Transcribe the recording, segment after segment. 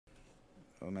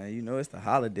Oh, man, you know it's the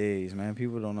holidays, man.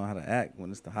 People don't know how to act when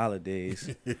it's the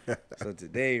holidays. So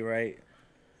today, right,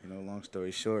 long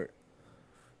story short,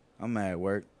 I'm at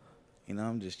work.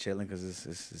 I'm just chilling because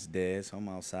it's dead. So I'm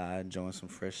outside enjoying some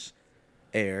fresh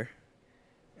air.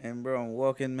 And, bro, I'm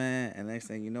walking, man. And next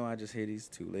thing you know, I just hear these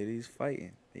two ladies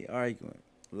fighting. They arguing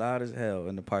loud as hell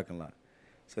in the parking lot.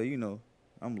 So,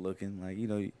 I'm looking. Like,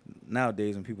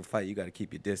 nowadays when people fight, you got to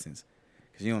keep your distance.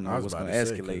 Because you don't know what's going to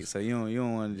escalate. So you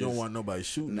don't want to just. You don't want nobody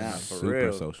shooting. Nah, for Super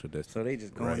real. social distance. So they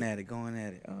just going at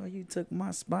it. Oh, you took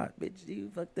my spot, bitch. You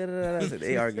fucked that. So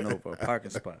they arguing over a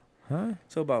parking spot. Huh?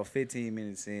 So about 15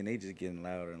 minutes in, they just getting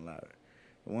louder and louder.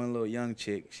 One little young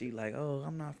chick, she like, oh,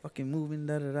 I'm not fucking moving,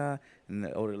 da-da-da. And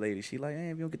the older lady, she like, hey,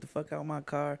 if you don't get the fuck out of my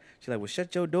car. She like, well,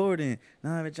 shut your door then.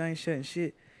 Nah, bitch, I ain't shutting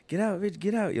shit. Get out, bitch,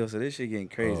 get out. Yo, so this shit getting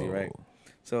crazy, right?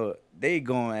 So they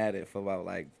going at it for about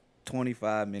like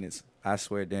 25 minutes, I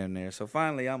swear damn near. So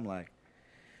finally, I'm like,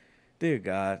 dear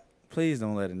God, please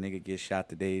don't let a nigga get shot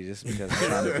today just because I'm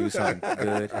trying to do something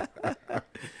good.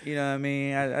 You know what I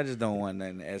mean? I just don't want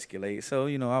nothing to escalate. So,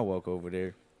 I walk over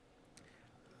there.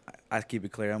 I keep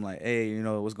it clear. I'm like, hey,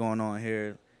 what's going on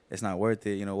here? It's not worth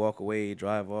it. Walk away,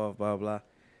 drive off, blah, blah.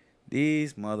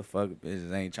 These motherfuckers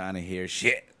bitches ain't trying to hear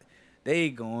shit. They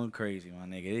going crazy, my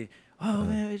nigga. Oh,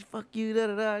 man, bitch, fuck you,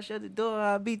 da-da-da. Shut the door.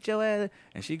 I'll beat your ass.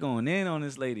 And she going in on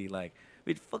this lady like,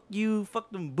 bitch, fuck you.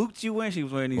 Fuck them boots you wearing. She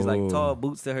was wearing these, like, tall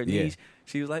boots to her knees.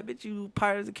 She was like, bitch, you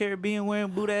Pirates of the Caribbean wearing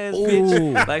boot-ass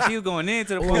bitch. Like, she was going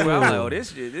into the point where I was like, oh,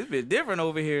 this bitch different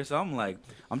over here. So I'm like,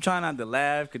 I'm trying not to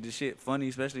laugh because this shit funny,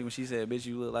 especially when she said, bitch,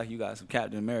 you look like you got some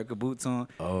Captain America boots on.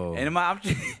 Oh. And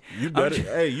you better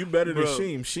than bro.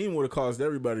 Sheem. Sheem would have caused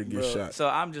everybody to get shot. So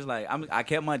I'm just like, I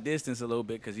kept my distance a little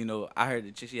bit because, I heard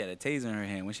that she had a taser in her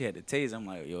hand. When she had the taser, I'm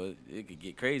like, yo, it could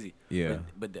get crazy. Yeah.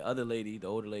 But the other lady, the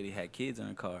older lady, had kids in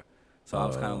her car. So I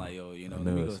was kind of like, yo, let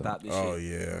me go stop this shit. Oh,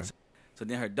 yeah. So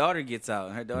then her daughter gets out,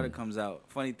 and her daughter comes out.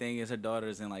 Funny thing is, her daughter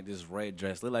is in, like, this red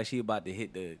dress. Look like she about to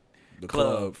hit the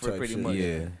club for pretty much.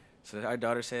 Yeah. So our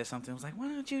daughter said something. I was like, why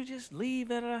don't you just leave?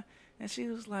 And she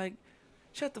was like,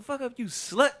 shut the fuck up, you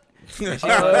slut. And she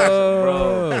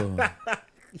bro.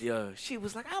 Yo, she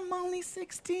was like, I'm only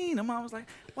 16. And mom was like,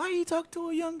 why you talk to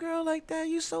a young girl like that?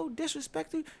 You so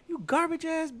disrespectful. You garbage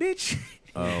ass bitch.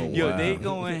 Oh, yo, wow. they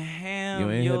going ham. You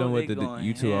ain't hit them with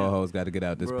you two ham. old hoes got to get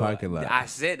out this parking lot. I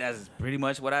said that's pretty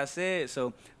much what I said.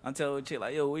 So I'm telling the chick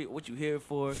like, yo, what you here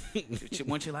for?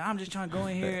 One chick like, I'm just trying to go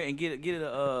in here and get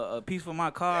a piece for my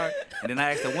car. And then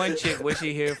I asked the one chick what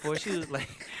she here for. She was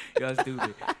like, y'all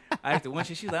stupid. I asked the one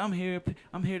chick, she's like, I'm here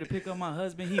to pick up my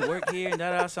husband. He work here and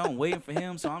da. So I'm waiting for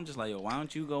him. So I'm just like, yo, why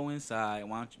don't you go inside?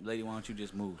 Why don't you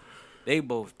just move? They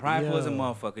both prideful as a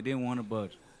motherfucker. Didn't want to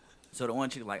budge. So the one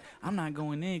chick like, I'm not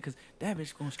going in because that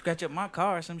bitch going to scratch up my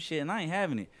car or some shit, and I ain't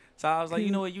having it. So I was like,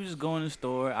 you know what, you just go in the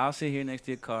store. I'll sit here next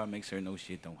to your car and make sure no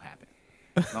shit don't happen.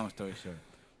 Long story short.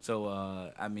 So,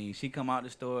 she come out the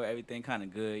store, everything kind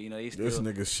of good. They still, this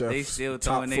nigga chef, they still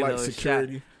top throwing their flight little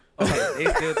security. Okay,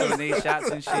 they still throwing their shots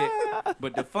and shit.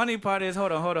 But the funny part is,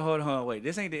 hold on. Wait,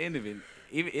 this ain't the end of it.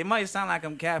 It might sound like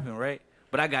I'm capping, right?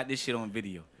 But I got this shit on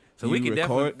video. So we could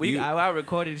definitely, I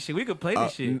recorded this shit. We could play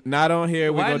this shit. Not on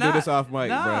here. We're going to do this off mic,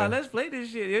 Nah, bro. let's play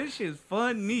this shit. This shit's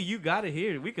funny. You got to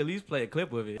hear it. We could at least play a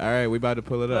clip of it. All right, we about to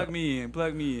pull it up.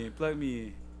 Plug me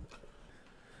in.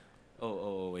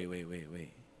 Oh, wait.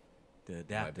 The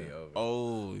adapter.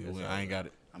 Oh, I ain't got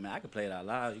it. I could play it out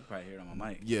loud. You can probably hear it on my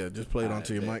mic. Yeah, just play it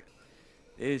onto your mic.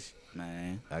 This,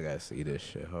 man. I got to see this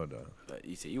shit. Hold on. But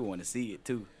you said you want to see it,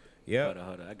 too. Yeah.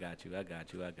 Hold on. I got you.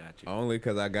 Only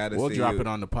because I got to see you. We'll drop it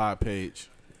on the pod page.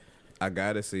 I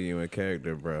got to see you in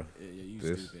character, bro. Yeah, you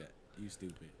stupid.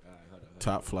 All right, hold on.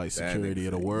 Top flight security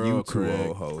of the world, You two Craig.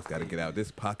 old hoes got to get out this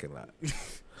parking lot.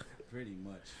 Pretty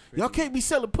much. Y'all can't be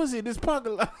selling pussy in this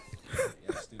parking lot.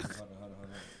 Yeah, stupid. Hold on.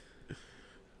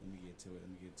 Let me get to it.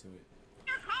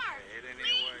 Your car. It didn't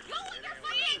even work. You the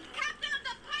fucking captain of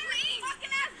the pirates.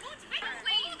 Fucking ass boots, bitch.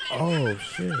 Oh,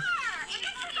 shit.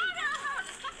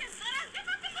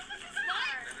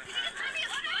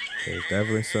 There's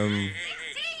definitely some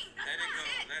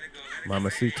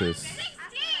mamacitas.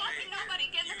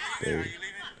 There.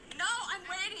 No, I'm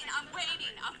waiting.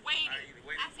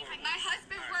 My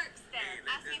husband works there.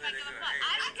 Ask me if I give a fuck.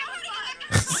 I don't give a fuck.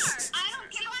 I don't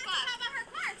give a fuck. She wanted to hop on her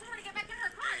car. I told her to get back in her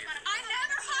car. I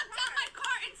never hopped on my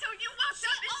car until you walked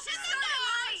up and she started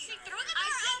lying. She threw the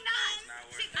door open.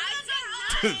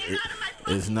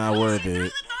 It's not worth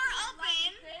it.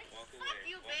 Fuck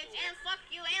you, bitch, and fuck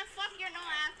you, and fuck your no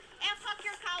ass, and fuck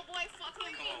your cowboy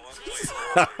fucking bitch.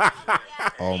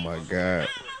 Oh, my God.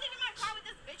 I'm not leaving my car with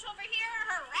this bitch over here,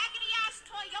 her raggedy ass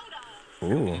Toyota.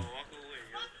 Ooh.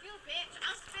 Fuck you, bitch.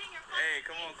 I'm spitting your fucking Hey,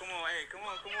 come on. Hey, come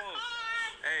on.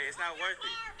 Hey, it's not worth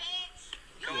it.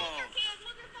 Come on.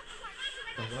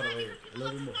 A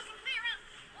little bit more.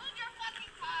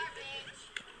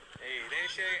 Hey, they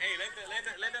share. Hey,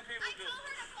 let them people do.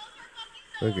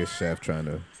 Look at Chef trying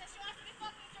to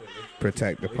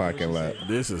protect the parking lot.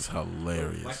 This is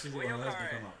hilarious. Watch this when her husband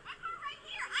come out.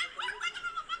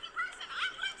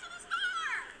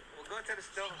 Well, go to the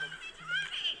store.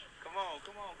 Come on.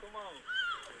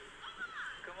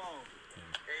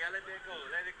 Hey, y'all let that go.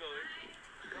 Let it go.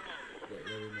 Come on. Wait,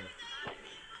 let me know.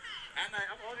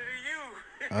 I'm older than you.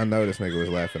 I know this nigga was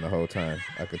laughing the whole time.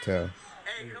 I could tell.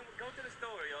 Hey, go to the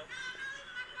store, yo.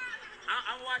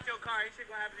 I'm gonna watch your car. Ain't shit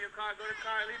gonna happen to your car. Go to the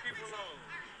car. Leave people alone.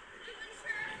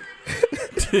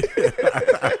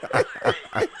 Hey.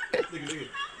 Go,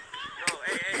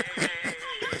 hey.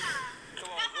 Come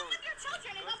on, go. With your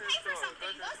children and Go go to the pay for store.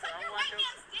 something. Go suck your white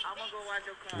man's dick. I'm gonna go watch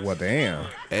your car. Well, damn.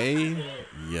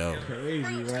 Yo.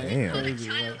 Crazy, right? Damn. Crazy,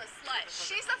 China right? was slut.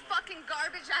 She's a fucking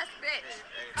garbage ass bitch.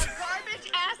 A garbage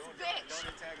ass bitch.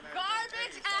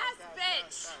 Garbage ass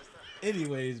bitch.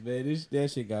 Anyways, man, that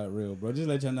shit got real, bro. Just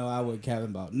let y'all know I wasn't capping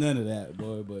about none of that,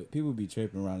 boy. But people be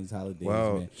tripping around these holidays,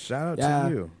 Well, man. shout out Yeah.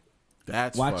 to you.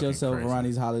 That's Watch fucking yourself crazy. around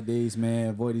these holidays, man.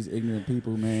 Avoid these ignorant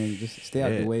people, man. Just stay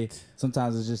out the Shit. way.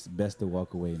 Sometimes it's just best to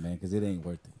walk away, man, because it ain't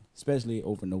worth it. Especially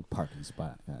over no parking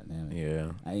spot. God damn it.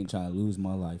 Yeah. I ain't trying to lose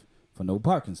my life for no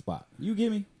parking spot. You get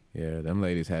me? Yeah, them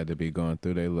ladies had to be going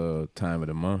through their little time of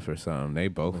the month or something. They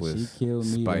both But was she killed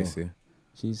me, spicy.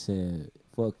 She said,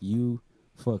 fuck you,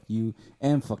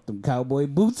 and fuck them cowboy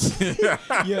boots. Yeah,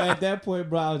 at that point,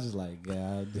 bro, I was just like,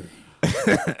 God damn.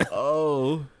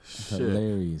 Oh, shit.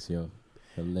 Hilarious, yo.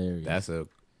 Hilarious. That's a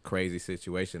crazy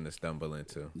situation to stumble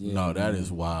into. Yeah, No, that man.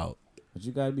 is wild. But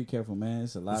you gotta be careful, man.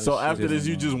 It's a lot of So shit after this,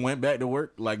 going you just on. went back to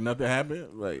work like nothing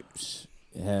happened? Like,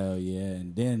 Hell yeah.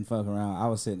 And then fuck around. I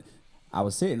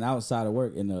was sitting outside of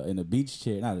work in a beach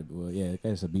chair. I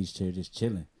guess a beach chair, just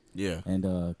chilling. yeah.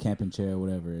 And camping chair or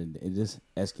whatever. And it just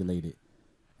escalated.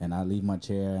 And I leave my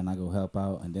chair and I go help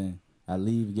out. And then I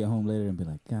leave, get home later and be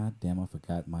like, God damn, I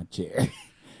forgot my chair.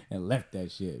 And left that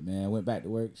shit, man. Went back to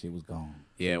work. Shit was gone.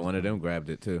 Yeah, one of them grabbed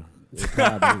it too. It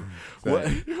probably,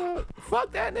 What?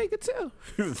 Fuck that nigga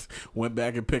too. Went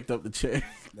back and picked up the chair.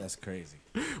 that's crazy.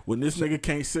 When this nigga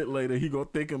can't sit later, he gonna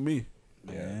think of me.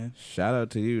 Man. Shout out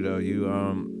to you though.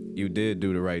 You did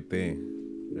do the right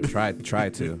thing. Try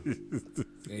to.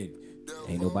 Hey,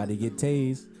 ain't nobody get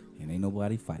tased and ain't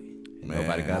nobody fight.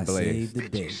 Nobody I got blazed. saved the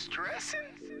day.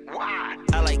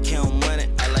 I like counting money,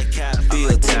 I like how I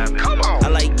feel. Come on. I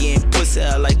like getting pussy,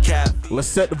 I like how I feel. Let's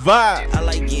set the vibe. I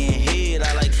like getting head,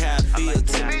 I like how I feel.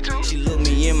 Me too. She look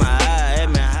me in my eye, ask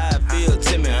me how I feel.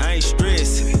 Tell me I ain't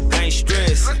stressing, I ain't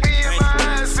stressing. Look me in my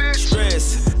eyes, bitch.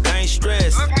 Stressing, I ain't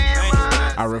stressing. Look me in my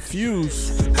eyes. I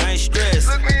refuse. I ain't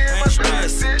stressing, I ain't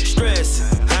stressing.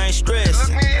 Stressing, I ain't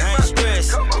stressing. I ain't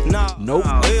stressing. No, Nope.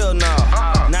 hell no,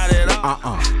 not at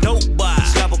all. Nobody.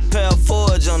 Slap a pair of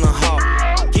Forge on the hawk.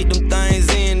 Get them things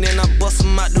in, then I bust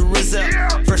them out the Rizal.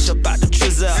 Fresh up out the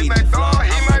Trizal. See the flaw,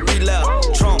 I might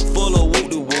relapse. Trunk full of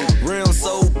whoop-de-whoop. Rim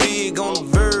so big on the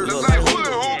verge.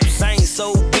 Thing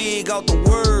so big out the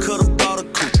word. Could've bought a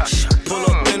coupe. Pull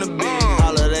up in a bed.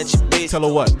 Holler at your bitch. Tell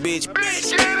her what? Bitch.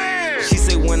 She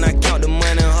say when I count the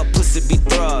money, her pussy be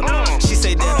throbbing. She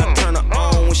say that I turn her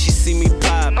on when she see me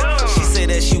pop. She say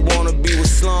that she wanna be with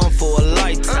Slum for a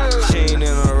lifetime. She ain't in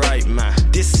her right mind.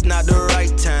 This is not the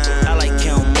right time. I like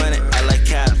counting money, I like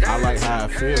how I like how I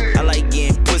feel. I like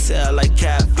getting pussy, I like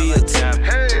how I feel.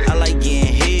 I like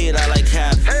getting head, I like how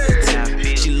I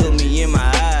feel. She look me in my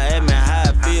eye, ask me how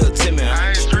I feel. Tell me I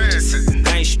ain't stressing,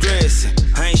 I ain't stressing,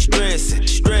 I ain't stressing,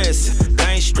 stressing,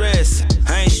 I ain't stressing,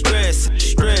 I ain't stressing,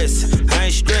 stressing, I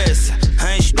ain't stressing,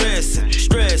 I ain't stressing,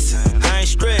 stressing, I ain't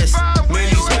stressing. Man,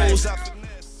 these hoes I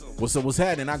finesse 'em. What's up, what's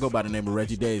happening? I go by the name of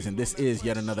Reggie Days, and this is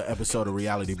yet another episode of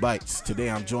Reality Bites. Today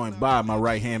I'm joined by my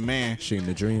right-hand man, Sheen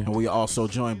the Dream. and we also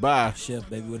joined by, Chef,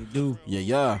 baby, what it do?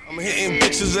 yeah. I'm hitting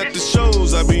bitches at the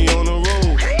shows, I be on the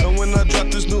road. And when I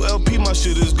drop this new LP, my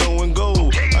shit is going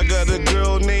gold. I got a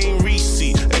girl named Reese,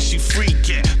 and she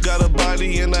freaky. Got a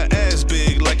body and her ass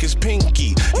big like it's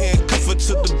Pinky. Handcuff her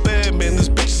to the bed, man, this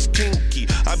bitch is kinky.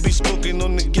 I be smoking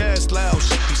on the gas loud,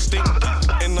 shit be stinky.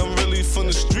 And I'm really from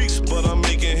the streets, but I'm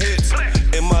making hits.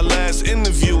 In my last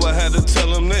interview, I had to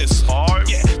tell him this.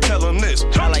 Yeah, tell him this.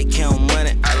 I like counting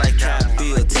money, I like how I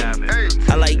feel.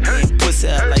 I like getting pussy,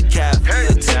 I like how I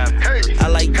feel. I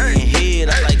like getting head,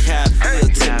 I like how I feel.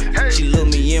 She look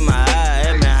me in my eye,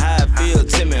 ask me how I feel.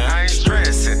 Tell me I ain't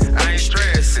stressing, I ain't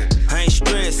stressing, I ain't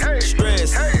stressing,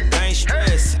 stressing, I ain't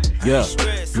stressing. Yeah,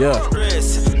 yeah.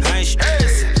 Stressing, I ain't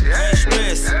stressing, I ain't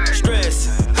stressing,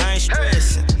 stressing, I ain't stressing.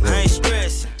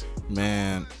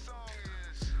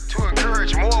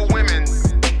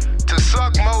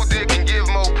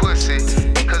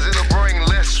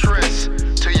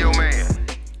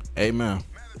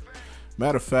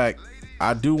 Matter of fact,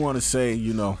 I do want to say,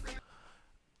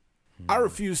 I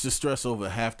refuse to stress over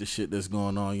half the shit that's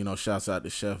going on. Shouts out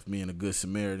to Chef being a good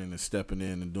Samaritan and stepping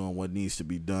in and doing what needs to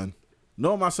be done.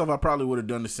 Knowing myself, I probably would have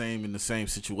done the same in the same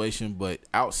situation, but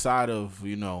outside of,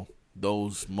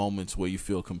 those moments where you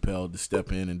feel compelled to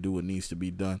step in and do what needs to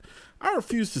be done, I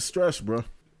refuse to stress, bro.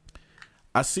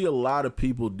 I see a lot of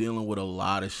people dealing with a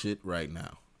lot of shit right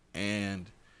now. And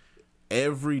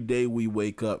every day we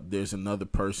wake up, there's another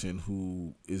person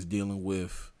who is dealing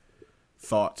with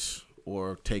thoughts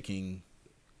or taking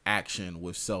action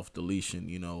with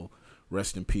self-deletion.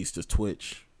 Rest in peace to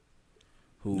Twitch,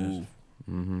 who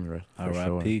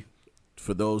R.I.P.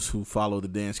 For those who follow the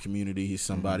dance community, he's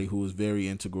somebody who is very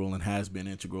integral and has been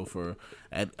integral for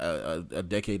a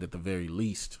decade at the very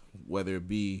least, whether it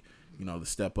be the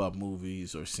Step Up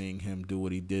movies or seeing him do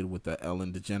what he did with the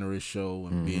Ellen DeGeneres show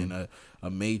and being a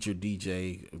major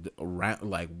DJ,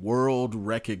 like world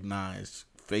recognized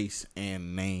face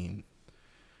and name.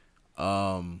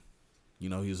 He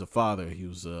was a father, he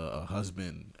was a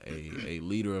husband, a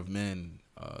leader of men,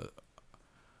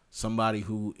 somebody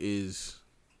who is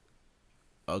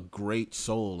a great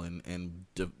soul and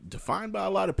defined by a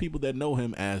lot of people that know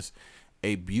him as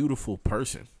a beautiful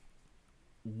person.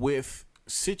 With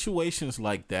situations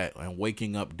like that and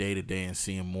waking up day to day and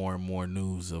seeing more and more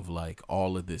news of like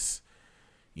all of this,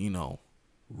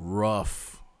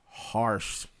 rough,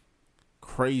 harsh,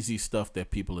 crazy stuff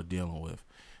that people are dealing with,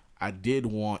 I did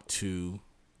want to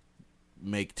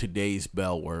make today's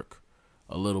bell work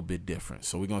a little bit different.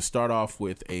 So we're going to start off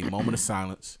with a moment of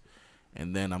silence,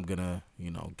 and then I'm going to,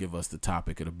 give us the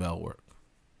topic of the bell work.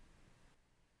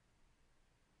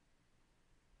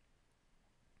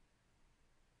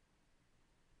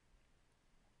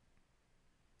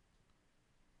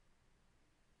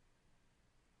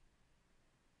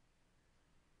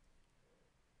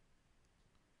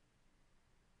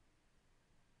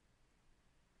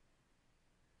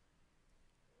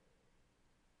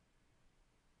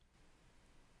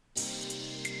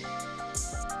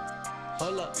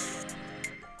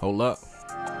 Hold up.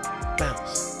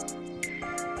 Bounce.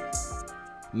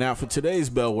 Now for today's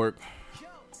bell work.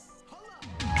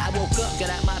 I woke up, got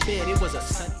out my bed, it was a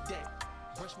sunny day.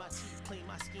 Brush my teeth, clean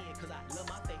my skin, cause I love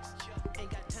my face.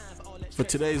 Ain't got time for all that. For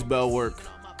today's bell work,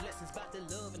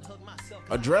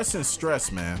 addressing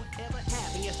stress, man. Whatever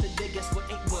happened yesterday, guess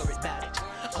what? Ain't worried about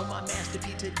it. On my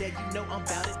masterpiece today, I'm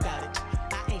about it.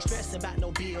 I ain't stressing about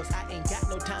no bills, I ain't got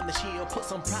no time to chill. Put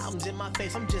some problems in my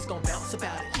face, I'm just gonna bounce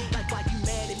about it. Like why you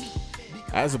mad at me?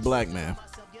 As a black man,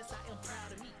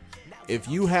 if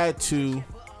you had to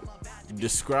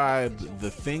describe the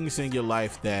things in your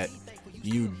life that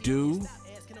you do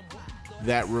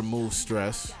that remove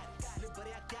stress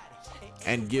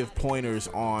and give pointers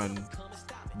on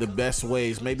the best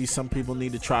ways, maybe some people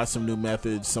need to try some new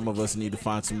methods, some of us need to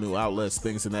find some new outlets,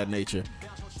 things of that nature,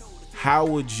 how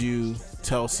would you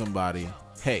tell somebody,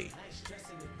 hey,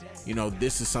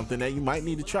 this is something that you might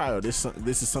need to try, or this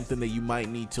is something that you might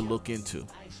need to look into?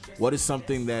 What is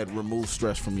something that removes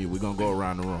stress from you? We're going to go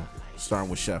around the room,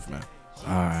 starting with Chef, man.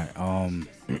 All right. I'm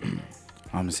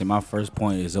gonna say my first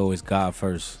point is always God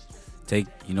first. If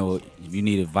you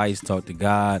need advice, talk to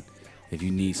God. If you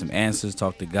need some answers,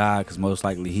 talk to God, because most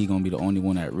likely He gonna be the only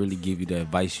one that really give you the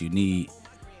advice you need,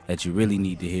 that you really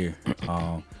need to hear.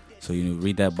 So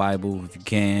read that Bible if you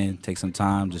can. Take some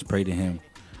time, just pray to Him.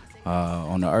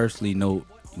 On the earthly note,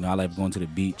 I like going to the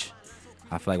beach.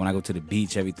 I feel like when I go to the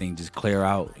beach, everything just clear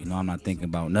out. I'm not thinking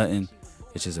about nothing.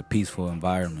 It's just a peaceful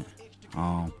environment.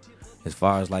 As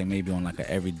far as like maybe on like an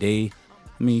everyday,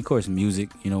 of course music,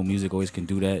 music always can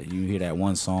do that. You hear that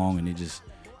one song and it just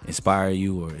inspire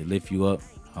you or it lift you up.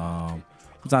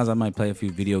 Sometimes I might play a few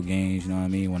video games,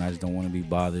 when I just don't want to be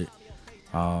bothered.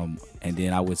 And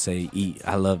then I would say eat.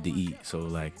 I love to eat. So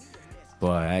like, boy,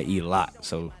 I eat a lot.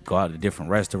 So go out to different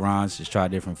restaurants, just try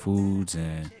different foods,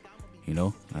 and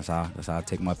that's how I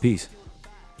take my piece.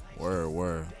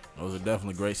 Word. Those are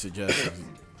definitely great suggestions.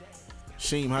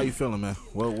 Sheem, how you feeling, man?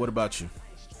 What about you?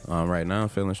 Right now I'm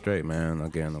feeling straight, man.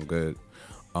 Again, I'm good.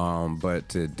 But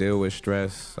to deal with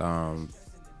stress,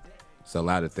 it's a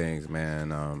lot of things,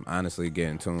 man. Honestly, get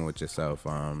in tune with yourself.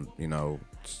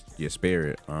 Your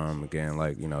spirit. Again,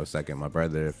 like second my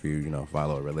brother. If you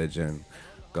follow a religion,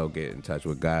 go get in touch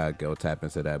with God. Go tap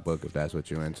into that book if that's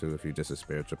what you're into. If you're just a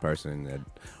spiritual person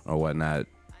or whatnot,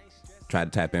 try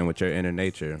to tap in with your inner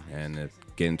nature and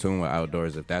get in tune with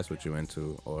outdoors if that's what you're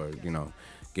into, or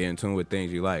get in tune with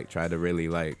things you like. Try to really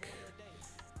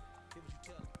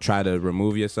try to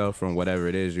remove yourself from whatever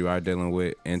it is you are dealing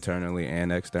with internally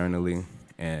and externally,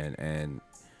 and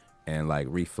and like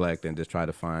reflect and just try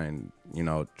to find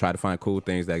cool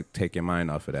things that take your mind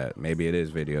off of that. Maybe it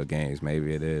is video games.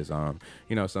 Maybe it is,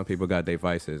 some people got their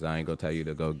vices. I ain't gonna tell you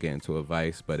to go get into a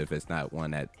vice, but if it's not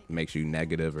one that makes you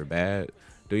negative or bad,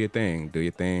 do your thing. Do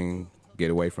your thing. Get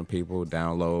away from people.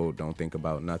 Download. Don't think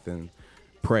about nothing.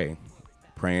 Pray.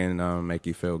 Praying make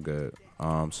you feel good.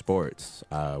 Sports.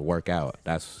 Work out.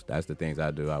 That's the things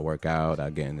I do. I work out.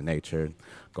 I get into nature.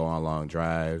 Go on long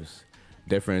drives.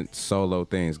 Different solo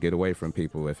things. Get away from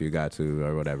people if you got to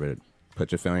or whatever.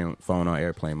 Put your phone on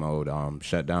airplane mode.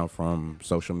 Shut down from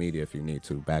social media if you need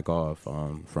to. Back off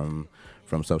from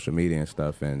social media and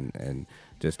stuff, and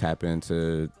just tap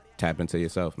into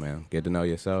yourself, man. Get to know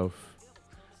yourself.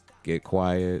 Get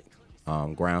quiet.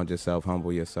 Ground yourself.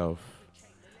 Humble yourself.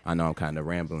 I know I'm kind of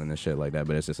rambling and shit like that,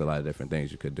 but it's just a lot of different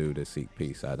things you could do to seek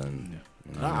peace. I mean,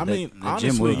 the honestly,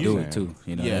 gym will do it too.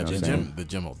 You know, yeah, what I'm the saying?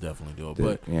 gym will definitely do it.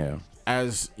 But yeah,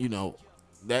 as you know,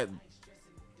 that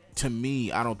to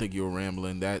me, I don't think you're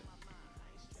rambling. That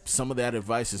some of that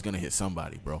advice is gonna hit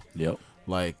somebody, bro. Yep.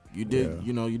 Like you did,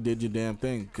 you did your damn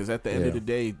thing. Because at the end of the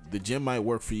day, the gym might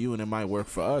work for you and it might work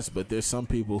for us. But there's some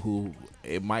people who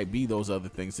it might be those other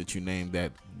things that you named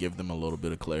that give them a little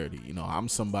bit of clarity. You know, I'm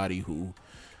somebody who,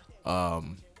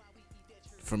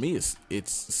 for me,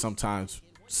 it's sometimes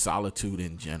solitude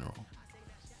in general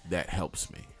that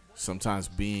helps me. Sometimes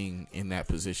being in that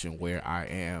position where I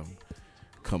am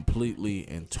completely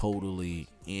and totally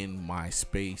in my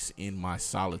space, in my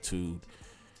solitude,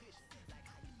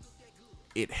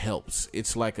 it helps.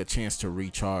 It's like a chance to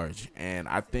recharge. And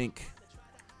I think,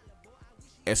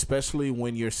 especially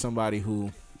when you're somebody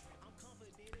who,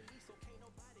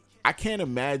 I can't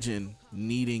imagine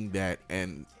needing that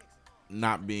and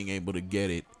not being able to get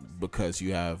it because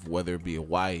you have, whether it be a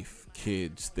wife,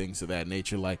 kids, things of that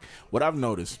nature. Like what I've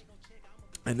noticed,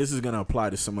 and this is going to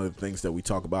apply to some of the things that we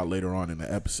talk about later on in the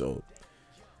episode.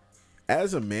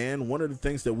 As a man, one of the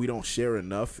things that we don't share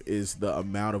enough is the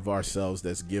amount of ourselves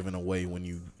that's given away when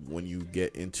you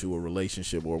get into a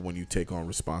relationship or when you take on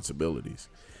responsibilities.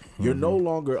 You're no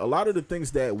longer, a lot of the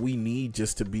things that we need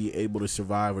just to be able to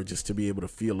survive or just to be able to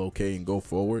feel okay and go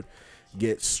forward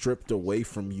get stripped away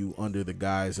from you under the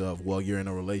guise of, well, you're in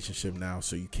a relationship now,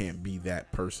 so you can't be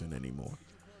that person anymore.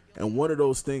 And one of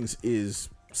those things is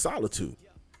solitude.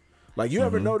 Like, you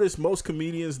ever notice most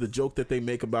comedians, the joke that they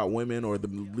make about women, or the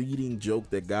leading joke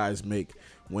that guys make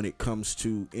when it comes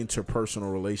to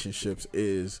interpersonal relationships,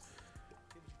 is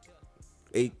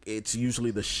it's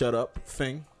usually the shut up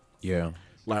thing. Yeah.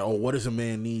 Like, oh, what does a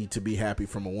man need to be happy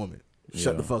from a woman?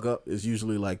 Shut the fuck up is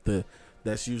usually like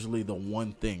that's usually the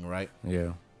one thing, right?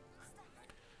 Yeah.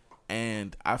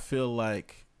 And I feel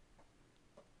like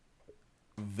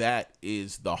that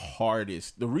is the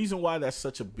hardest. The reason why that's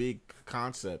such a big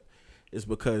concept is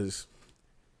because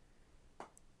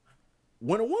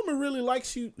when a woman really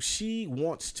likes you, she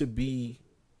wants to be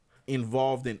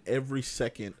involved in every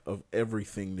second of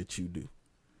everything that you do.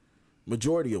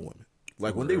 Majority of women.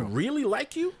 Like, when they really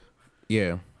like you.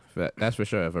 Yeah, that's for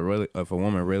sure. If a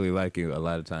woman really like you, a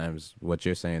lot of times what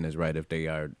you're saying is right if they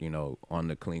are, on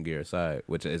the clingier side,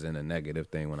 which isn't a negative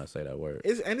thing when I say that word.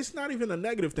 And it's not even a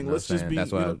negative thing. You know Let's just be,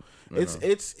 that's why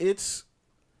it's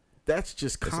that's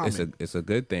just common. It's a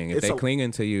good thing. If they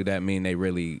clinging to you, that mean they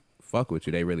really fuck with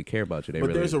you. They really care about you.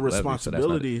 But there's a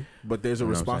responsibility. But there's a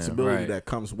responsibility that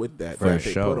comes with that that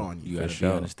they put on you. You gotta be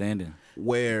understanding.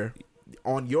 Where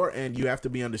on your end you have to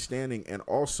be understanding, and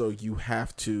also you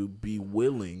have to be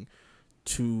willing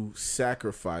to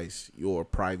sacrifice your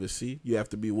privacy. You have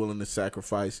to be willing to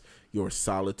sacrifice your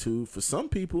solitude. For some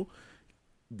people,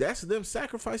 that's them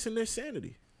sacrificing their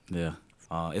sanity. Yeah.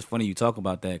 It's funny you talk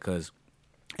about that because,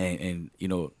 and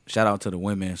shout out to the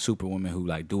women, super women who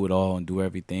like do it all and do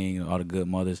everything, all the good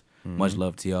mothers. Much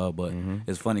love to y'all. But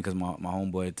it's funny because my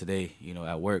homeboy today,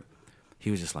 at work, he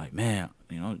was just like, man,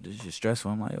 this is just stressful.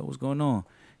 I'm like, yo, what's going on?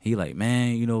 He like,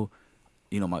 man,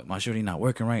 my shorty not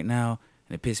working right now.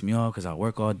 And it pissed me off because I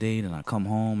work all day and I come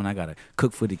home and I got to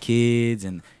cook for the kids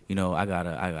and, I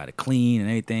gotta clean and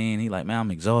everything. And he like, man, I'm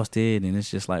exhausted. And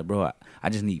it's just like, bro, I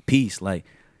just need peace. Like,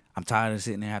 I'm tired of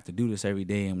sitting there have to do this every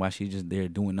day and while she's just there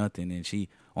doing nothing and she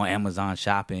on Amazon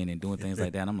shopping and doing things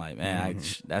like that. And I'm like, man,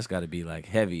 that's got to be like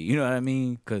heavy. You know what I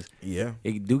mean? Because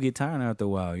it do get tiring after a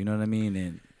while. You know what I mean?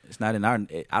 And it's not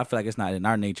I feel like it's not in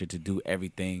our nature to do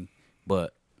everything,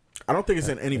 but I don't think it's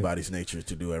in anybody's nature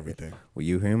to do everything. Well,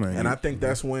 you human. And I think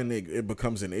that's when it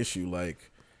becomes an issue.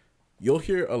 Like, you'll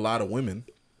hear a lot of women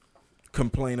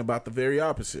complain about the very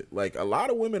opposite. Like, a lot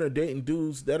of women are dating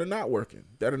dudes that are not working,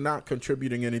 that are not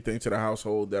contributing anything to the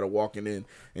household, that are walking in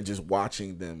and just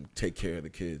watching them take care of the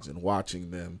kids and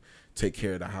watching them take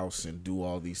care of the house and do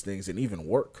all these things and even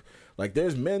work. Like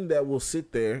there's men that will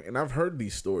sit there, and I've heard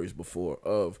these stories before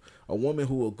of a woman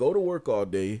who will go to work all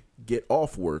day, get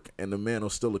off work, and the man will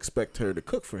still expect her to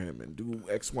cook for him and do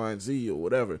X, Y, and Z or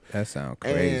whatever. That sounds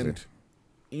crazy. And,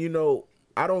 you know,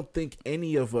 I don't think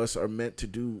any of us are meant to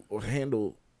do or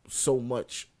handle so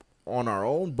much on our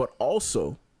own, but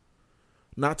also,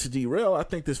 not to derail, I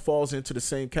think this falls into the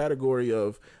same category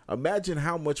of imagine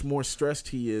how much more stressed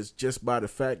he is just by the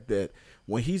fact that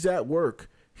when he's at work,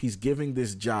 he's giving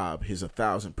this job his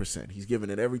 1,000%. He's giving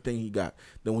it everything he got.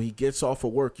 Then when he gets off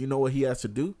of work, you know what he has to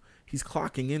do? He's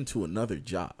clocking into another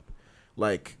job.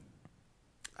 Like,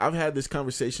 I've had this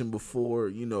conversation before,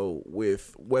 you know,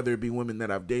 with whether it be women that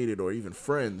I've dated or even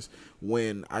friends,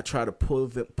 when I try to pull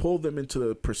them into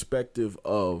the perspective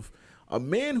of a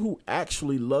man who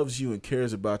actually loves you and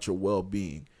cares about your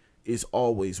well-being is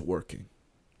always working.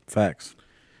 Facts.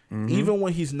 Even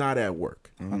when he's not at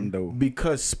work.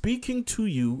 Because speaking to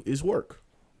you is work.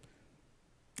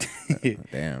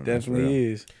 Damn,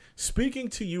 definitely is. Speaking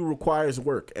to you requires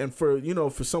work. And for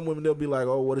some women, they'll be like,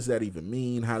 oh, what does that even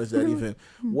mean? How does that even?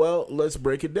 Well, let's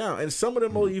break it down. And some of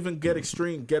them will even get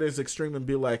as extreme and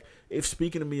be like, if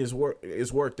speaking to me is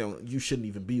work, then you shouldn't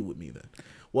even be with me then.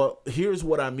 Well, here's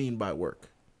what I mean by work.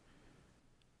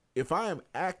 If I am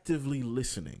actively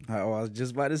listening. I was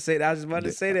just about to say that. I was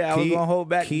going to hold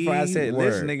back before I said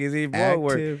listening is even more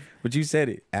work. But you said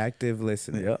it. Active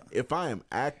listening. Yep. If I am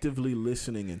actively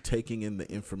listening and taking in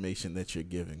the information that you're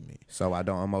giving me. So I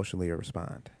don't emotionally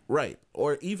respond. Right.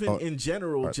 Or even in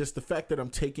general, just the fact that I'm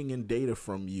taking in data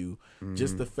from you,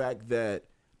 just the fact that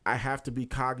I have to be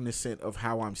cognizant of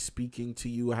how I'm speaking to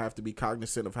you. I have to be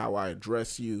cognizant of how I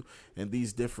address you and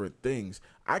these different things.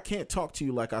 I can't talk to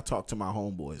you like I talk to my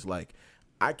homeboys. Like,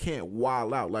 I can't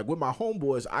wild out. Like, with my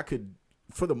homeboys, I could,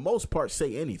 for the most part,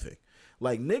 say anything.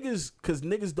 Like, niggas, because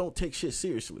niggas don't take shit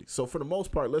seriously. So, for the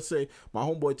most part, let's say my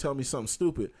homeboy tell me something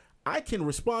stupid. I can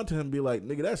respond to him and be like,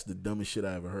 nigga, that's the dumbest shit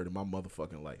I ever heard in my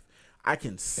motherfucking life. I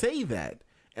can say that,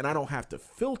 and I don't have to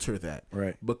filter that.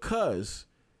 Right. Because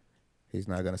he's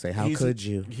not gonna say, "How could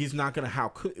you?" He's not gonna.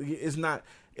 It's not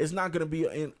gonna be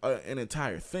an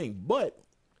entire thing. But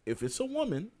if it's a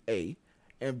woman, A,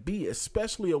 and B,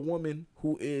 especially a woman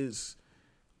who is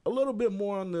a little bit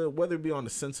more on the, whether it be on the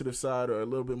sensitive side or a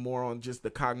little bit more on just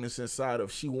the cognizant side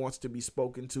of she wants to be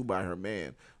spoken to by her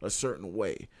man a certain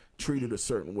way, treated a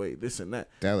certain way, this and that.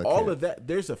 Delicate. All of that.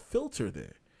 There's a filter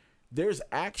there. There's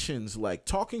actions like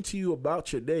talking to you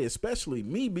about your day, especially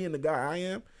me being the guy I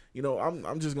am. You know,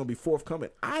 I'm just going to be forthcoming.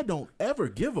 I don't ever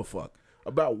give a fuck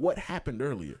about what happened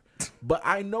earlier. But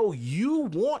I know you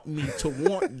want me to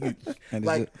want you.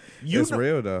 Like, it's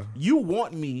real, though. You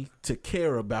want me to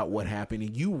care about what happened,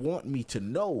 and you want me to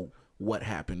know what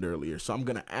happened earlier. So I'm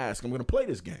going to ask. I'm going to play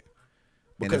this game.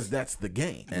 Because that's the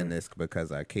game. And it's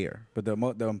because I care. But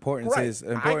the importance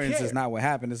is not what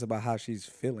happened. It's about how she's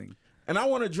feeling. And I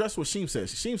want to address what Sheem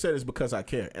says. Sheem said it's because I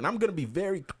care. And I'm going to be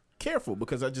very careful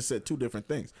because I just said two different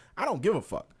things. I don't give a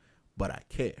fuck, but I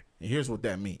care. And here's what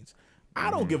that means.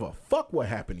 I don't give a fuck what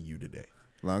happened to you today.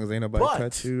 As long as ain't nobody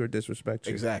touch you or disrespect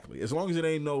you. Exactly. As long as it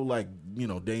ain't no, like,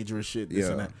 dangerous shit, this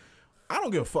and that. I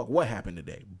don't give a fuck what happened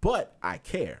today, but I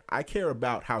care. I care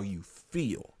about how you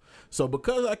feel. So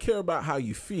because I care about how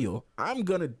you feel, I'm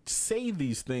going to say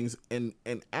these things and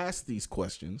ask these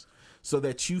questions so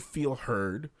that you feel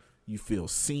heard, you feel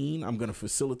seen. I'm going to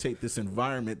facilitate this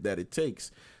environment that it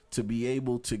takes to be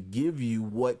able to give you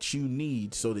what you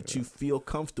need so that you feel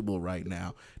comfortable right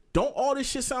now. Don't all this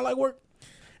shit sound like work?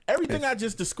 Everything I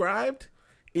just described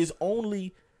is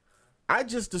I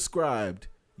just described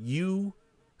you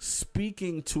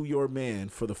speaking to your man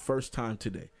for the first time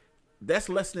today. That's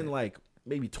less than like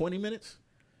maybe 20 minutes.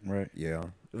 Right. Yeah.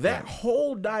 That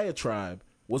whole diatribe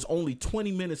was only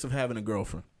 20 minutes of having a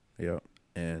girlfriend. Yep.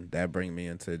 And that brings me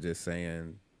into just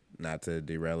saying, not to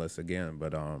derail us again,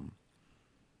 but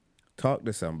talk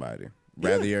to somebody.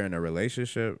 Rather you're in a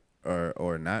relationship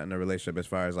or not in a relationship, as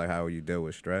far as like how you deal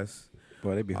with stress.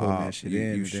 Boy, they be holding that shit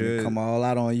in. You should come all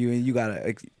out on you, and you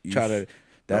gotta try to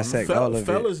dissect all of it.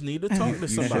 Fellas need to talk to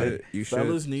somebody.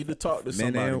 Fellas need to talk to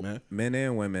somebody, man. Men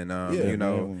and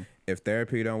women. If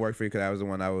therapy don't work for you, because that was the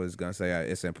one I was gonna say.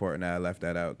 It's important that I left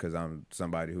that out because I'm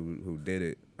somebody who did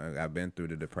it. I've been through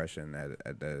the depression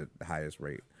at the highest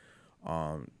rate.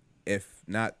 If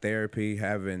not therapy,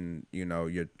 having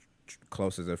your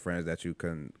closest of friends that you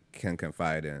can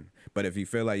confide in. But if you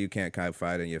feel like you can't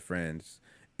confide in your friends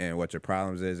and what your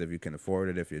problems is, if you can afford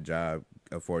it, if your job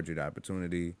affords you the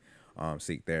opportunity,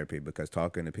 seek therapy, because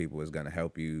talking to people is going to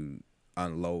help you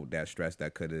unload that stress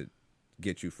that could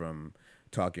get you from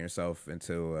talking yourself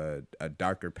into a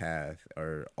darker path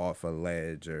or off a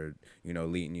ledge, or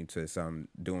leading you to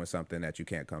doing something that you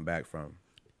can't come back from.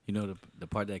 You know, the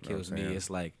part that kills me, saying? it's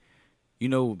like,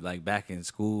 like back in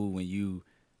school when you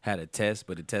had a test,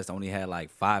 but the test only had like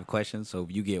 5 questions. So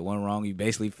if you get one wrong, you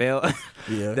basically fail.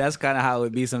 Yeah. That's kind of how it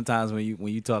would be sometimes when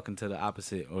you talking to the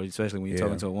opposite, or especially when you're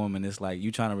talking to a woman. It's like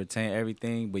you trying to retain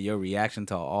everything, but your reaction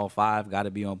to all 5 got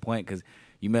to be on point, because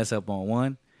you mess up on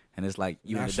one, and it's like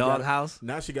you in the doghouse.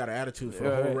 Now she got an attitude for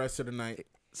the whole rest of the night.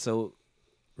 So,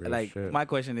 Shit. my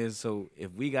question is, so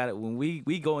if we got it, when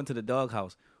we go into the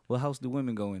doghouse, what house do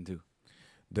women go into?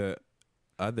 The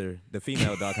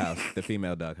female doghouse. The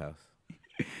female doghouse.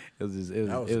 That was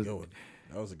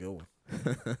a good one.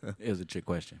 It was a trick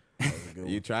question. That was a good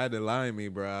You one. tried to lie me,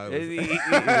 bro.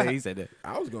 He said that.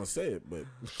 I was gonna say it, but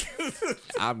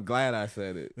I'm glad I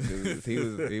said it. He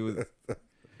was.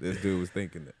 This dude was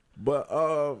thinking that. But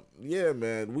yeah,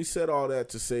 man, we said all that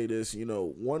to say this.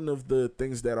 One of the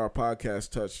things that our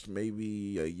podcast touched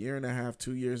maybe a year and a half,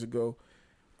 2 years ago,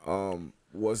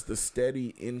 was the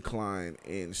steady incline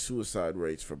in suicide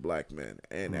rates for black men.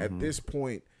 And at this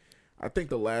point, I think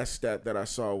the last stat that I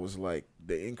saw was like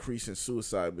the increase in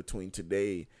suicide between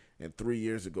today and 3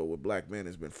 years ago with black men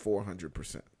has been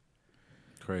 400%.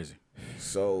 Crazy.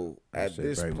 So at Shit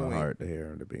this break point, my heart to hear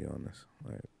him, to be honest.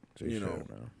 Like,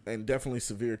 and definitely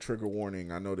severe trigger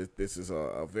warning. I know that this is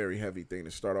a very heavy thing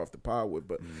to start off the pod with,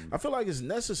 but I feel like it's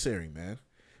necessary, man.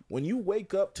 When you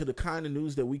wake up to the kind of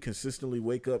news that we consistently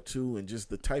wake up to, and just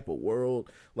the type of world,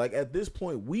 like at this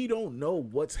point, we don't know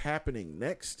what's happening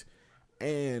next.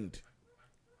 And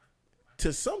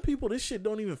to some people, this shit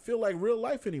don't even feel like real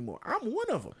life anymore. I'm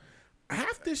one of them.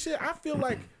 Half this shit, I feel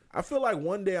like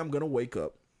one day I'm going to wake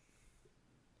up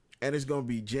and it's going to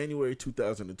be January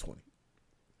 2020.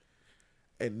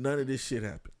 And none of this shit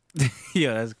happened.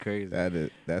 Yeah, that's crazy.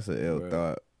 That's an ill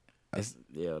thought.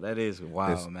 That is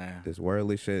wild, man. This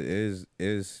worldly shit is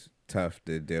tough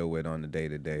to deal with on the day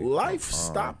to day. Life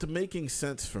stopped making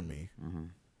sense for me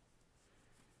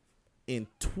in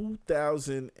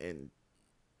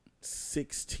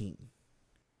 2016.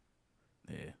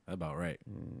 Yeah, that's about right.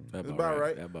 That's about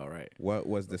right. That's about right. What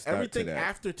was the start Everything to that?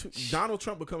 after Donald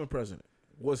Trump becoming president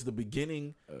was the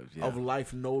beginning of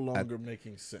life no longer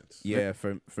making sense. Yeah,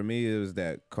 for me it was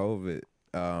that COVID,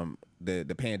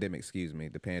 the pandemic. Excuse me,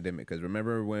 the pandemic. Because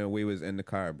remember when we was in the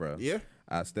car, bro? Yeah.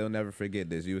 I still never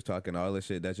forget this. You was talking all the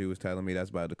shit that you was telling me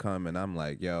that's about to come, and I'm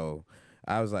like, yo,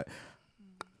 I was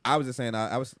just saying,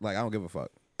 I was like, I don't give a fuck.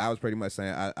 I was pretty much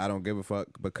saying I don't give a fuck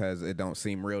because it don't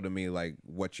seem real to me, like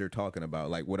what you're talking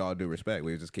about. Like, with all due respect,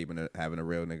 we was just having a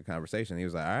real nigga conversation. He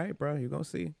was like, all right, bro, you gonna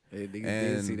see. Niggas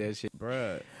did see that shit.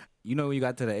 Bruh. You know when you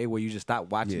got to the age where you just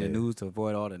stopped watching the news to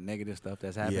avoid all the negative stuff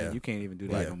that's happening? Yeah. You can't even do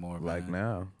that no more, Like man.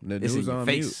 now. The It's news in your on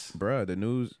face. mute. Bruh,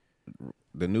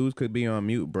 the news could be on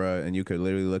mute, bruh, and you could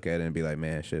literally look at it and be like,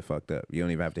 man, shit fucked up. You don't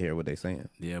even have to hear what they saying.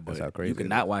 Yeah, but That's how crazy you can it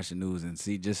not is. watch the news and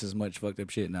see just as much fucked up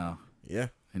shit now. Yeah.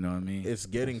 You know what I mean? It's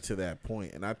getting to that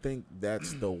point, and I think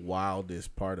that's the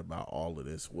wildest part about all of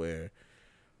this, where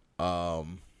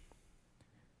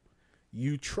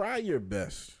you try your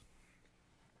best.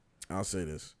 I'll say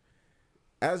this.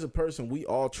 As a person, we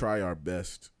all try our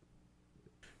best.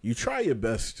 You try your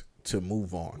best to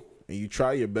move on, and you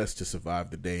try your best to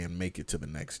survive the day and make it to the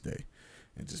next day,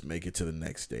 and just make it to the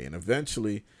next day. And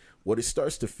eventually, what it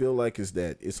starts to feel like is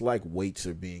that it's like weights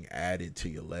are being added to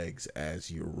your legs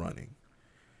as you're running.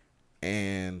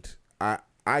 And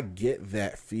I get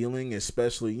that feeling,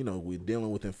 especially, we're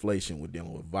dealing with inflation, we're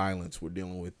dealing with violence, we're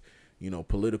dealing with,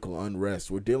 political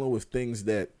unrest. We're dealing with things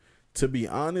that, to be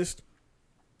honest,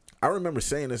 I remember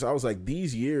saying this. I was like,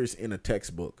 these years in a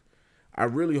textbook, I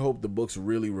really hope the books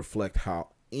really reflect how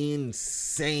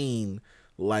insane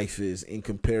life is in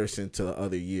comparison to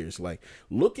other years. Like,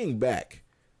 looking back,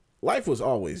 life was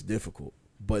always difficult,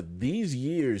 but these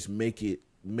years make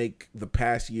the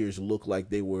past years look like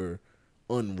they were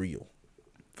unreal.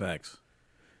 Facts.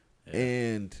 Yeah.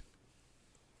 And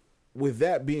with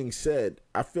that being said,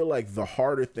 I feel like the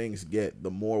harder things get,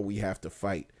 the more we have to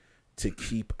fight to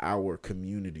keep our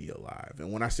community alive.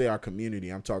 And when I say our community,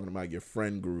 I'm talking about your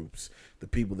friend groups, the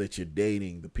people that you're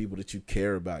dating, the people that you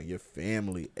care about, your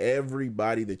family,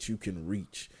 everybody that you can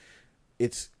reach.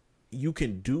 You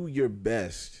can do your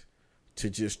best to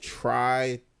just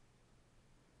try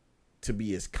to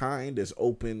be as kind, as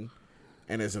open,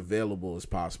 and as available as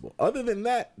possible. Other than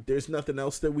that, there's nothing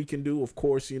else that we can do. Of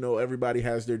course, everybody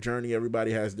has their journey.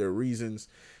 Everybody has their reasons.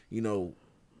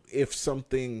 If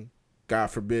something, God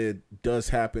forbid, does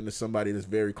happen to somebody that's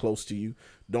very close to you,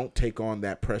 don't take on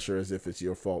that pressure as if it's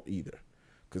your fault either.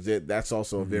 Because that's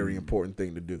also a very important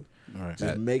thing to do. Right.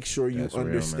 Just make sure you that's real,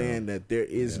 understand that there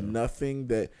is nothing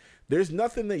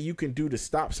that you can do to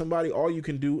stop somebody. All you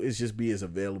can do is just be as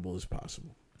available as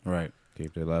possible. Right.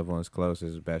 Keep your loved ones close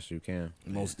as best you can.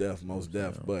 Most def.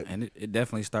 But And it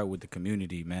definitely start with the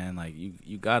community, man. Like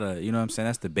you gotta, you know what I'm saying?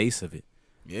 That's the base of it.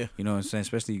 yeah, You know what I'm saying?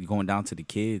 Especially going down to the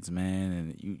kids, man.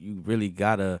 And you really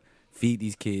gotta feed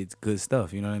these kids good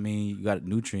stuff. You know what I mean? You got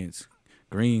nutrients,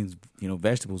 greens,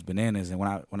 vegetables, bananas. And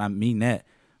when I mean that,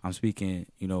 I'm speaking,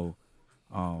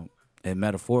 and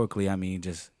metaphorically, I mean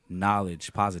just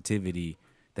knowledge, positivity,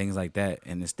 things like that.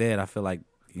 And instead, I feel like,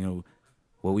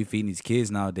 what we feeding these kids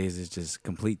nowadays is just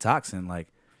complete toxin. Like,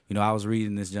 I was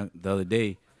reading this the other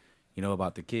day,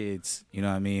 about the kids, you know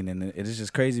what I mean? And it is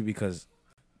just crazy because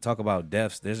talk about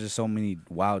deaths. There's just so many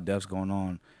wild deaths going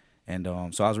on. And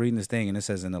so I was reading this thing, and it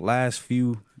says in the last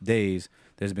few days,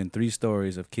 there's been 3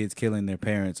 stories of kids killing their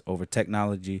parents over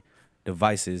technology,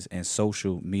 devices, and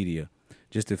social media.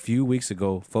 Just a few weeks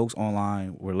ago, folks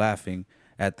online were laughing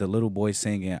at the little boy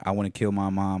singing, "I want to kill my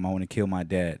mom, I want to kill my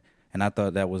dad." And I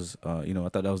thought that was,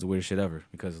 the weirdest shit ever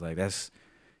because, like, that's,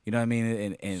 you know what I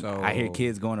mean? And So, I hear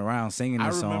kids going around singing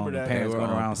this song, remember that. parents They were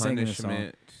going on around singing this song.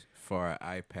 punishment for an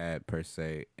iPad per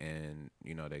se, and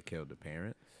they killed the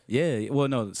parents. Yeah, well,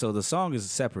 no. So the song is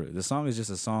separate. The song is just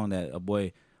a song that a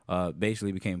boy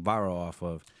basically became viral off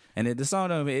of, and the song,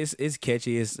 it's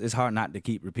catchy. It's hard not to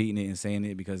keep repeating it and saying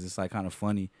it because it's like kind of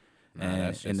funny. Nah, And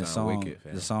that shit and the sound song, wicked,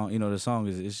 fam. the song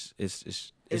is it's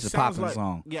it a sounds popular like,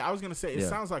 song. Yeah, I was gonna say it Yeah.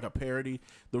 sounds like a parody.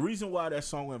 The reason why that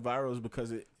song went viral is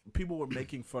because people were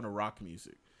making fun of rock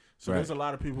music. So Right. there's a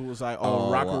lot of people who was like,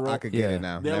 rock and roll. I could get Yeah. it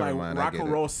now. They're Never like mind, I rock get and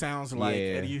it. roll sounds like,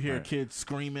 Yeah. and you hear kids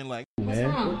screaming like, What's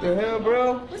wrong? What the hell,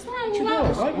 bro? What's wrong with you?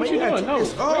 What you doing?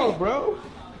 No, oh, bro.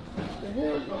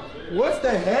 What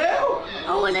the hell?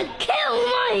 I want to kill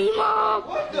my mom.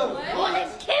 What the? I want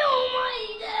to kill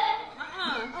my dad.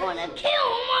 I want to kill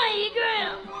my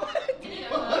grandma.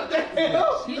 What the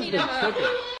hell?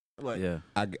 like Yeah,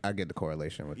 I get the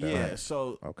correlation with that. yeah. Right.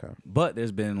 So Okay. but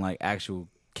there's been like actual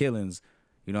killings,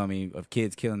 you know what I mean, of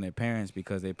kids killing their parents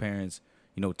because their parents,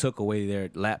 took away their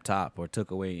laptop or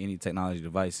took away any technology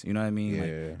device. You know what I mean? Yeah.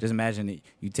 Like, just imagine that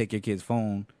you take your kid's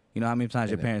phone. You know how many times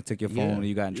your parents took your phone and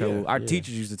you got in trouble? Our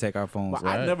teachers used to take our phones. But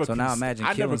I never so now imagine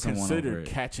I killing never someone considered over it.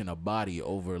 catching a body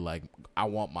over like I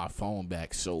want my phone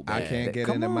back so bad. I can't get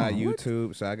Come into my on, what?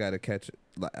 YouTube, so I gotta catch it.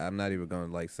 Like, I'm not even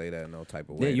gonna say that in no type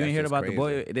of way. Yeah, you ain't That's heard just about the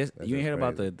boy. crazy. That's You ain't just heard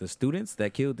about crazy. the students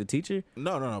that killed the teacher.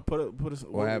 No. Put it.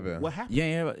 What happened? What happened? You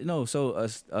ain't hear about, no. So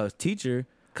a teacher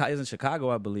is in Chicago,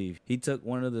 I believe. He took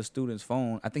one of the students'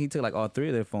 phone. I think he took like all 3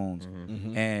 of their phones,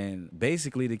 and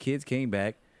basically the kids came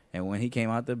back. And when he came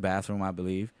out the bathroom, I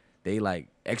believe they like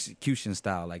execution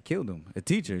style, like killed him. A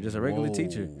teacher, just a regular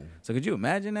teacher. So could you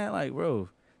imagine that? Like, bro,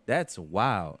 that's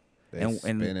wild. They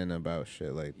spinning about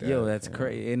shit like that. Yo, that's fam.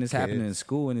 crazy, and it's happening in Kids.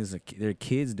 school, and they're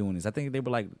kids doing this. I think they were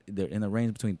like they're in the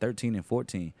range between 13 and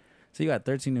 14. So you got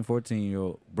 13 and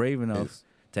 14-year-old brave enough It's-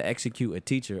 to execute a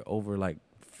teacher over like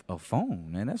a phone.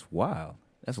 Man, that's wild.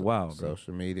 That's wild, bro.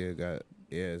 Social media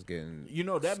it's getting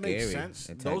That makes scary. sense.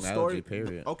 And Those technology, stories,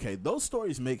 period. okay, those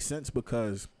stories make sense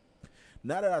because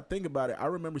now that I think about it, I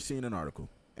remember seeing an article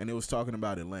and it was talking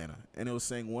about Atlanta, and it was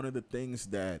saying one of the things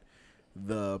that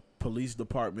the police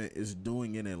department is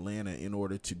doing in Atlanta in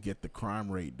order to get the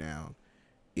crime rate down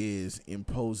is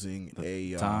imposing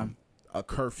a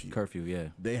curfew. Curfew, yeah.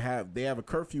 They have a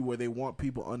curfew where they want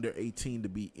people under 18 to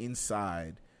be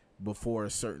inside before a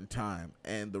certain time,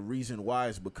 and the reason why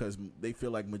is because they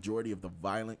feel like majority of the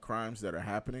violent crimes that are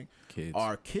happening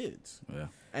are kids. Yeah.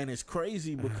 And it's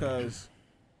crazy because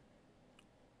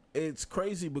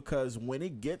when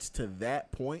it gets to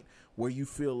that point where you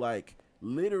feel like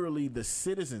literally the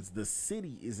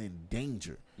city is in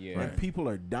danger. Yeah. And people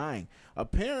are dying.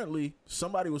 Apparently,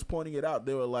 somebody was pointing it out.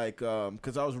 They were like,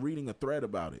 because I was reading a thread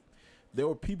about it. There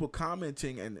were people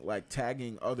commenting and like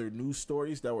tagging other news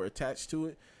stories that were attached to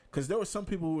it. Because there were some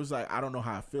people who was like, I don't know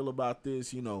how I feel about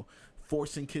this.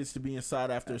 Forcing kids to be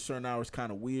inside after a certain hour is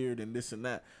kind of weird and this and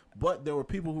that. But there were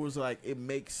people who was like, it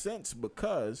makes sense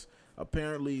because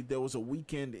apparently there was a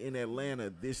weekend in Atlanta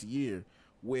this year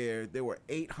where there were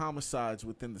 8 homicides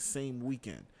within the same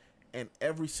weekend, and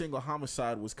every single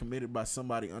homicide was committed by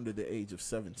somebody under the age of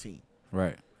 17.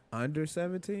 Right. Under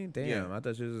 17? Damn, Yeah. I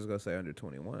thought you was just gonna say under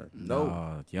 21. No.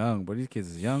 Nah, young, but these kids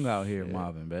is young out here Shit.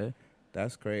 mobbing, man.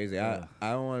 That's crazy. I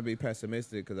don't want to be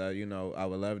pessimistic because I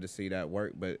would love to see that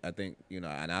work, but I think and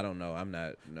I don't know. I'm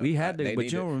not. No, We had but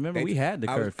you don't remember we had the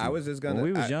curfew. I was just gonna. When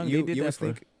we was young, they did that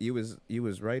for. You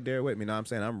was right there with me. No, I'm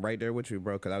saying I'm right there with you,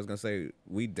 bro. Because I was gonna say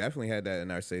we definitely had that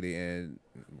in our city, and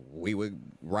we would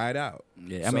ride out.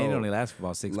 Yeah, I mean it only lasts for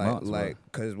about 6 months.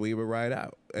 Because we would ride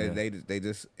out, and they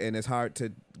just and it's hard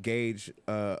to gauge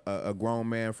a grown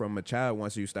man from a child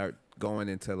once you start going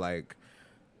into like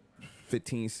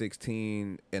 15,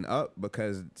 16 and up,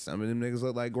 because some of them niggas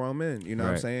look like grown men. You know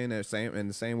what I'm saying?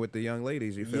 The same with the young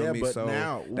ladies. You feel me? But so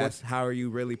now, that's how are you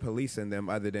really policing them,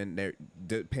 other than they're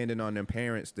depending on their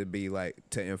parents to be like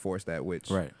to enforce that?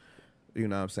 Which you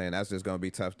know what I'm saying? That's just gonna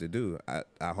be tough to do. I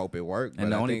hope it works.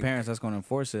 And the only parents that's gonna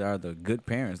enforce it are the good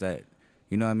parents that,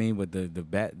 you know what I mean, with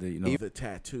the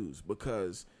tattoos,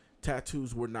 because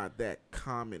tattoos were not that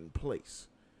commonplace.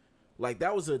 Like,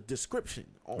 that was a description.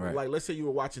 Like, let's say you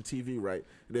were watching TV, right?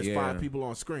 There's 5 people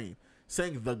on screen.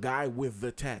 Saying the guy with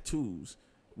the tattoos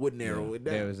would narrow it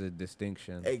down. There was a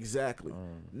distinction. Exactly.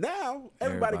 Now,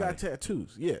 everybody got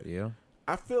tattoos. Yeah.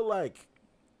 I feel like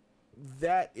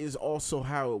that is also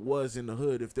how it was in the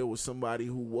hood. If there was somebody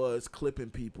who was clipping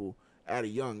people at a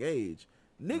young age,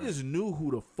 niggas knew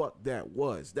who the fuck that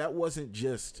was. That wasn't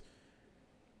just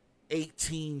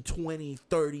 18, 20,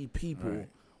 30 people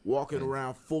walking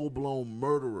around full-blown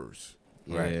murderers.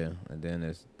 Yeah, and then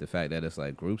it's the fact that it's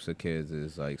like groups of kids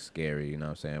is like scary, you know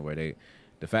what I'm saying? Where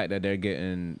the fact that they're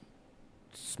getting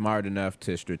smart enough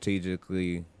to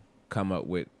strategically come up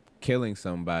with killing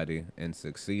somebody and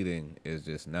succeeding is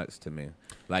just nuts to me.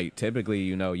 Like, typically,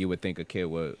 you would think a kid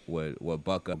would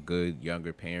buck up good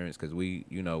younger parents, because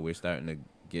we're starting to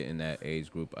get in that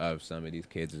age group of some of these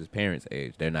kids' parents'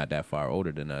 age. They're not that far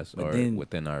older than us, but or then,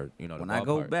 within our, the when ballpark. I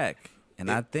go back and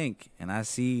I think and I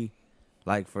see,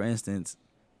 like, for instance,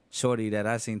 shorty that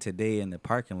I seen today in the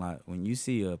parking lot, when you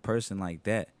see a person like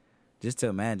that, just to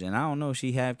imagine, I don't know if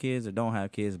she have kids or don't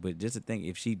have kids, but just to think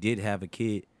if she did have a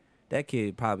kid, that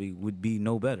kid probably would be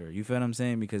no better. You feel what I'm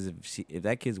saying? Because if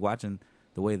that kid's watching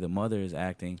the way the mother is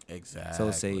acting,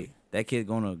 so say that kid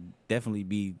gonna definitely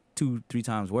be 2-3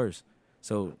 times worse.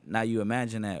 So now you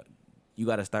imagine that you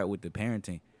got to start with the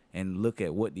parenting and look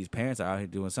at what these parents are out here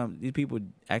doing. These people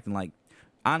acting like,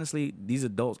 honestly, these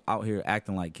adults out here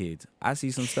acting like kids. I see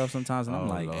some stuff sometimes and I'm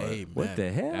like, hey, what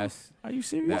the hell? Are you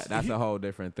serious? That's a whole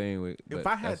different thing. If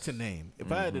I had to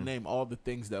name all the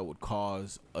things that would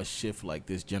cause a shift like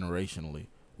this generationally,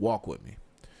 walk with me.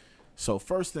 So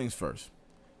first things first,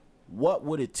 what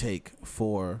would it take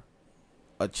for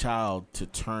a child to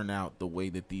turn out the way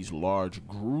that these large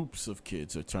groups of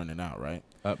kids are turning out, right?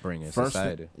 Upbringing,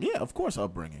 society. Yeah, of course,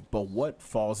 upbringing. But what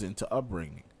falls into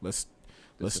upbringing? Let's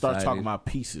start talking about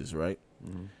pieces, right?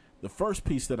 Mm-hmm. The first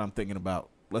piece that I'm thinking about,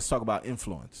 let's talk about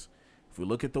influence. If we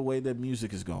look at the way that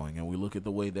music is going and we look at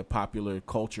the way that popular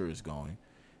culture is going,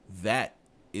 that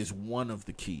is one of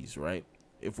the keys, right?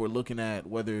 If we're looking at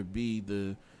whether it be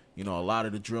a lot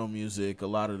of the drill music, a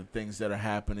lot of the things that are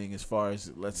happening as far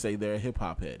as, let's say they're a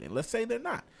hip-hop head, and let's say they're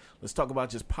not. Let's talk about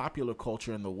just popular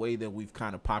culture and the way that we've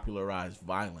kind of popularized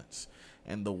violence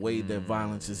and the way that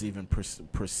violence is even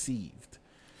perceived.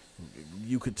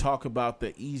 You could talk about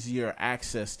the easier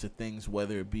access to things,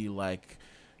 whether it be like,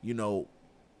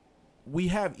 we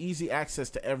have easy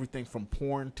access to everything from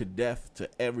porn to death to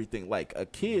everything. Like, a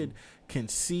kid can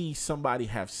see somebody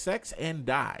have sex and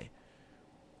die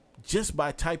just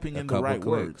by typing in the right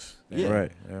words. Yeah.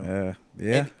 Right.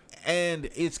 Yeah. And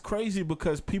it's crazy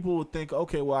because people would think,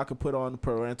 okay, well, I could put on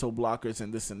parental blockers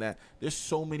and this and that. There's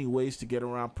so many ways to get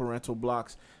around parental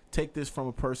blocks. Take this from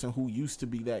a person who used to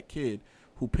be that kid,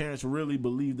 who parents really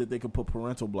believed that they could put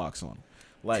parental blocks on.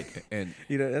 Like, and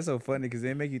that's so funny because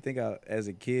they make you think out as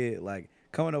a kid, like,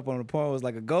 coming up on the porn was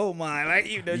like a gold mine, like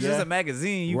just a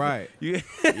magazine, right?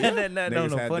 No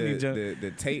funny junk.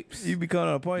 The tapes. You be coming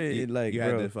on a porn, you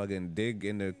had to fucking dig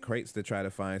in the crates to try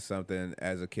to find something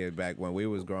as a kid back when we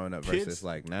was growing up versus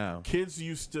like now. Kids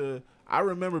used to. I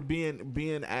remember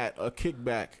being at a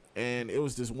kickback and it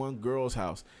was this one girl's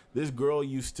house. This girl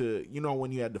used to,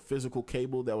 when you had the physical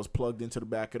cable that was plugged into the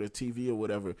back of the TV or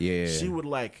whatever. Yeah. She would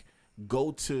like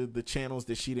go to the channels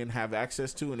that she didn't have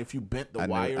access to, and if you bent the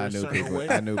wire a certain way,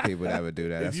 I knew people that would do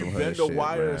that. If you bend the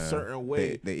wire a certain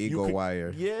way, the ego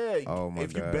wire, Oh my God.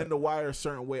 If you bend the wire a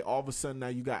certain way, all of a sudden now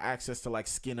you got access to like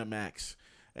Skinamax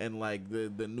and like the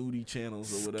nudie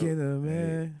channels or whatever.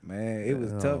 Man, it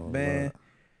was tough, man.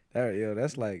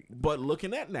 That's like. But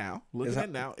looking at now,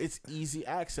 it's easy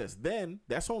access. Then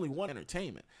that's only one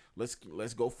entertainment. Let's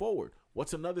go forward.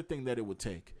 What's another thing that it would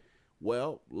take?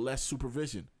 Well, less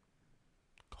supervision.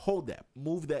 Hold that.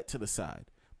 Move that to the side.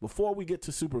 Before we get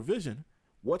to supervision,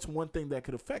 What's one thing that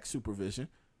could affect supervision?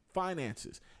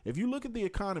 Finances. If you look at the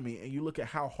economy and you look at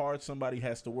how hard somebody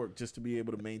has to work just to be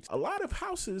able to maintain, a lot of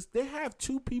houses, they have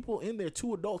 2 people in there,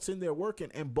 2 adults in there working,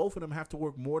 and both of them have to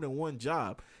work more than one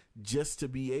job just to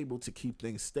be able to keep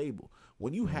things stable.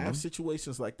 When you have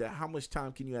situations like that, how much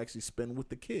time can you actually spend with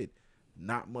the kid?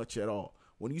 Not much at all.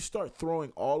 When you start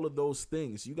throwing all of those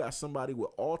things, you got somebody with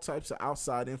all types of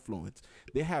outside influence.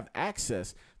 They have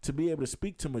access to be able to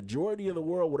speak to majority of the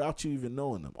world without you even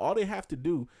knowing them. All they have to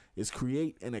do is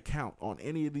create an account on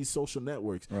any of these social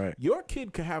networks. Right. Your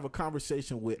kid could have a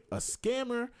conversation with a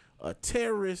scammer, a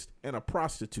terrorist, and a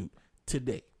prostitute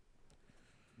today.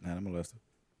 And a molester.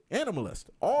 And a molester.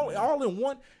 All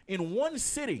in one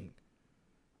sitting.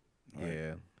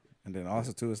 Yeah. And then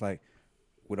also too, it's like,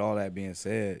 with all that being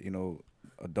said,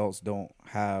 adults don't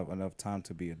have enough time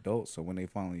to be adults. So when they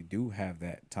finally do have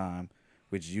that time,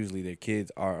 which usually their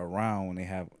kids are around when they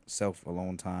have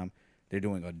self-alone time, they're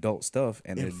doing adult stuff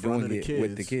and In they're front doing of it the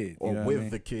with the kids. Or you know what with I mean?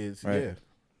 the kids, Right. yeah.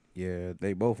 Yeah,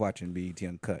 they both watching BET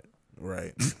Uncut.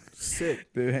 Right. Sick.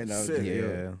 Man, no, Sick.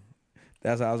 Yeah.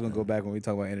 That's how I was gonna go back when we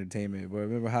talk about entertainment. But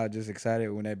remember how just excited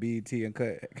when that BET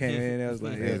Uncut came in? I was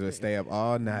like, Niggas would stay up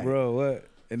all night. bro, what?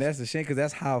 And that's the shame because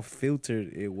that's how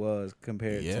filtered it was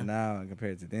compared Yeah. to now and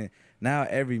compared to then. Now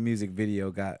every music video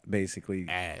got basically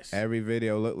Ass. Every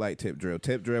video looked like Tip Drill.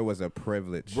 Tip Drill was a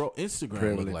privilege. Bro, Instagram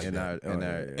Privilege look like in that. our, in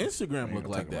our, Instagram look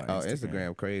like that. oh,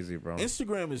 Instagram crazy, bro.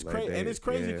 Instagram is Like crazy, they- and it's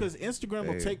crazy yeah. because Instagram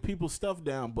will They- take people's stuff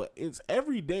down. But it's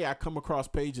every day I come across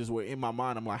pages where in my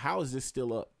mind I'm like, how is this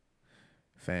still up?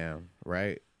 Fam,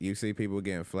 right? You see people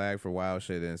getting flagged for wild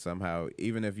shit, and somehow,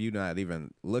 even if you're not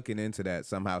even looking into that,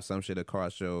 somehow some shit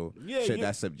across your Yeah, shit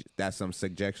yeah. that's some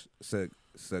suggestive.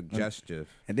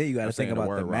 and then you got to I'm think saying the about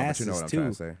word the wrong, but masses you know what I'm too, trying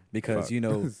to say. because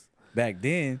Fuck. back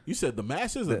then You said the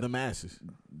masses or the masses?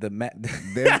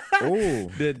 Ooh,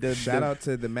 the shout out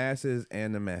to the masses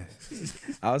and the masses.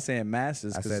 I was saying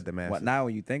masses. I 'cause said the masses. Now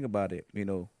when you think about it,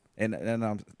 and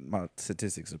my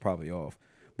statistics are probably off,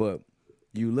 but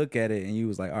you look at it and you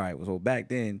was like, all right, well, so back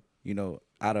then,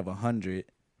 out of 100%,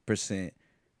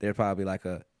 there's probably like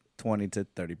a 20 to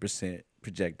 30%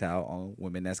 projectile on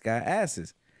women that's got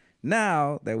asses.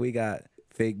 Now that we got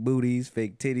fake booties,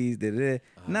 fake titties,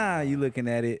 now you looking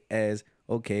at it as,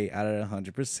 okay, out of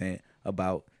 100%,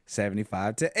 about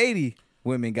 75 to 80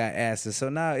 women got asses. So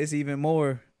now it's even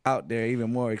more out there,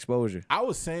 even more exposure. I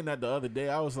was saying that the other day.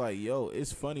 I was like, yo,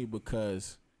 it's funny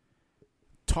because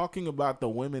talking about the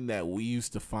women that we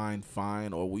used to find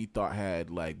fine or we thought had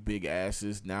like big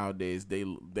asses, nowadays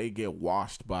they get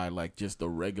washed by like just a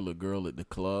regular girl at the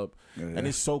club. And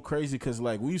it's so crazy because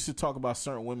like we used to talk about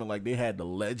certain women like they had the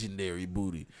legendary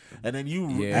booty, and then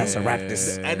That's a rap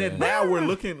this. and then now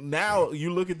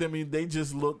you look at them and they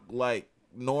just look like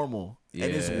normal, and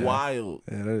it's Yeah. wild.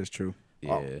 Yeah, that is true.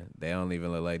 Yeah, they don't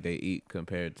even look like they eat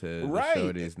compared to Right. the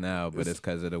shorties now, but it's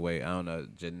because of the way, I don't know,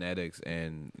 genetics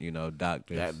and,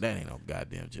 doctors. That ain't no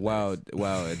goddamn genetics. Well,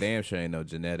 it damn sure ain't no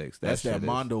genetics. That's that shit is-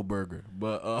 Mondo burger.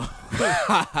 But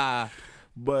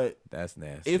but That's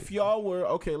nasty. if y'all were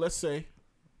okay, let's say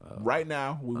right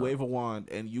now we wave a wand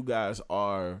and you guys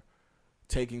are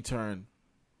taking turn.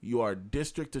 You are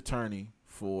district attorney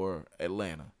for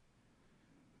Atlanta.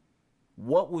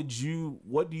 What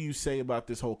do you say about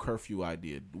this whole curfew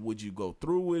idea? Would you go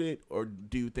through with it, or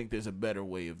do you think there's a better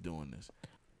way of doing this?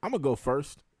 I'm gonna go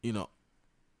first.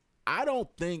 I don't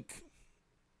think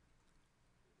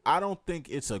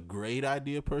it's a great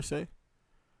idea per se,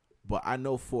 but I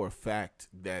know for a fact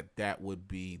that would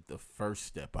be the first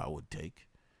step I would take.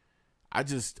 I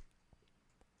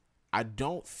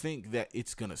don't think that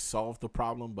it's gonna solve the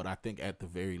problem, but I think at the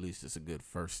very least it's a good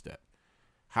first step.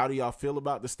 How do y'all feel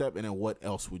about the step, and then what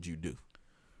else would you do?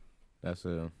 That's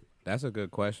a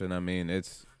good question. I mean,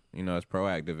 it's it's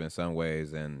proactive in some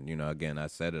ways, and again, I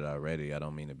said it already. I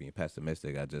don't mean to be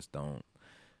pessimistic. I just don't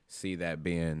see that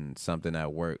being something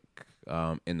that work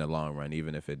in the long run,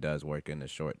 even if it does work in the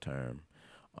short term.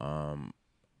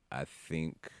 I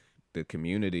think the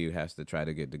community has to try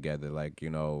to get together, like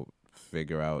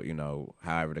figure out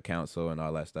however the council and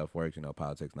all that stuff works.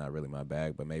 Politics not really my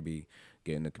bag, but maybe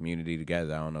getting the community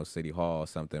together. I don't know, city hall,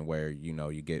 something where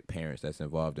you get parents that's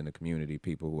involved in the community,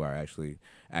 people who are actually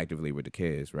actively with the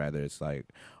kids, rather it's like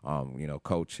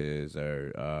coaches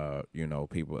or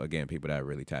people that are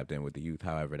really tapped in with the youth,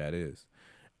 however that is,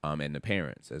 and the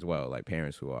parents as well, like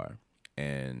parents who are,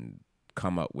 and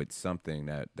come up with something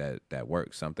that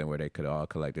works, something where they could all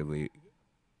collectively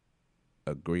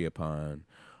agree upon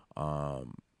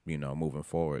moving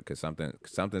forward, because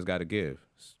something's got to give.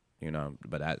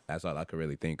 But that's all I could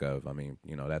really think of. I mean,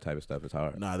 that type of stuff is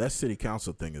hard. Nah, that city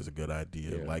council thing is a good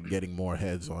idea. Yeah. Like getting more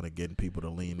heads on it, getting people to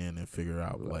lean in and figure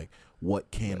out like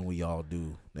what can we all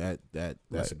do. That's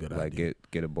a good idea. Like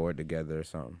get a board together or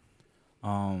something.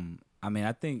 I mean,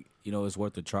 I think it's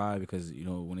worth a try because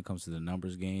when it comes to the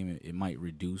numbers game, it might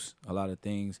reduce a lot of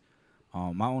things.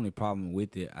 My only problem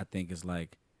with it, I think, is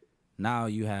like now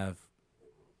you have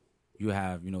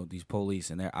these police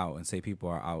and they're out and say people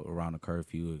are out around the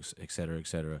curfew, et cetera, et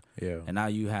cetera. Yeah. And now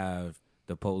you have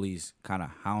the police kind of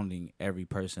hounding every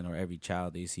person or every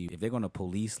child they see. If they're going to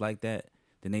police like that,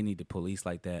 then they need to police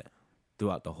like that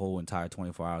throughout the whole entire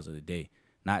 24 hours of the day.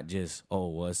 Not just,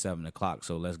 it's 7 o'clock,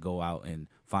 so let's go out and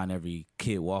find every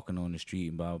kid walking on the street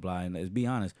and blah, blah, blah. And let's be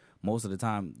honest, most of the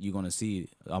time you're going to see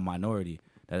a minority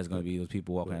that is going to be those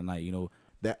people walking at night,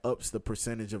 That ups the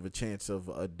percentage of a chance of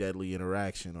a deadly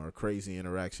interaction or a crazy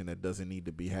interaction that doesn't need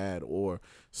to be had, or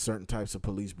certain types of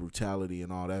police brutality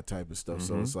and all that type of stuff.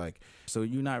 Mm-hmm. So it's like, so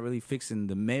you're not really fixing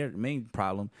the main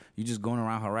problem. You're just going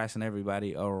around harassing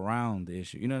everybody around the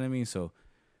issue. You know what I mean? So,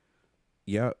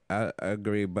 yeah, I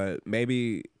agree, but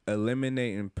maybe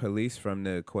eliminating police from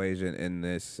the equation in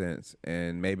this sense,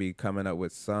 and maybe coming up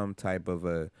with some type of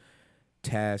a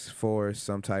task force,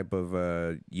 some type of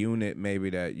a unit maybe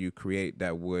that you create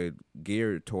that would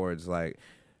gear towards like,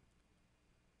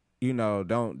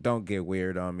 don't get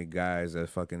weird on me, guys, as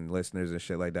fucking listeners and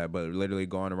shit like that, but literally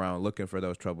going around looking for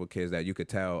those troubled kids that you could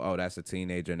tell, that's a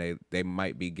teenager and they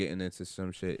might be getting into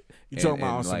some shit. You talking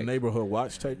about on some neighborhood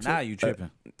watch type shit? Now you tripping.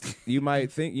 You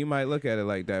might look at it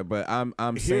like that, but I'm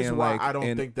Here's saying why like I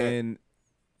don't think that.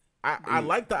 I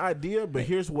like the idea, but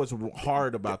here's what's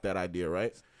hard about that idea,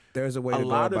 right? There's a way to go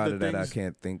about it that I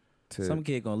can't think to. Some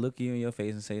kid gonna look you in your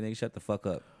face and say, "Nigga, shut the fuck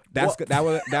up."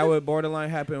 That would borderline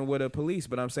happen with a police,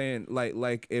 but I'm saying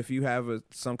like if you have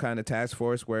some kind of task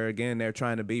force where again they're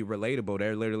trying to be relatable,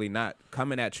 they're literally not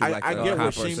coming at you like I a get where cop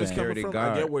or Sheem is security coming from.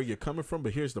 guard. I get where you're coming from,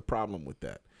 but here's the problem with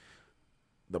that.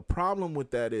 The problem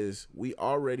with that is we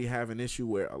already have an issue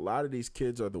where a lot of these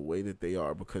kids are the way that they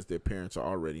are because their parents are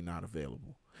already not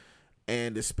available.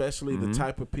 And especially the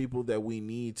type of people that we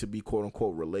need to be quote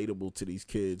unquote relatable to these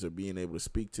kids, or being able to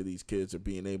speak to these kids, or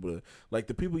being able to, like,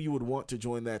 the people you would want to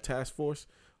join that task force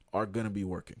are going to be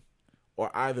working,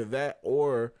 or either that,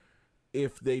 or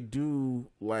if they do,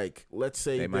 like, let's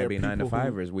say they might be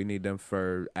 9-to-5ers. We need them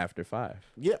for after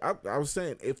 5. Yeah, I was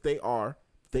saying if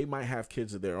they might have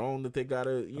kids of their own that they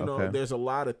gotta, there's a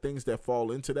lot of things that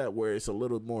fall into that where it's a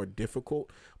little more difficult,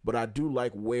 but I do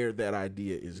like where that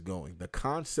idea is going. The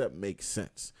concept makes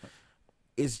sense.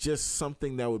 It's just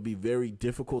something that would be very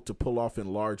difficult to pull off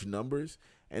in large numbers,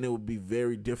 and it would be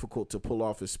very difficult to pull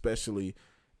off, especially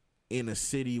in a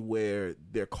city where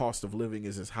their cost of living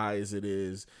is as high as it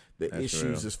is. The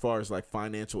issues as far as like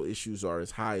financial issues are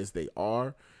as high as they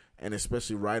are. And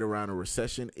especially right around a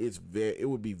recession, it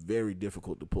would be very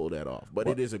difficult to pull that off. But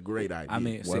it is a great idea. I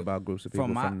mean, what about groups of people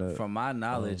from my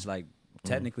knowledge, like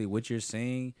technically what you're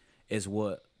saying is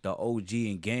what the OG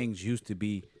and gangs used to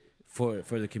be for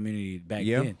the community back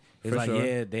then. It's like,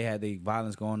 they had the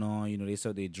violence going on, they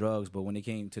sold their drugs, but when it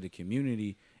came to the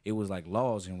community, it was like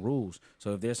laws and rules.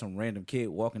 So if there's some random kid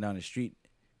walking down the street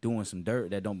doing some dirt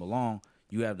that don't belong,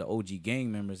 you have the OG gang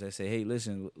members that say, "Hey,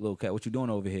 listen, little cat, what you doing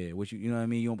over here? You know what I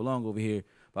mean? You don't belong over here,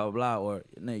 blah, blah, blah." Or,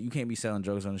 "No, you can't be selling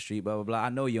drugs on the street, blah, blah, blah. I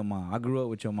know your mom. I grew up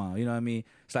with your mom." You know what I mean?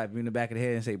 Slap you in the back of the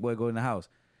head and say, "Boy, go in the house."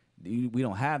 We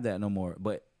don't have that no more.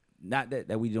 But not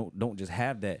that we don't just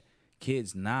have that.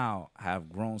 Kids now have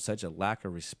grown such a lack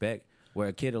of respect where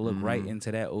a kid will look right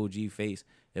into that OG face.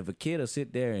 If a kid will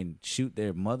sit there and shoot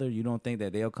their mother, you don't think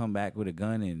that they'll come back with a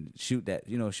gun and shoot that,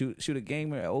 shoot a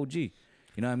gamer at OG.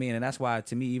 You know what I mean? And that's why,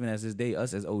 to me, even as this day,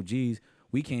 us as OGs,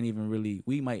 we can't even really,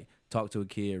 we might talk to a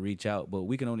kid, reach out, but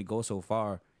we can only go so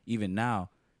far, even now,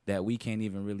 that we can't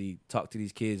even really talk to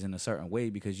these kids in a certain way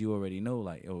because you already know,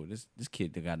 like, this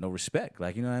kid, they got no respect.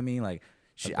 Like, you know what I mean? Like,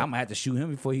 shit, I'm going to have to shoot him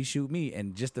before he shoot me.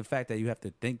 And just the fact that you have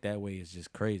to think that way is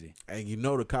just crazy. And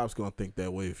the cops going to think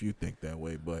that way if you think that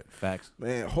way. But facts.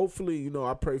 Man, hopefully,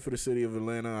 I pray for the city of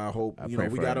Atlanta. I hope, I pray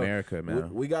we for got America,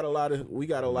 man. We got a lot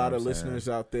of listeners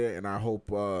out there, and I hope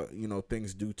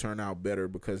things do turn out better,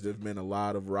 because there's been a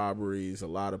lot of robberies, a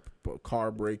lot of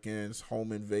car break-ins,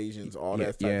 home invasions, all that type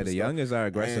of stuff. Yeah, the youngest are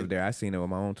aggressive there. I seen it with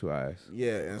my own 2 eyes.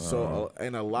 Yeah, and so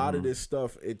and a lot of this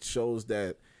stuff, it shows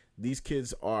that these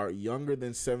kids are younger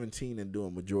than 17 and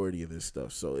doing majority of this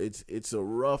stuff. So it's a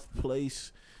rough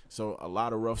place. So a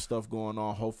lot of rough stuff going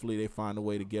on. Hopefully they find a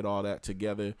way to get all that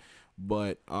together.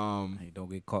 But hey,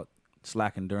 don't get caught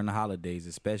slacking during the holidays,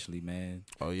 especially, man.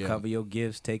 Oh yeah. Cover your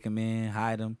gifts, take them in,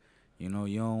 hide them. You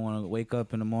don't want to wake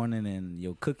up in the morning and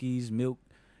your cookies, milk,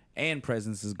 and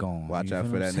presence is gone. Watch You out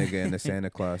feel for what I'm that nigga saying? in the Santa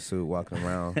Claus suit walking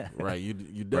around. Right, you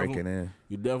breaking definitely in.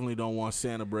 you definitely don't want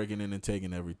Santa breaking in and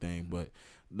taking everything, but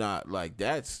not like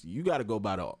that's you got to go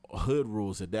by the hood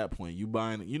rules at that point. You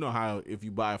buying, you know how if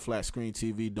you buy a flat screen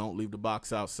TV, don't leave the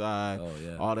box outside. Oh,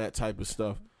 yeah. All that type of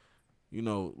stuff. You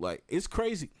know, like it's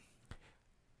crazy.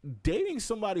 Dating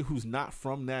somebody who's not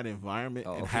from that environment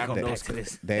and having those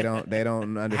They don't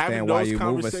having understand why those you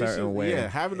move a certain conversations- way. Yeah,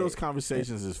 having those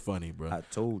conversations is funny, bro. I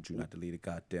told you not to leave the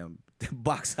goddamn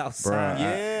box outside. Bruh,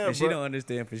 Yeah, and she bro. don't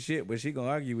understand for shit, but she gonna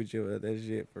argue with you about that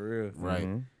shit for real. Right.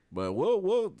 Mm-hmm. But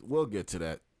we'll get to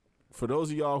that. For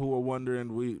those of y'all who are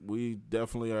wondering, we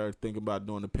definitely are thinking about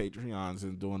doing the Patreons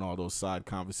and doing all those side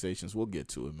conversations. We'll get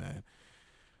to it, man.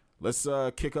 Let's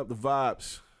kick up the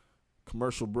vibes.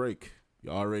 Commercial break. You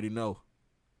already know.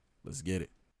 Let's get it.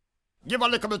 Give a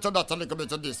little bit of that, a little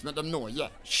bit of this, make them know, yeah.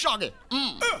 Shaggy.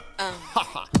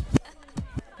 Ha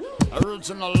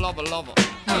Original lover.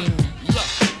 Yeah.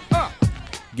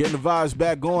 Getting the vibes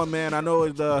back going, man. I know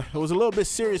it was a little bit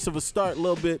serious of a start, a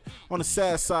little bit on the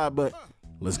sad side, but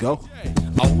let's go.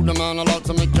 I hold a man allowed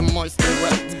to make you moist and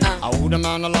wet. I hold a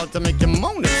man allowed to make you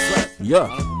moan and sweat. Yeah. I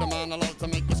hold a man allowed to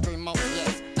make you scream out,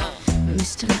 yes.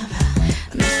 Mr.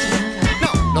 Lover, Mr. Lover.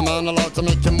 No, the man allowed to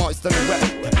make you moist and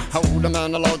wet. I hold a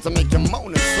man allowed to make you moan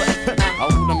and sweat. I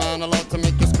hold a man allowed to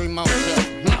make you scream out, yes.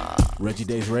 Reggie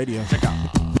Days Radio.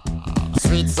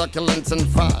 Sweet, succulent, and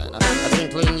fine. A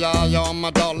twinkling, yeah, you're my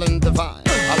darling divine.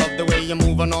 I love the way you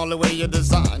move and all the way you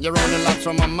design. You're running laps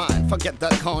from my mind. Forget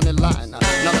that corny line. Now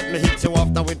let me hit you off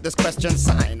now with this question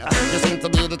sign. You seem to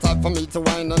be the type for me to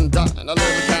wine and dine. A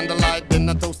little candlelight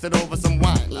dinner toasted over some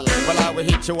wine. Well, I will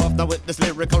hit you off now with this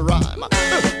lyrical rhyme. Now,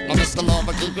 Mr.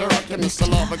 Lover, keep you rocking. Mr.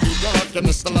 Lover, keep you rocking.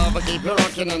 Mr. Lover, keep you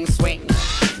rocking and swing.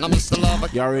 Now, Mr. Lover,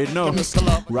 you already know. Mr.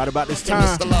 Lover, right about this time.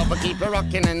 Mr. Lover, keep you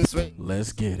rocking and swing.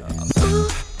 Let's get it. Ooh,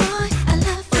 boy, I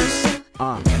love you so.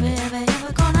 Never,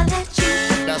 ever gonna let you go.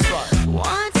 That's right.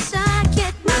 Once I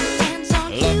get my hands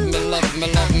on you. Love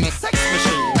me, sex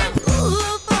machine.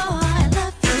 Ooh, boy, I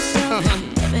love you so.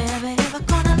 Never, ever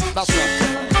gonna let That's you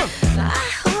right. go. I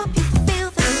hope you feel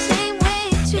the same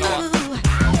way too.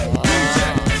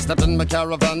 Step in my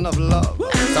caravan of love,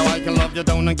 so I can love you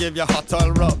down and give you hot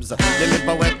oil rubs.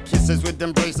 Deliver wet kisses with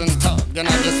embrace and tug, and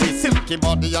I just see silky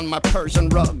body on my Persian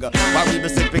rug. While we be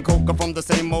sipping cocoa from the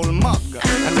same old mug,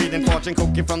 and reading fortune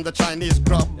cookie from the Chinese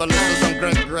grub. A little some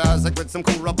Greg Grazik with some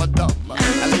cool rubber dub,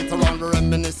 and later on we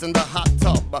reminisce in the hot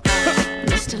tub.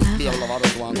 Mr. Lover, Be a lover,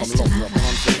 this one, come Mr. love you, Lover, come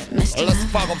on, see. Mr. Let's Lover.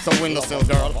 fog up some windowsill,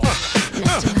 girl.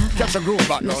 Catch a groove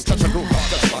back, girl. Catch a groove back.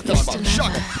 Catch a back.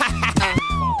 Shut it.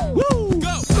 Ooh,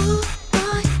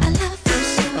 boy, I love you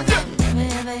so.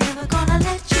 Never, ever gonna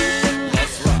let you go.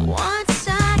 Once I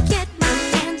get my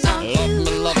hands on you.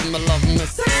 Love me,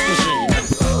 sex machine.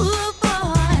 Ooh, boy, I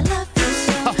love you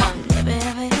so.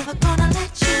 Never, ever gonna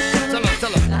let you go.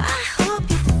 Tell her. I hope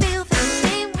you feel the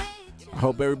same way. I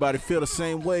hope everybody feel the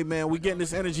same way, man. We getting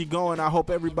this energy going. I hope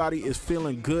everybody is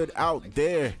feeling good out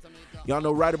there. Y'all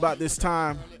know right about this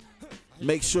time,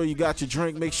 make sure you got your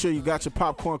drink. Make sure you got your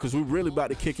popcorn, because we really about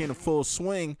to kick in a full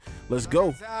swing. Let's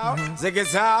go. Zig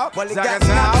it out, zag it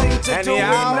out,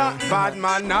 anyhow, bad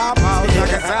man now, zag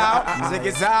it out, zig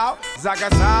it out, zag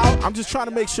it out. I'm just trying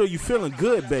to make sure you feeling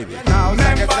good, baby. Now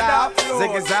zag it out,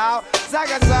 zig it out, zag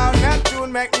it out.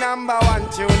 Neptune make number one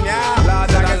tune, yeah.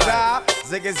 Zag it out,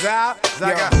 zig it out,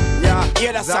 zag it, yeah.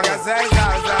 Hear the song, zag it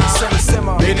out. Sim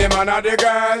simmer. Be the man of the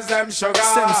girls, them sugar.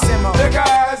 Sim simmer. The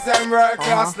girls, them world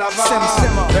class lover. Sim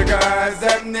simmer. The girls,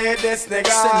 them need this nigga.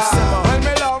 Sim simmer. When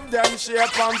me love them,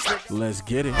 shape and flick. Let's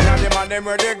get it. Now the man them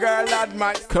where the girl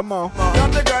admire. Come on.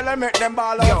 Not the girl that make them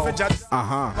ball out for just.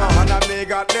 And I me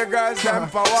got the girls them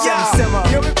power. Yeah.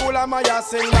 You be cool and my ass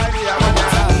sing like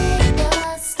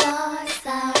The stars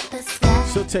out the sky.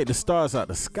 She'll take the stars out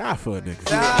the sky for a nigga.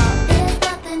 There's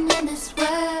nothing in this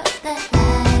world that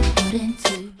I wouldn't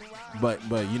do. But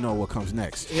you know what comes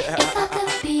next. If I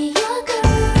could be your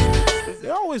girl. They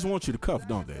always want you to cuff,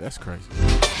 don't they? That's crazy.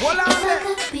 If I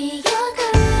could be your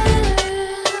girl.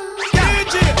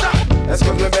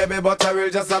 Excuse me, baby, but I will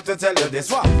just have to tell you this.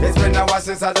 It's been a while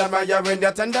since I done my year in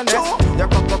your tenderness. Your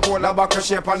Coca-Cola bottle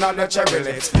shape and all the cherry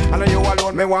lips. I know you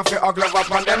alone, me want to hug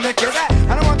up and then make it.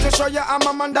 And I want to show you I'm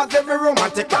a man that's very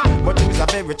romantic. But choose a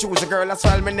favorite, choose a girl, that's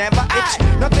why me never itch.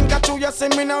 Nothing got to you, see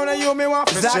me now, that you me want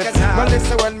to shit. But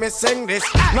listen when me sing this,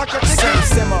 knock your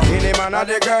ticket. In the man of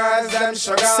the girls, them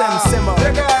sugar.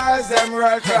 The girls, them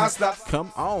world class stuff.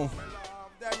 Come on.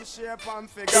 Them shape and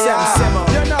figure.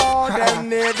 You know them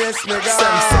need this nigga.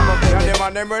 Yeah, them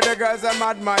and them with the girls them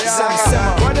admire.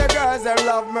 When the girls them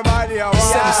love me body a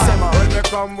wow. When me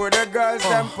come with the girls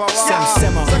them power.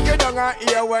 Suck it down and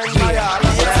hear when my heart.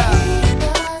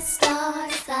 The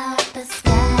stars out the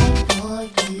sky for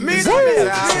you. Me do this.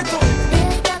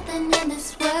 There's nothing in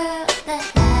this world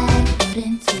that I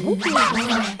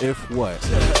wouldn't do. If what?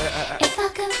 If I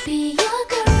could be your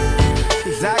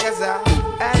girl. Zaga zaga.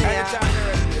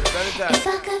 If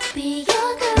I could be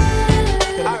your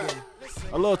girl.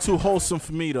 A little too wholesome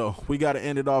for me though. We gotta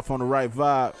end it off on the right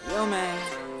vibe. Yo, man.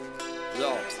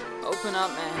 Yo, open up,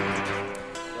 man.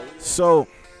 So,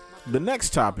 the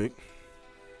next topic.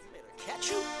 I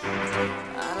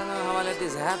don't know how I let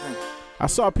this happen. I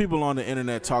saw people on the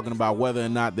internet talking about whether or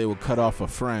not they would cut off a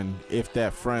friend if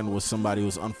that friend was somebody who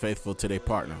was unfaithful to their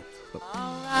partner.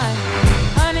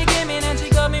 Honey came in and she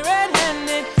got me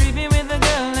red-handed, creepy with the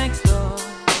girl next door.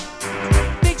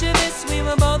 Picture this, we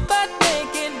were both butt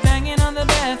naked, banging on the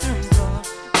bathroom floor.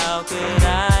 How could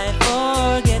I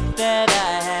forget that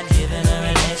I had given her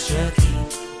an extra key?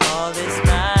 All this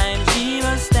time she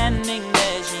was standing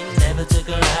there, she never took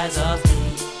her eyes off me.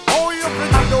 Oh, you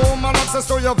pretend the woman access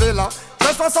to your villa.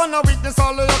 Trespass on a weakness,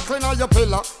 all of your clean on your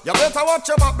pillar. You better watch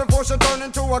your back before she turn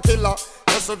into a killer.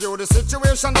 Just review the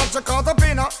situation that you caught up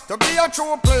in her. To be a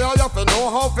true player, you have to know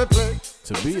how to play.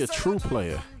 To be a true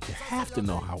player, you have to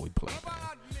know how we play, man.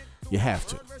 You have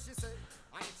to.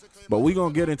 But we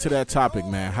gonna get into that topic,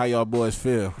 man. How y'all boys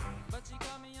feel?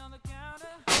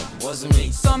 Wasn't me.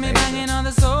 Saw me banging on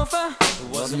the sofa.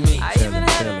 Wasn't me. I even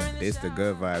had her in the It's the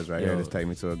good vibes right here. This take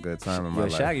me to a good time in my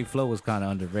life. Shaggy flow was kind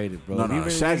of underrated, bro. No,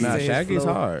 Shaggy. Nah, Shaggy's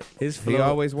flow, hard. His flow, He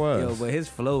always was. Yo, but his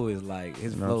flow is like know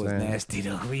flow what is I'm saying? nasty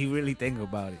though. When you really think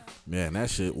about it. Man,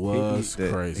 that shit was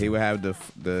crazy. He would have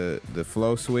the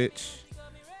flow switch,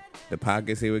 the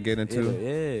pockets he would get into,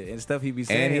 Yeah, and stuff he be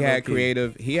saying. and he had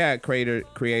low-key.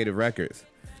 creative records.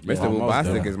 Yeah, Mr. most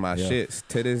Bubastic def. is my shit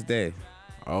to this day.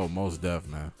 Oh, most def,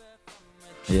 man.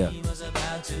 Yeah. she was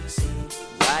about to see.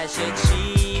 Why should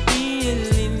she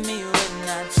believe me when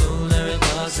I told her it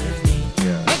wasn't me?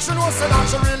 Make she know say that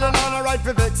she really not a right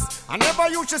for vex. I never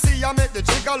used to see you make the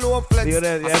jigger low flex. Yo,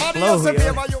 that Somebody flow, else a yo.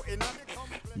 favor you in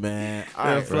Man,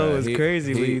 That flow is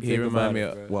crazy when you think remind about me it,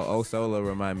 of, bro. well, O Solo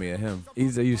remind me of him.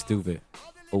 He's you stupid.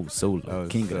 Oh, Solo, Oh,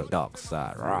 king Solo. of the dark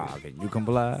side, rock, and you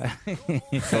comply.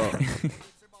 So,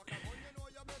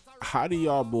 how do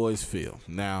y'all boys feel?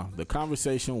 Now, the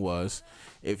conversation was,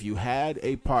 if you had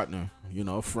a partner, you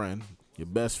know, a friend, your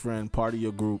best friend, part of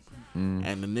your group, and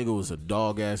the nigga was a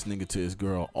dog ass nigga to his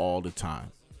girl all the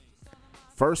time.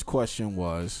 First question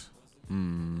was,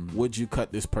 would you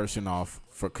cut this person off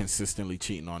for consistently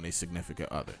cheating on a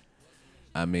significant other?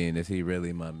 I mean, is he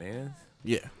really my man?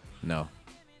 Yeah. No.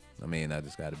 I mean, I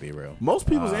just got to be real. Most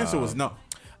people's answer was no.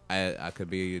 I could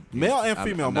be Male and I'm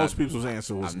female. not- most people's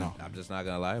answer was I'm, no. I'm just not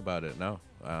gonna lie about it. No.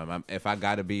 If I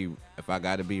gotta be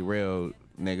real,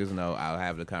 niggas know I'll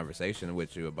have the conversation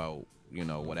with you about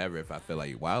whatever if I feel like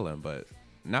you wildin'. But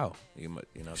no, you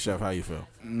know. Chef, how you feel?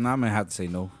 I'm gonna have to say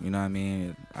no. You know what I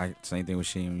mean? Same thing with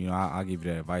Sheem. You know, I'll give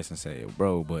you that advice and say,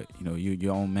 bro, but you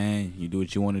your own man. You do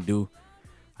what you want to do.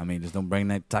 I mean, just don't bring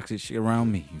that toxic shit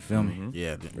around me. You feel me?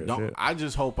 Yeah. Don't. I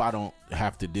just hope I don't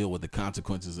have to deal with the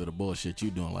consequences of the bullshit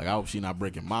you doing. Like, I hope she not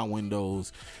breaking my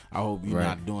windows. I hope you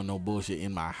not doing no bullshit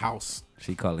in my house.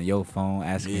 She calling your phone,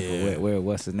 asking for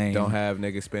what's the name. Don't have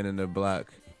niggas spinning the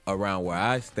block around where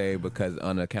I stay because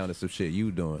on account of some shit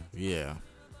you doing. Yeah.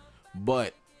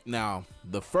 But now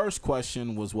the first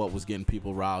question was what was getting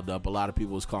people riled up. A lot of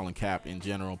people was calling cap in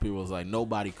general. People was like,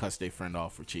 nobody cuts their friend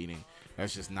off for cheating.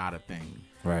 That's just not a thing.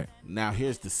 Right. Now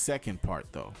here's the second part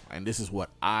though, and this is what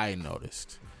I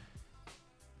noticed.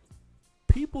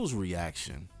 People's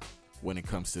reaction when it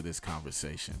comes to this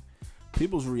conversation.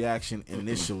 People's reaction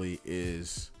initially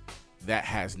is that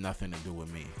has nothing to do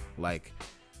with me. Like,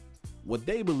 what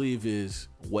they believe is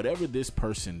whatever this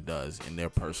person does in their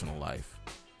personal life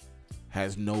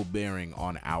has no bearing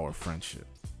on our friendship.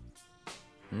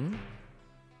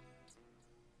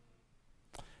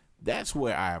 That's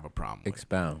where I have a problem with.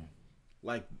 Expound.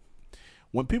 Like,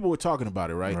 when people were talking about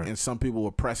it, right? And some people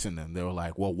were pressing them. They were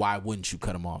like, well, why wouldn't you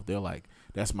cut them off? They're like,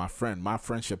 that's my friend. My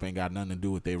friendship ain't got nothing to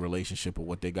do with their relationship or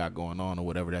what they got going on or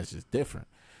whatever. That's just different.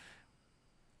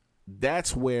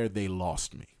 That's where they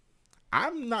lost me.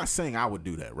 I'm not saying I would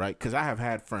do that, right? Because I have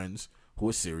had friends who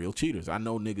are serial cheaters. I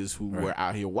know niggas who were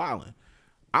out here wilding.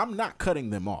 I'm not cutting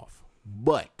them off.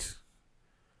 But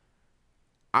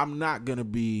I'm not going to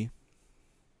be...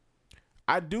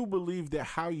 I do believe that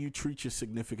how you treat your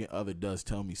significant other does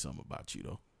tell me something about you,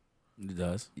 though. It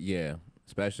does. Yeah.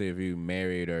 Especially if you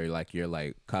married or like you're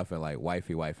like cuffing like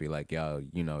wifey, like y'all,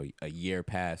 you know, a year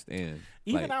past in.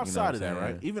 Even like, outside you know of that,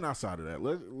 right? Even outside of that,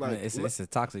 like it's a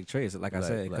toxic trait. Like I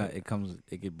said,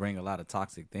 it could bring a lot of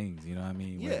toxic things. You know what I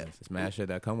mean? Yeah, it's mad shit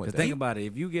that come with that. Think about it.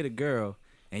 If you get a girl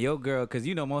and your girl, because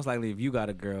you know most likely if you got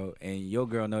a girl and your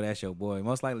girl know that's your boy,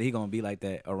 most likely he gonna be like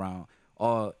that around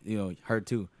all her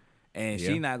too. And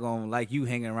she not gonna like you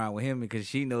hanging around with him because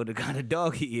she know the kind of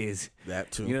dog he is.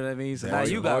 That too. You know what I mean? So now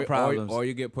you got problems. Or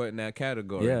you get put in that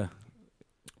category. Yeah.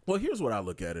 Well, here's what I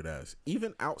look at it as.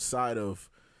 Even outside of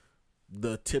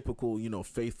the typical,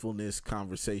 faithfulness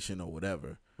conversation or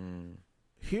whatever,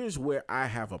 here's where I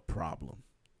have a problem.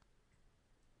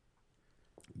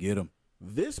 Get him.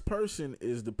 This person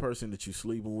is the person that you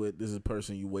sleeping with. This is the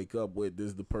person you wake up with. This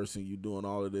is the person you doing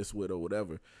all of this with or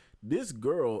whatever. This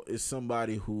girl is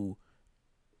somebody who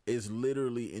is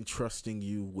literally entrusting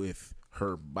you with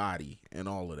her body and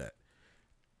all of that.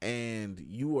 And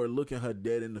you are looking her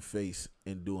dead in the face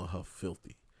and doing her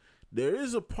filthy. There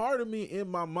is a part of me in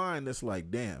my mind that's like,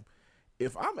 damn,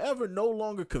 if I'm ever no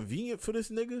longer convenient for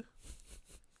this nigga,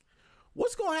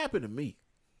 what's going to happen to me?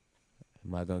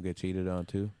 Am I going to get cheated on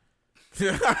too?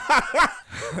 You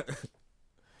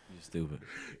stupid.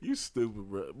 You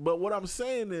stupid, bro. But what I'm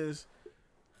saying is,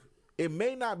 it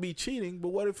may not be cheating, but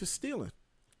what if it's stealing?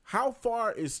 How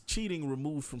far is cheating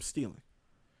removed from stealing?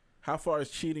 How far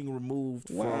is cheating removed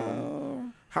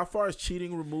from? How far is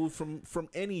cheating removed from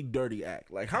any dirty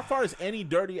act? Like, how far is any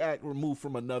dirty act removed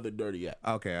from another dirty act?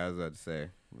 Okay, I was about to say.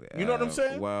 You know what I'm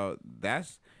saying? Well,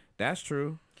 that's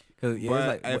true. Cause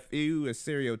but if you a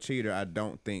serial cheater, I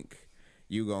don't think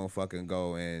you gonna fucking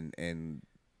go and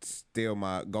steal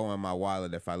go in my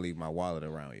wallet if I leave my wallet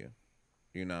around you.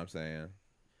 You know what I'm saying?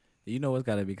 You know what's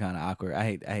gotta be kind of awkward. I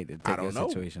hate to take your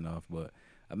situation off, but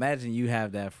imagine you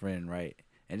have that friend, right?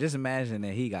 And just imagine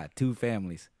that he got two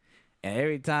families, and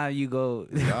every time you go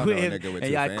with him,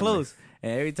 and y'all close,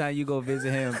 and every time you go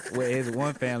visit him with his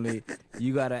one family,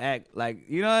 you gotta act like,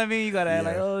 you know what I mean? You gotta act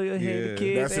like, oh, hey, the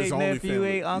kids, hey, nephew,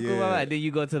 hey, uncle, and then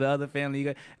you go to the other family, you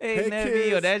go, hey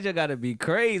nephew, yo, that just gotta be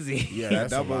crazy. Yeah,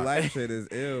 that's double life shit is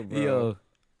ill, bro. Yo,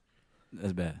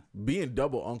 that's bad. Being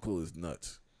double uncle is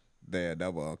nuts. Yeah,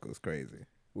 double uncle is crazy.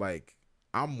 Like,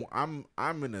 I'm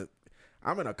an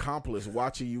accomplice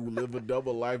watching you live a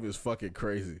double life is fucking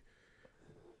crazy.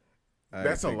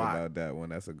 That's a lot. About that one.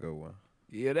 That's a good one.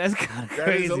 Yeah, that's kind of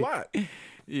crazy. That is a lot.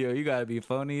 Yo, you gotta be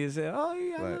funny and say, "Oh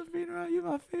yeah, I love being around you,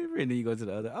 my favorite." And then you go to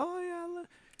the other, "Oh yeah, I love."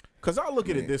 Because I look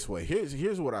at it this way.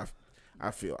 Here's what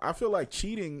I feel. I feel like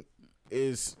cheating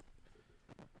ain't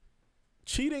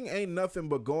nothing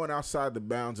but going outside the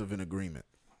bounds of an agreement.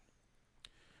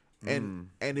 And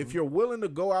if you're willing to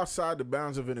go outside the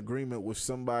bounds of an agreement with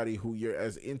somebody who you're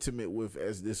as intimate with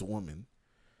as this woman,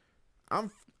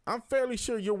 I'm fairly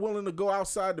sure you're willing to go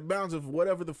outside the bounds of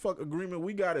whatever the fuck agreement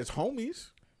we got as homies.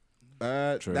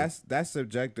 True. That's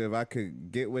subjective. I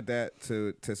could get with that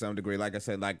to some degree. Like I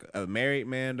said, like a married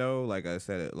man though, like I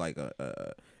said, like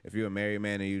if you're a married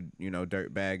man and you know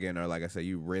dirt bagging, or like I said,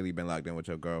 you really been locked in with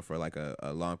your girl for like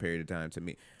a long period of time. To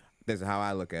me, this is how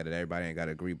I look at it. Everybody ain't got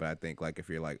to agree, but I think like if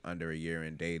you're like under a year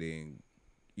in dating,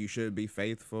 you should be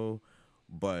faithful.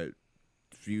 But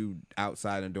if you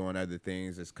outside and doing other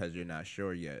things, it's because you're not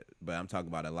sure yet. But I'm talking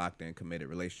about a locked in, committed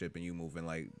relationship, and you moving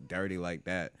like dirty like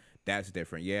that. That's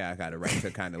different. Yeah, I got a right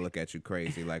to kind of look at you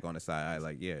crazy, like on the side.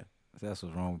 Like, yeah. That's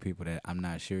what's wrong with people that I'm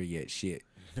not sure yet. Shit.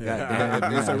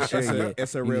 Goddamn,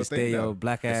 it's a real thing. Stay your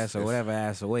black ass or whatever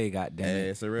ass away. Goddamn it.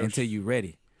 It's a real until you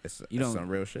ready. It's some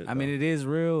real shit. I mean, it is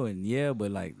real, and yeah,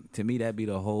 but like to me, that be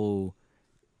the whole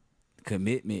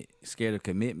commitment, scared of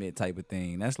commitment type of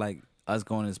thing. That's like us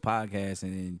going to this podcast,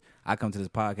 and then I come to this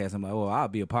podcast. I'm like, well, I'll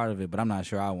be a part of it, but I'm not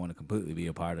sure I want to completely be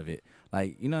a part of it.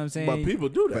 Like, you know what I'm saying? But people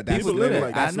do that. But People live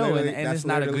like that. I know, and it's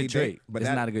not a good trait. It's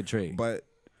not a good trait. But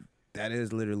that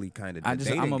is literally kind of. I'm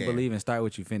gonna believe and start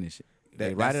what you finish.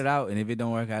 Write it out, and if it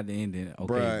don't work out, then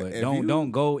okay. Bruh, but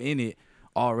don't go in it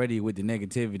already with the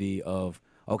negativity of,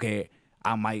 okay,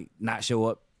 I might not show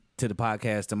up to the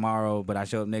podcast tomorrow, but I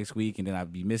show up next week, and then I'll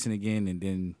be missing again, and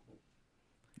then.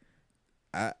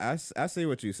 I see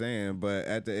what you're saying, but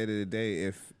at the end of the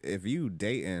day, if you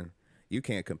dating, you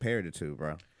can't compare the two,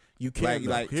 bro. You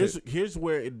can't. Here's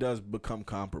where it does become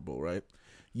comparable, right?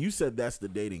 You said that's the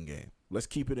dating game. Let's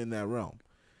keep it in that realm.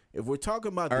 If we're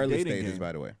talking about the early dating stages, game,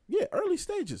 by the way, yeah, early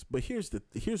stages. But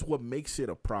here's what makes it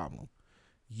a problem.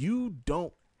 You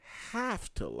don't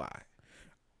have to lie.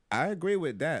 I agree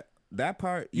with that. That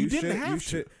part you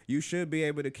should be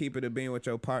able to keep it a being with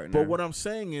your partner. But what I'm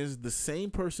saying is the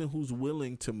same person who's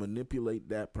willing to manipulate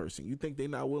that person, you think they're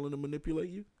not willing to manipulate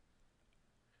you?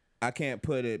 I can't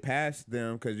put it past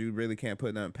them because you really can't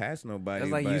put nothing past nobody.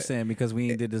 That's like you saying because we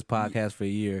ain't did this podcast for a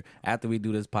year. After we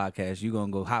do this podcast, you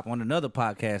gonna go hop on another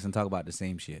podcast and talk about the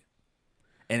same shit,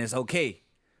 and it's okay,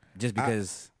 just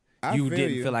because I you feel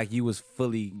didn't you. feel like you was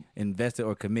fully invested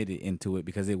or committed into it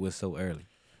because it was so early.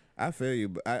 I feel you,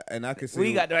 but I can see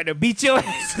We got the right to beat your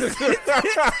ass.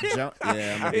 Jump.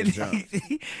 Yeah, I'm gonna get jumped.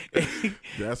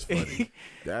 That's funny.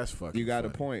 That's fucking. You got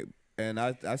funny. a point, and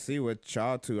I see what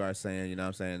y'all two are saying. You know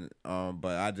what I'm saying?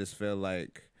 But I just feel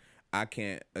like I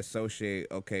can't associate.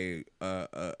 Okay,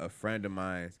 a friend of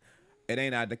mine. It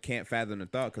ain't I can't fathom the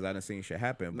thought because I done seen shit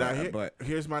happen. Now, But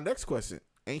here's my next question: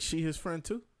 ain't she his friend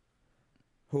too?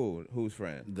 whose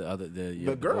friend?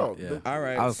 The girl. Yeah. All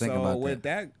right. I was thinking so about with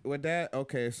that,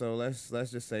 okay. So let's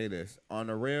just say this on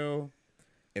the real.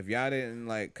 If y'all didn't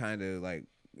like kind of like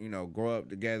grow up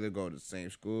together, go to the same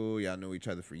school, y'all knew each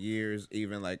other for years,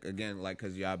 even like again like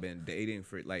because y'all been dating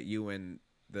for like you and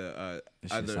the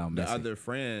other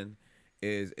friend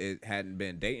it hadn't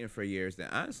been dating for years, then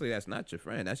honestly that's not your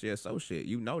friend, that's your associate.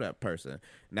 You know that person.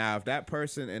 Now if that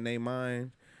person in their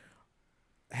mind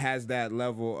has that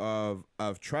level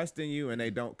of trusting you and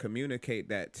they don't communicate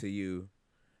that to you,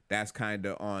 that's kind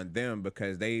of on them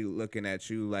because they looking at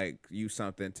you like you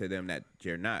something to them that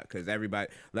you're not. Because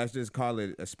everybody, let's just call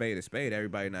it a spade,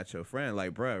 everybody not your friend.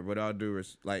 Like, bruh, with all due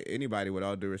like anybody with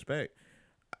all due respect,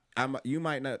 you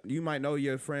might know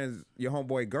your friends, your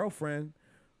homeboy girlfriend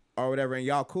or whatever, and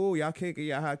y'all cool, y'all kick it,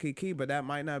 y'all high key, but that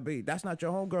might not be. That's not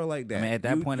your homegirl like that. I mean, at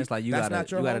that point, it's like you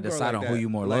gotta decide on who you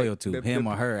more loyal to, him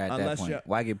or her. At that point,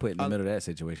 why get put in the middle of that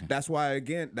situation? That's why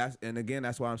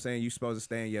that's why I'm saying you supposed to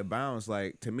stay in your bounds.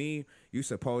 Like to me,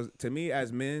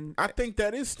 as men, I think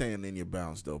that is staying in your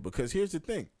bounds though, because here's the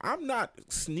thing: I'm not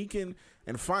sneaking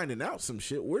and finding out some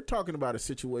shit. We're talking about a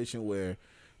situation where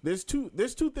there's two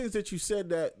things that you said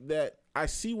that I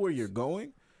see where you're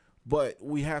going. But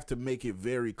we have to make it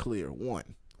very clear.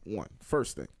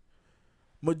 First thing,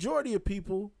 majority of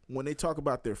people, when they talk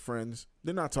about their friends,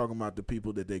 they're not talking about the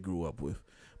people that they grew up with.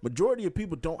 Majority of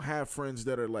people don't have friends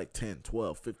that are like 10,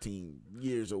 12, 15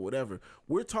 years or whatever.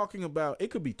 We're talking about,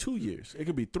 it could be 2 years. It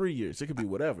could be 3 years. It could be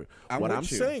whatever. What I'm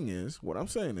saying is,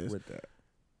 with that,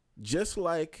 just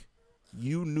like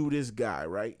you knew this guy,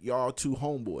 right? Y'all two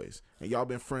homeboys, and y'all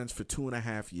been friends for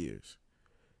 2.5 years.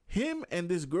 Him and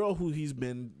this girl who he's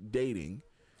been dating,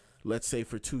 let's say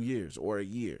for 2 years or a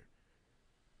year,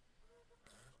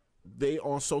 they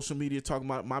on social media talking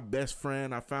about my best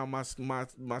friend, I found my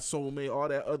soulmate, all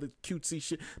that other cutesy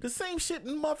shit. The same shit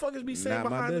motherfuckers be saying not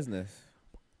behind my business.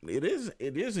 It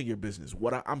isn't your business.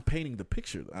 I'm painting the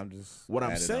picture though.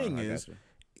 I'm saying is,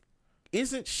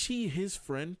 isn't she his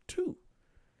friend too?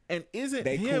 And isn't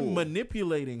him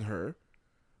manipulating her?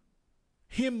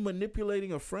 Him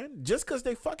manipulating a friend just because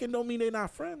they fucking don't mean they're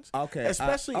not friends. Okay,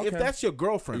 especially if that's your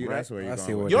girlfriend, right? That's where you're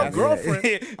going. Your girlfriend.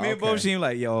 Me and both seem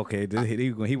like, yo, okay,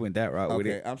 he went that route with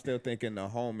it. I'm still thinking the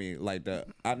homie, like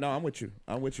I'm with you.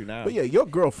 I'm with you now. But yeah, your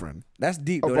girlfriend. That's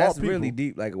deep, though. That's really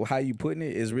deep. Like how you putting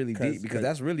it is really deep because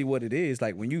that's really what it is.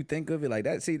 Like when you think of it like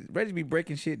that, see, Reggie be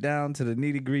breaking shit down to the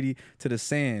nitty gritty, to the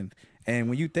sand. And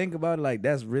when you think about it, like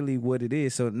that's really what it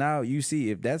is. So now you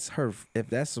see if that's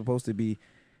supposed to be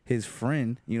his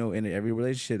friend, in every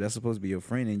relationship, that's supposed to be your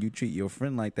friend, and you treat your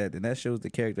friend like that, then that shows the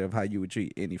character of how you would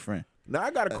treat any friend. Now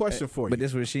I got a question for you. But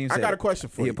this is what Sheem said. I got a question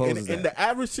for you. In that. the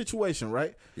average situation,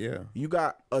 right? Yeah. You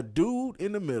got a dude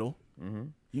in the middle. Mm-hmm.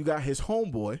 You got his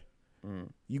homeboy.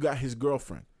 You got his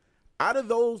girlfriend. Out of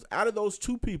those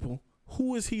two people,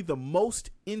 who is he the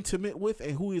most intimate with,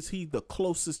 and who is he the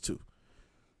closest to?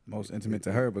 Most intimate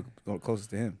to her, but closest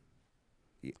to him.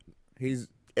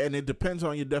 And it depends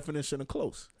on your definition of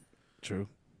close. True.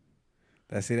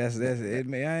 That's it.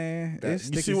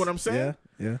 You see what I'm saying?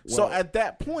 Yeah. So at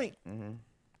that point,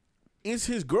 is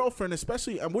his girlfriend,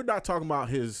 especially, and we're not talking about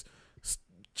his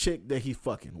chick that he's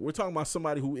fucking. We're talking about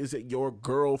somebody who isn't your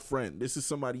girlfriend. This is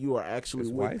somebody you are actually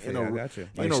his with wife. in I a got you.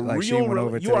 in a like real. she went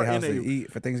over to you their are house in to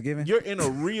eat for Thanksgiving. You're in a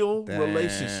real Damn.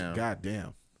 relationship.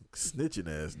 Goddamn. Snitching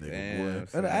ass nigga,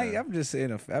 boy. I'm just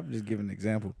saying. I'm just giving an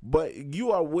example. But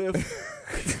you are with.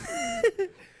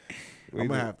 I'm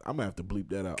gonna have to bleep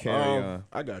that out. Carry on.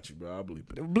 I got you, bro. I'll bleep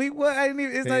it. Bleep what?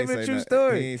 It's not even a true He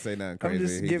story. ain't say nothing crazy. I'm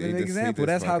just giving an example.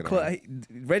 That's how close.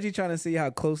 Reggie trying to see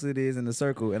how close it is in the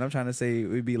circle, and I'm trying to say it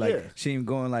would be like Sheem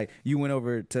going like you went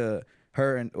over to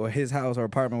her or his house or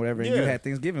apartment, whatever, and you had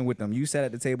Thanksgiving with them. You sat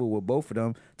at the table with both of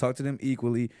them, talked to them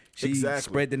equally. She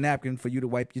spread the napkin for you to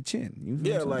wipe your chin.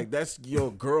 Like that's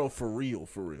your girl for real,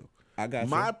 for real. I got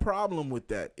my problem with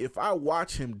that. If I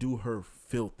watch him do her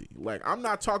filthy, like I'm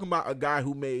not talking about a guy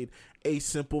who made a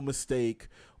simple mistake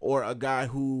or a guy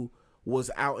who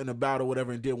was out and about or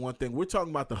whatever and did one thing. We're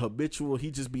talking about the habitual, he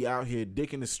just be out here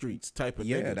dick in the streets type of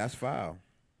Yeah, nigga. that's foul.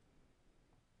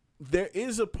 There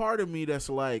is a part of me that's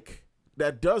like,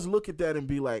 that does look at that and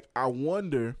be like, I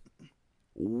wonder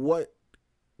what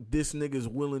this nigga's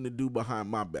willing to do behind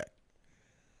my back.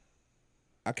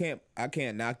 I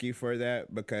can't knock you for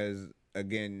that because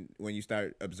again, when you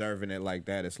start observing it like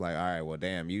that, it's like, all right, well,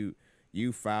 damn, you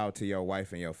foul to your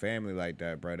wife and your family like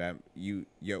that, bro. That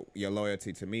your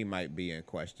loyalty to me might be in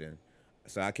question.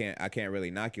 So I can't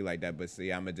really knock you like that. But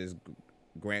see, I'ma just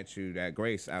grant you that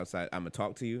grace outside. I'ma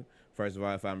talk to you first of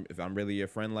all. If I'm really your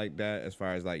friend like that, as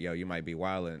far as like, yo, you might be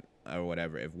wilding or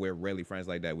whatever. If we're really friends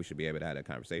like that, we should be able to have that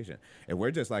conversation. If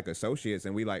we're just like associates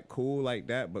and we like cool like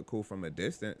that, but cool from a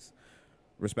distance,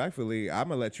 respectfully, I'm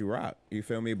gonna let you rock. You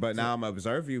feel me? But now I'm gonna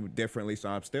observe you differently, so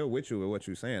I'm still with you with what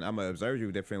you're saying. I'm gonna observe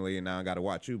you differently, and now I gotta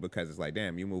watch you because it's like,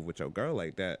 damn, you move with your girl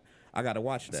like that. I gotta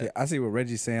watch that. I see what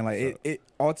Reggie's saying. Like it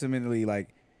ultimately, like,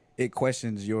 it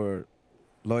questions your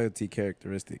loyalty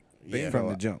characteristic from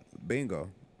the jump.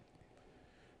 Bingo.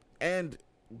 And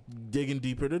digging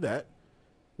deeper to that,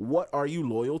 what are you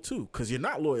loyal to? Because you're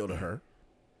not loyal to her.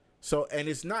 So, and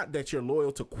it's not that you're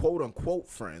loyal to quote unquote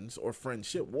friends or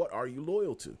friendship. What are you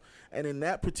loyal to? And in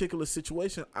that particular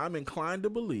situation, I'm inclined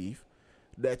to believe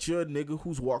that you're a nigga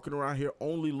who's walking around here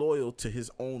only loyal to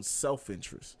his own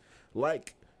self-interest.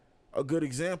 Like a good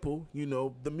example, you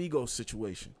know, the Migos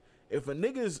situation. If a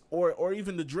nigga's, or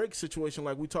even the Drake situation,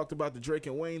 like we talked about the Drake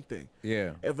and Wayne thing.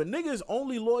 Yeah. If a nigga is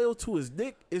only loyal to his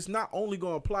dick, it's not only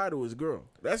going to apply to his girl.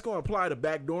 That's going to apply to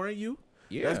backdooring you.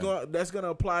 Yeah. That's gonna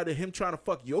apply to him trying to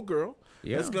fuck your girl.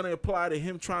 Yeah. That's gonna apply to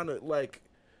him trying to like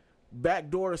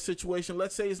backdoor a situation.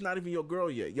 Let's say it's not even your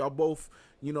girl yet. Y'all both,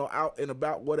 you know, out and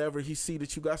about, whatever. He see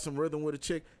that you got some rhythm with a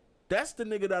chick. That's the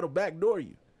nigga that'll backdoor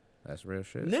you. That's real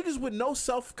shit. Niggas with no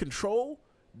self-control,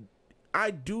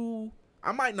 I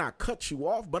might not cut you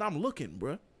off, but I'm looking,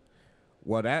 bruh.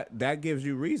 Well, that gives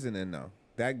you reasoning though.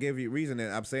 That give you reasoning.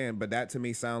 I'm saying, but that to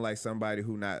me sound like somebody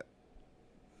who not.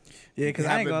 Yeah, because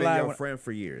I ain't gonna been lie. your friend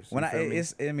for years. When You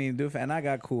feel me? dude, and I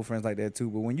got cool friends like that too.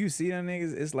 But when you see them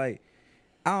niggas, it's like,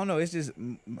 I don't know. It's just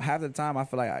half the time I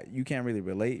feel like you can't really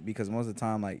relate because most of the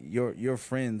time, like your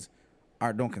friends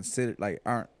aren't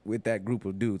with that group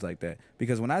of dudes like that.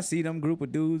 Because when I see them group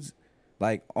of dudes,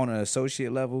 like on an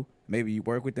associate level, maybe you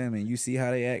work with them and you see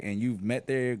how they act, and you've met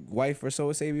their wife or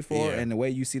so say before, and the way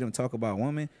you see them talk about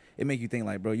women, it make you think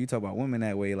like, bro, you talk about women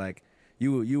that way, like.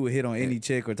 You would hit on any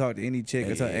chick or talk to any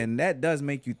chick, and that does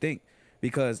make you think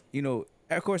because, you know,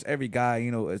 of course every guy, you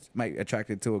know, might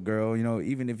attracted to a girl, you know,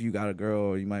 even if you got a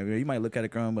girl, you might look at a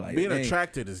girl and be like, being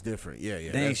attracted is different. Yeah.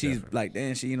 Dang, she's different. Like,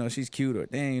 dang, she, you know, she's cute, or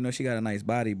dang, you know, she got a nice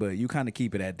body, but you kind of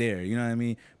keep it at there, you know what I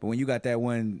mean? But when you got that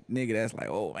one nigga that's like,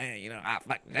 oh man, you know, I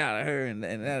fucked out of her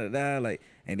and like,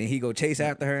 and then he go chase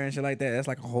after her and shit like that, that's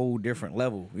like a whole different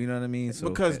level, you know what I mean? So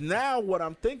because now what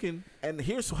I'm thinking, and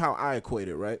here's how I equate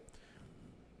it, right?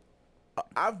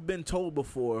 I've been told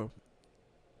before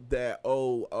that,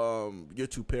 you're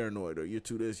too paranoid, or you're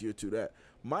too this, you're too that.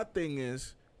 My thing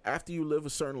is, after you live a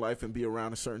certain life and be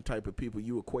around a certain type of people,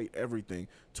 you equate everything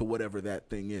to whatever that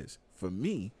thing is. For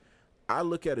me, I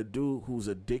look at a dude who's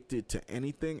addicted to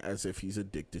anything as if he's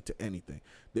addicted to anything.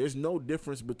 There's no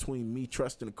difference between me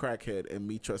trusting a crackhead and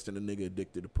me trusting a nigga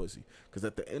addicted to pussy. Because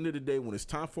at the end of the day, when it's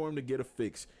time for him to get a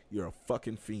fix, you're a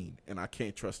fucking fiend, and I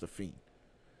can't trust a fiend.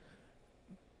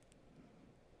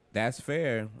 That's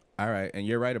fair. All right, and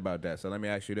you're right about that. So let me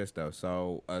ask you this though.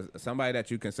 So somebody that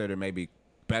you consider maybe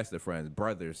best of friends,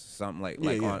 brothers, something like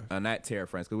on that tier of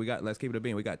friends. Because we got, let's keep it a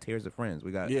bean. We got tiers of friends.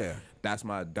 We got that's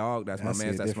my dog, that's my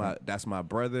man, that's my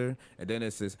brother, and then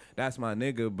it's this that's my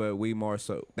nigga, but we more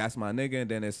so that's my nigga,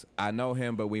 and then it's I know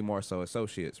him, but we more so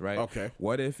associates, right? Okay.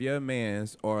 What if your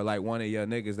man's or like one of your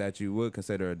niggas that you would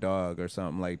consider a dog or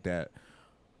something like that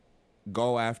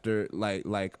go after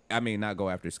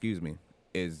excuse me.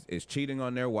 Is cheating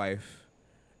on their wife?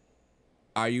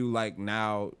 Are you like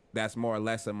now that's more or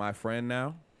less of my friend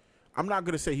now? I'm not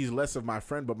gonna say he's less of my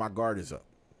friend, but my guard is up.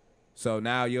 So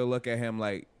now you'll look at him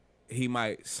like he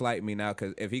might slight me now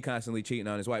because if he constantly cheating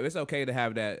on his wife, it's okay to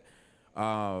have that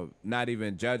not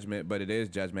even judgment, but it is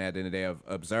judgment at the end of the day of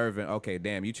observing. Okay,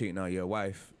 damn, you cheating on your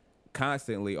wife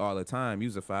constantly all the time.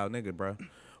 You's a foul nigga, bro.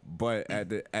 But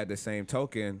at the same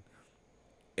token,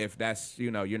 if that's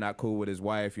you're not cool with his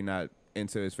wife, you're not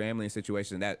into his family and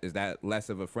situation, that is that less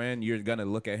of a friend? You're gonna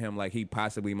look at him like he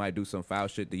possibly might do some foul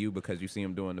shit to you because you see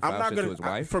him doing the foul shit to his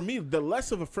wife? For me, the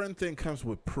less of a friend thing comes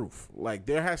with proof. Like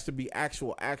there has to be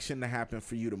actual action to happen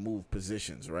for you to move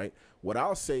positions, right? What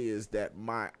I'll say is that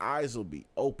my eyes will be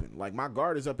open. Like my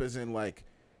guard is up as in like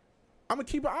I'm gonna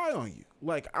keep an eye on you.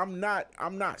 Like I'm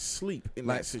not sleep in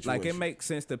that situation. Like it makes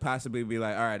sense to possibly be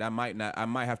like, all right, I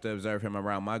might have to observe him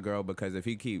around my girl, because if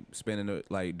he keep spending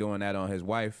like doing that on his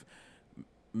wife,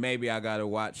 maybe I gotta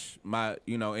watch my,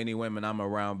 any women I'm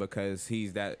around, because he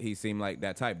seemed like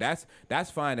that type.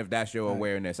 That's fine if that's your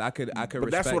awareness. I could But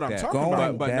respect that's what I'm that. talking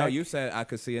about. But no, you said I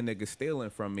could see a nigga stealing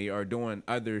from me or doing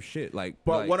other shit like.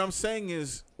 But what I'm saying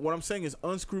is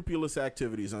unscrupulous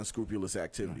activities.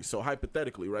 So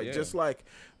hypothetically, right? Yeah. Just like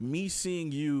me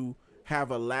seeing you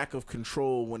have a lack of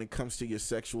control when it comes to your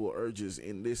sexual urges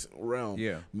in this realm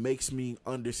makes me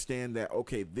understand that,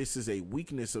 okay, this is a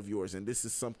weakness of yours and this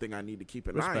is something I need to keep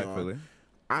an eye on.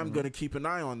 I'm going to keep an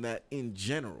eye on that in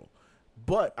general.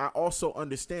 But I also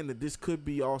understand that this could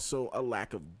be also a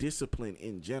lack of discipline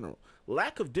in general.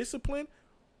 Lack of discipline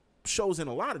shows in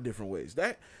a lot of different ways.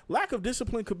 That lack of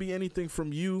discipline could be anything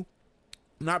from you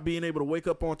not being able to wake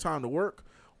up on time to work,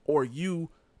 or you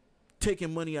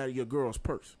taking money out of your girl's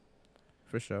purse.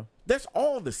 For sure. That's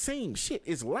all the same shit.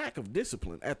 It's lack of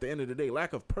discipline at the end of the day.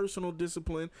 Lack of personal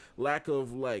discipline, lack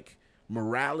of like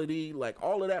morality, like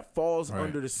all of that falls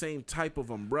under the same type of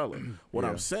umbrella. What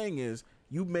I'm saying is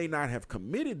you may not have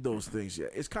committed those things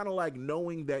yet. It's kind of like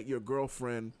knowing that your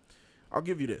girlfriend, I'll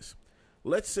give you this.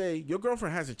 Let's say your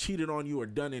girlfriend hasn't cheated on you or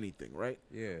done anything, right?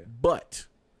 Yeah. But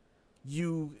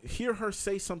you hear her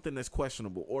say something that's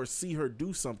questionable or see her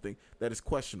do something that is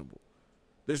questionable.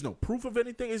 There's no proof of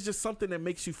anything. It's just something that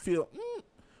makes you feel,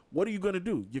 what are you going to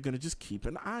do? You're going to just keep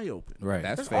an eye open. Right.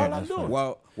 That's fair. all I'm doing.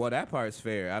 Well, that part's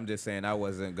fair. I'm just saying I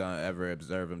wasn't going to ever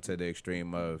observe him to the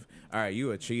extreme of, all right,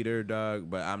 you a cheater, dog,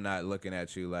 but I'm not looking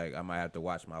at you like I might have to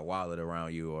watch my wallet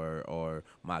around you or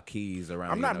my keys around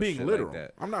you. I'm not being shit literal. Like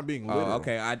that. I'm not being literal.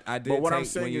 Okay, I did But what take I'm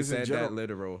saying when you is in said general, that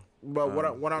literal. But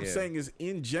what I'm saying is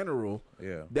in general,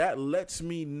 that lets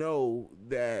me know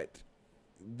that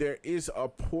there is a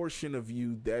portion of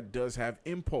you that does have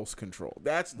impulse control.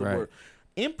 That's the word.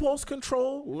 Impulse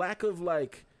control, lack of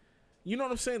like, you know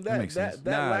what I'm saying? That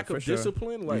lack of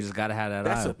discipline. Like, you just gotta have that.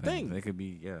 That's eye a open. thing. It could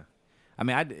be, I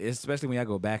mean, especially when I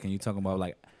go back and you talking about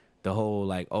like the whole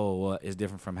like, oh, well, it's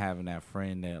different from having that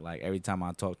friend that like every time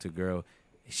I talk to a girl,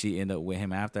 she end up with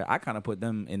him after. I kind of put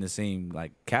them in the same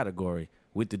like category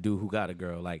with the dude who got a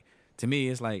girl. Like to me,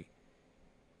 it's like,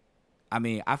 I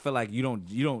mean, I feel like you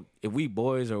don't. If we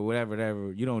boys or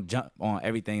whatever, you don't jump on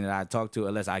everything that I talk to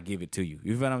unless I give it to you.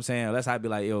 You feel what I'm saying? Unless I be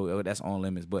like, yo, that's on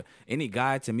limits. But any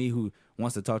guy to me who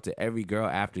wants to talk to every girl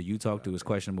after you talk to is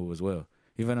questionable as well.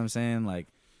 You feel what I'm saying? Like,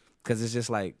 because it's just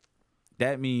like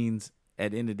that means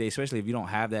at the end of the day, especially if you don't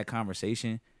have that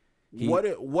conversation. What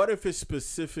if it's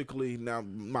specifically now?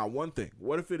 My one thing.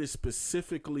 What if it is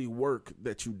specifically work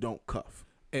that you don't cuff?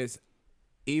 It's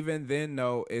even then,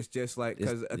 though, it's just like,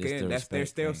 because again, there's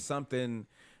still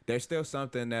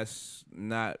something that's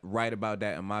not right about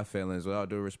that in my feelings. With all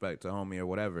due respect to homie or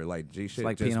whatever, like G shit, it's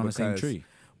like just peeing on the same tree.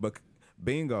 But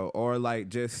bingo, or like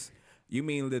just. You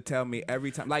mean to tell me every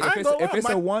time? Like if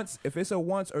it's a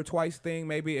once or twice thing,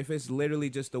 maybe if it's literally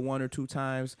just the one or two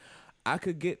times, I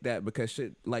could get that because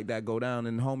shit like that go down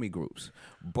in homie groups.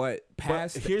 But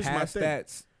here's my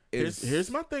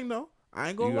thing though. I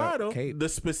ain't gonna lie though. The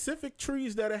specific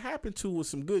trees that it happened to was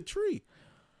some good tree.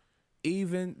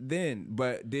 Even then,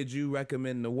 but did you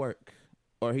recommend the work,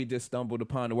 or he just stumbled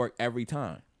upon the work every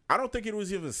time? I don't think it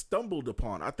was even stumbled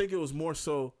upon. I think it was more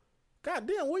so, God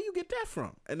damn, where you get that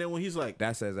from? And then when he's like,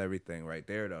 that says everything right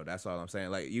there, though. That's all I'm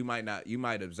saying. Like you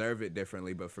might observe it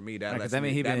differently, but for me, that lets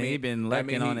me. He been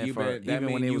lurking on it for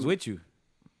even when he was with you.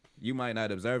 You might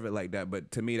not observe it like that,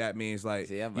 but to me that means like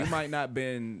you might not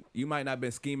been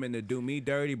scheming to do me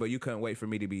dirty, but you couldn't wait for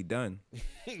me to be done,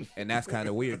 and that's kind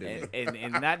of weird to me.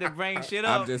 And not to bring shit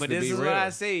up, but this is what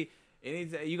I say.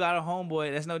 Anytime you got a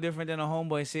homeboy, that's no different than a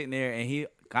homeboy sitting there and he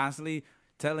constantly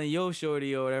telling your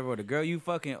shorty or whatever, or the girl you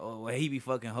fucking, he be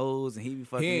fucking hoes and he be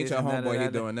fucking. He ain't your homeboy. He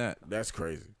doing that. That's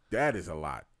crazy. That is a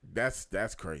lot.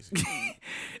 That's crazy.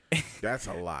 That's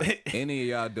a lot. Any of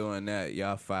y'all doing that,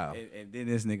 y'all foul. And then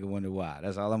this nigga wonder why.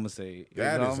 That's all I'm gonna say.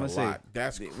 That is a lot.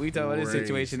 That's crazy. We talk about this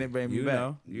situation that bring me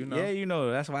back. You know. Yeah, you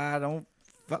know. That's why I don't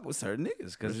fuck with certain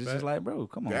niggas because it's just like, bro,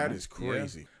 come on. That is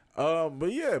crazy. Yeah.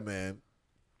 But yeah, man.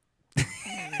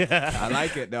 I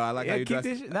like it though. I like how you dress.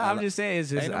 No, I'm just saying.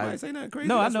 It's just ain't nobody say nothing crazy.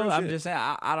 No, I That's know. real I'm shit. just saying.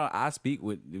 I speak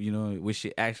with what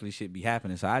shit actually should be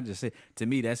happening. So I just say to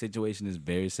me that situation is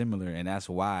very similar, and that's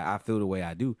why I feel the way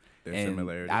I do. There's and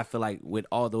similarities. I feel like with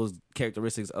all those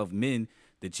characteristics of men,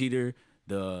 the cheater,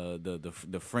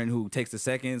 the friend who takes the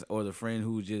seconds, or the friend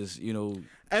who just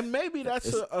And maybe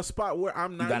that's a spot where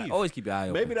I'm You naive. gotta always keep your eye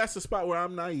open. Maybe that's a spot where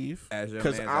I'm naive. As your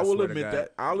Because man, I will swear to admit God.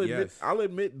 that. Yes. I'll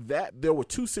admit that there were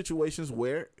 2 situations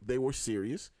where they were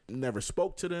serious. Never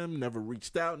spoke to them. Never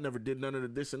reached out. Never did none of the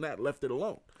this and that. Left it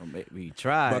alone. Or maybe he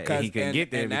tried. And he couldn't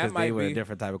get there because they were a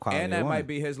different type of quality. And that woman. might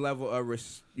be his level of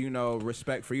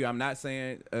respect for you. I'm not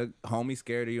saying a homie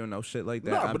scared of you or no shit like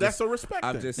that. No, I'm but that's a respect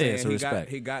I'm thing. just Yeah, saying it's a respect.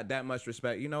 he got that much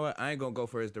respect. You know what? I ain't gonna go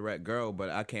for his direct girl, but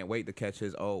I can't wait to catch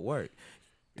his old work.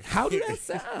 How do that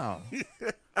sound?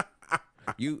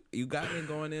 You got me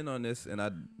going in on this, and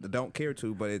I don't care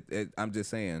to, but I'm just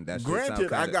saying that.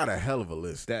 Granted, I got a hell of a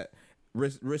list. That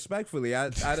respectfully,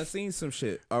 I'd have seen some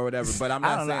shit or whatever, but I'm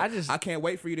not I don't saying know, I can't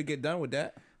wait for you to get done with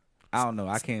that. I don't know.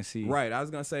 I can't see. Right, I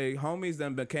was gonna say homies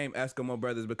then became Eskimo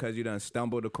brothers because you done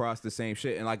stumbled across the same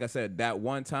shit, and like I said, that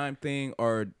one time thing,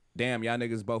 or damn, y'all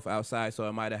niggas both outside, so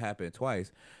it might have happened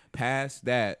twice. Past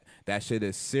that shit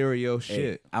is serial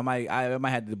shit. I might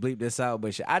have to bleep this out,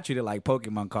 but shit, I treat it like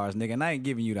Pokemon cards, nigga, and I ain't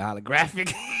giving you the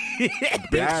holographic.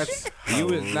 That's You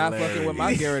was not fucking with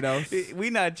my Gyarados. We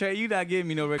not you not giving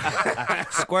me no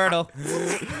Squirtle.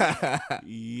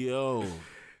 Yo.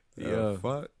 Yo.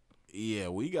 Fuck. Yeah,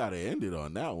 we gotta end it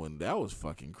on that one. That was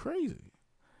fucking crazy.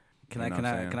 Can You know what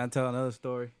I'm saying? I tell another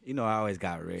story? You know I always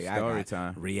got Story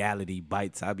time. reality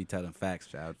bites. I be telling facts.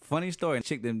 Funny story.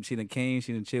 Chick she done came,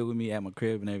 she done chilled with me at my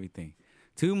crib and everything.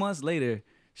 2 months later,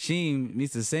 she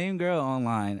meets the same girl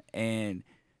online and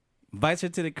invites her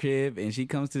to the crib, and she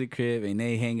comes to the crib and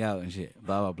they hang out and shit.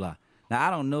 Blah blah blah. Now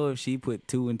I don't know if she put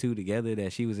 2 and 2 together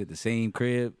that she was at the same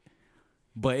crib.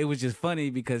 But it was just funny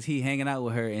because he hanging out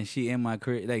with her and she in my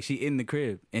crib, like she in the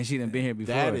crib and she done been here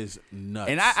before. That is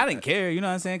nuts. And I didn't care, you know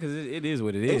what I'm saying? Because it is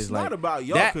what it is. It's like, not about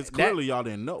y'all that- because that- clearly y'all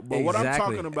didn't know. But what I'm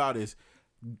Exactly. talking about is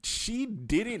she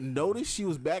didn't notice she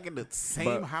was back in the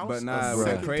same house. But a nah,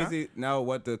 second what crazy. time? No,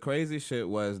 what the crazy shit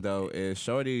was though is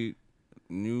Shorty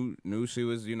knew she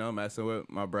was messing with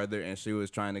my brother, and she was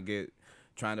trying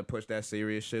to push that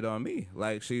serious shit on me.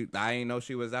 Like I ain't know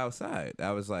she was outside.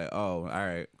 I was like, oh, all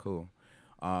right, cool.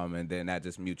 And then that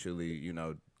just mutually,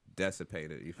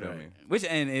 dissipated. You feel me? Which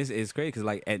and it's crazy because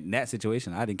like at that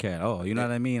situation I didn't care at all. You know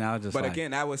what I mean? I was just. But like,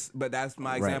 again, that's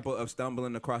my Right. example of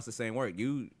stumbling across the same work.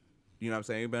 You know what I'm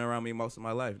saying? You've been around me most of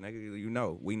my life,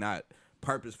 nigga. We not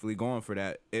purposefully going for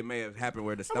that. It may have happened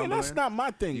where the I stumbling. mean, that's not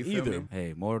my thing You feel either. me?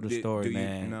 Hey, more of the story, do you-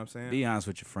 man. you know what I'm saying? Be honest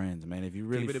with your friends, man. If you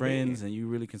really Keep it a bean. friends and you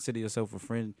really consider yourself a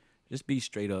friend, just be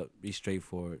straight up, be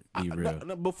straightforward, be real.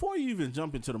 No, before you even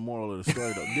jump into the moral of the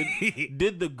story, though,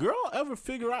 did the girl ever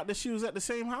figure out that she was at the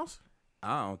same house?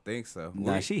 I don't think so.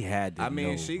 Nah, she had to I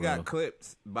mean, know, she bro. got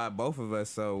clipped by both of us,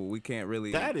 so we can't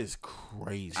really. That is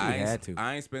crazy. She had to.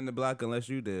 I ain't spin the block unless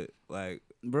you did. Like,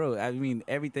 Bro, I mean,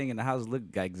 everything in the house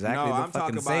looked exactly no, the I'm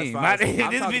fucking talking about as same. far as, This I'm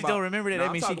talking bitch about- don't remember that. no, That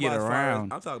I'm means she talking get about as far as-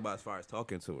 around. I'm talking about as far as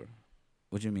talking to her.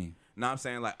 What you mean? No, I'm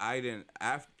saying like I didn't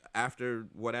after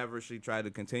whatever she tried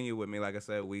to continue with me. Like I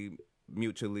said, we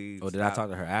mutually. Oh, did I stopped. talk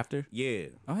to her after? Yeah.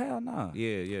 Oh, hell no.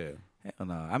 Yeah. Hell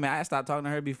no. I mean, I stopped talking to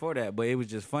her before that, but it was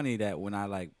just funny that when I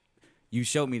like, you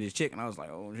showed me this chick and I was like,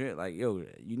 oh shit, like, yo,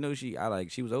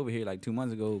 she was over here like 2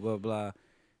 months ago, blah, blah.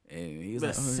 And he was The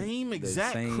like, same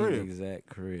exact same crib. exact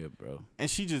crib, bro. And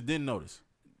she just didn't notice.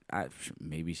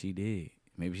 Maybe she did.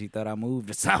 Maybe she thought I moved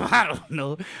or something. I don't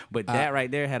know. But that right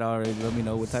there had already let me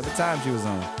know what type of time she was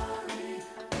on.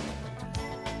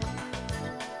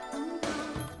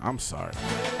 I'm sorry.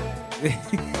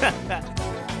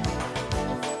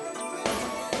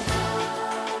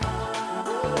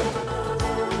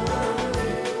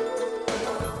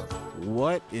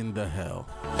 What in the hell?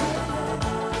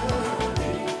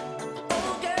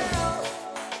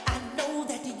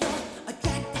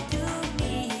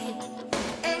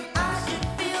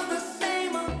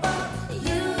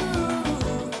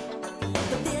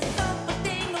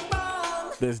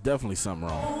 There's definitely something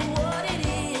wrong.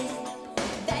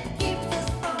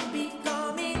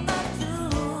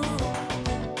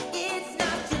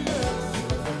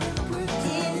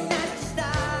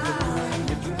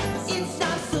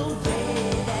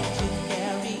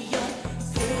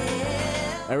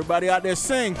 Everybody out there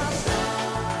sing.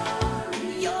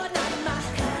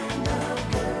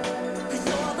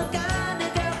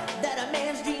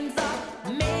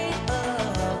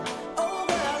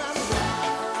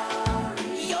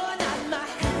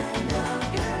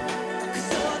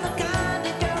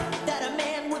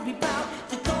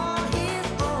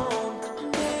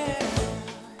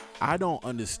 I don't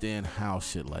understand how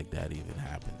shit like that even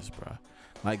happens, bro.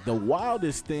 Like, the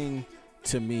wildest thing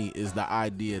to me is the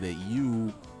idea that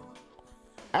you,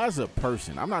 as a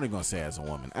person, I'm not even gonna say as a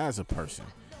woman, as a person,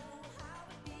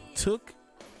 took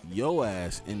your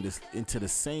ass into the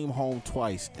same home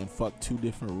twice and fuck 2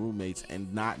 different roommates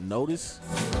and not notice?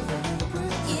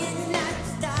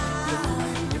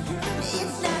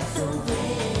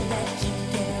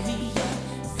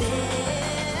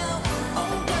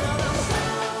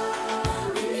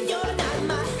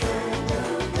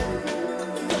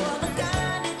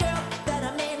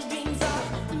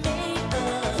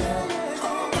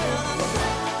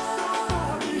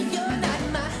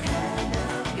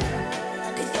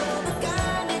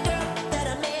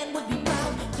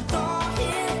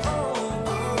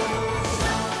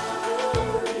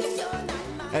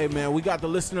 Hey man, we got the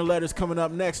listener letters coming up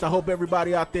next. I hope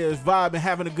everybody out there is vibing,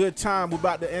 having a good time. We're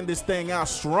about to end this thing out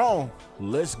strong.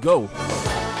 Let's go.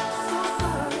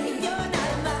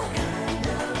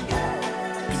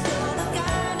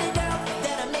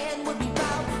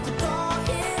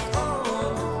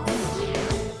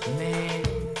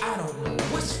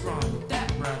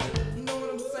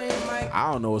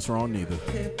 I don't know what's wrong neither.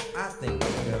 I think the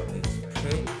girl is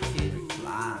pretty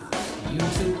fly. You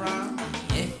too, Ron?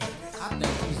 Yeah. I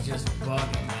think he's just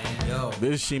bugging, man. Yo.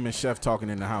 This is Sheeman Chef talking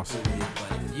in the house.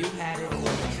 But if you had it, what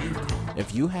would you do?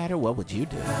 If you had her, what would you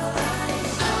do?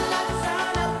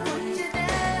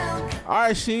 All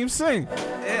right, Sheem, sing.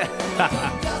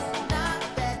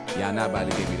 Y'all not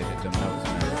about to get me to hit them notes,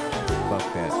 man.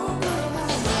 Fuck that.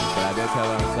 But I did tell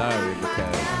her I'm sorry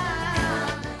because.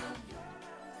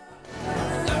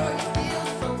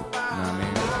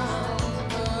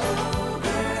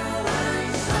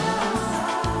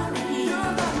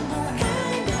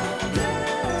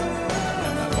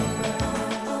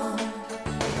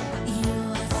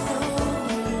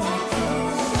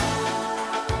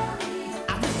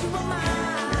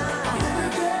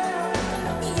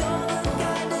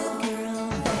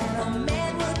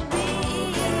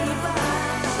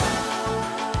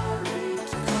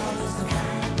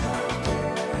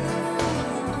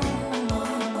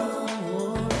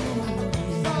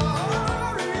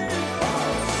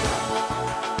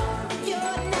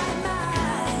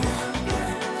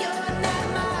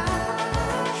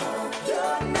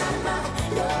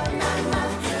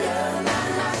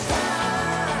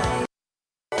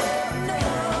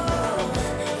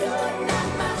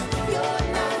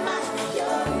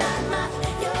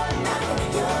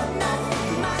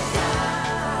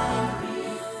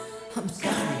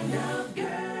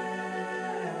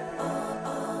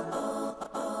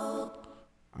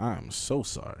 I'm so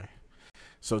sorry.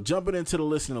 So jumping into the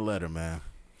listener letter, man.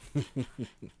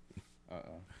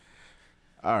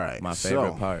 All right. My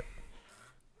favorite part.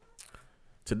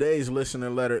 Today's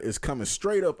listener letter is coming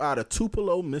straight up out of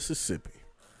Tupelo, Mississippi.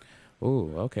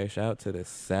 Ooh, okay. Shout out to the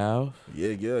South.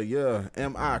 Yeah.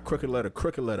 M-I, crooked letter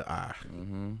I.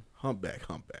 Mm-hmm. Humpback.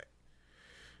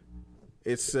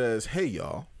 It says, hey,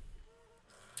 y'all.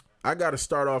 I got to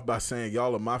start off by saying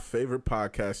y'all are my favorite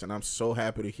podcast, and I'm so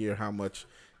happy to hear how much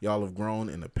y'all have grown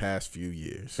in the past few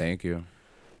years. Thank you.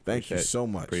 Thank you so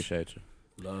much. Appreciate you.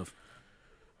 Love.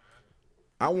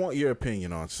 I want your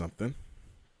opinion on something.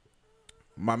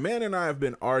 My man and I have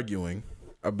been arguing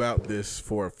about this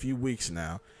for a few weeks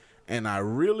now, and I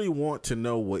really want to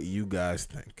know what you guys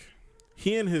think.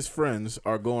 He and his friends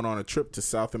are going on a trip to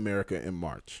South America in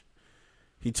March.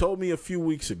 He told me a few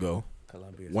weeks ago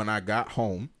when I got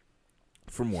home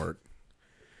from work.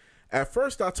 At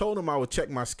first, I told him I would check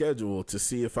my schedule to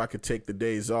see if I could take the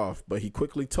days off, but he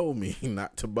quickly told me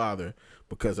not to bother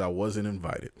because I wasn't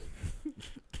invited.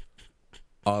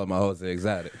 All of my hoes are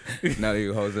excited. None of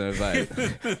you hoes are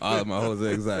invited. All of my hoes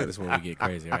are excited. That's when we get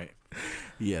crazy, right?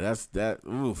 Yeah, that's that.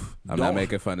 Oof. I'm not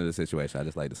making fun of the situation. I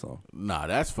just like the song. Nah,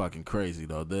 that's fucking crazy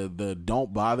though. The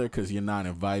don't bother because you're not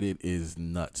invited is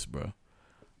nuts, bro.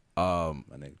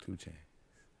 My nigga 2 Chainz.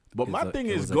 But my thing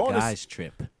is a going guy's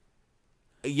trip.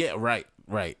 Yeah, right.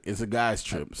 It's a guy's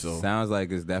trip. So sounds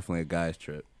like it's definitely a guy's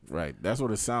trip. Right. That's what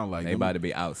it sounds like. They about to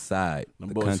be outside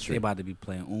the country. They about to be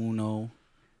playing Uno.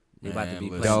 They about to be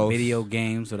listen. playing video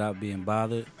games without being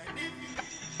bothered.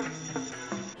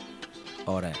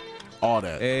 All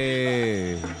that.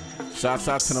 Hey. Shouts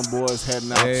out to them boys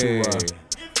heading out to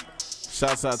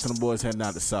shouts out to them boys heading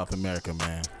out to South America,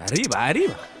 man.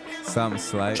 Arriba. Something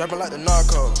slight. Trapping like the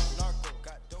narco.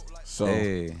 So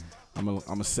I'm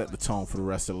gonna set the tone for the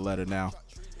rest of the letter now.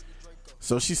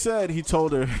 So she said he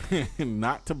told her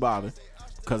not to bother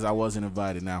because I wasn't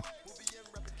invited. Now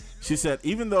she said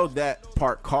even though that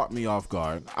part caught me off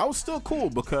guard, I was still cool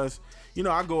because you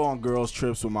know I go on girls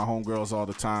trips with my homegirls all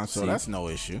the time, so that's no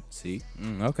issue. See,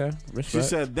 okay. Respect. She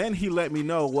said then he let me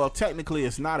know. Well, technically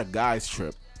it's not a guy's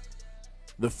trip.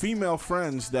 The female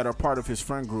friends that are part of his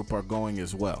friend group are going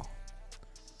as well.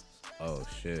 Oh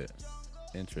shit.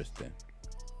 Interesting.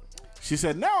 She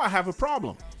said, now I have a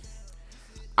problem.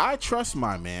 I trust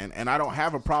my man, and I don't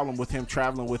have a problem with him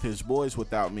traveling with his boys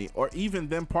without me, or even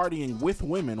them partying with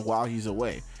women while he's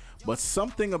away. But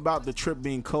something about the trip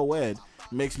being co-ed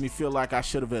makes me feel like I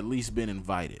should have at least been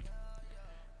invited.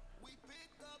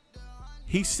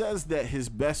 He says that his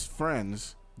best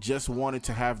friends just wanted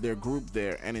to have their group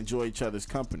there and enjoy each other's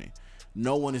company.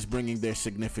 No one is bringing their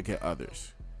significant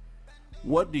others.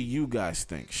 What do you guys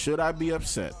think? Should I be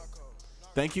upset?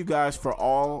 Thank you guys for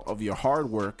all of your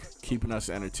hard work keeping us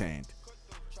entertained.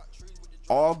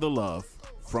 All the love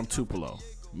from Tupelo,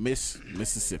 Miss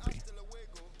Mississippi.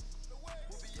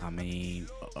 I mean,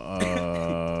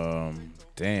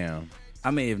 damn.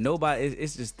 I mean, if nobody,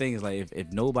 it's just things like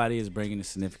if nobody is bringing a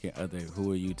significant other,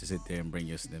 who are you to sit there and bring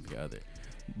your significant other?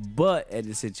 But at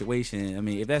the situation, I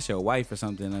mean, if that's your wife or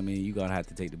something, I mean, you gotta have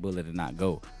to take the bullet and not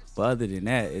go. But other than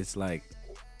that, it's like,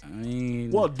 I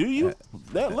mean, well, do you?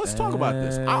 Let's talk about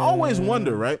this. I always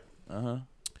wonder, right?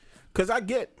 Because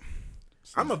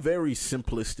I'm a very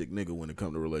simplistic nigga when it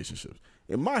comes to relationships.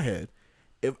 In my head,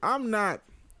 if I'm not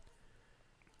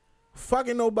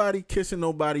fucking nobody, kissing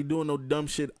nobody, doing no dumb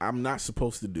shit I'm not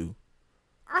supposed to do,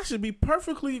 I should be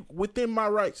perfectly within my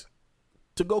rights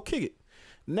to go kick it.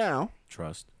 Now,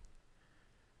 trust.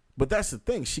 But that's the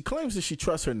thing. She claims that she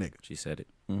trusts her nigga. She said it.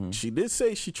 She did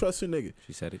say she trusts her nigga.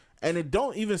 She said it. And it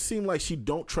don't even seem like she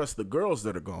don't trust the girls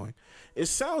that are going. It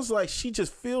sounds like she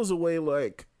just feels a way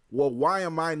like, well, why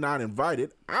am I not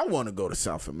invited? I want to go to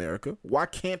South America. Why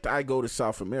can't I go to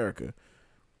South America?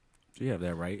 You have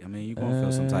that right. I mean, you're going to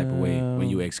feel some type of way when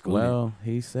you exclude. Well,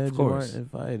 he said you weren't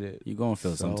invited. You're going to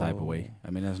feel some type of way. I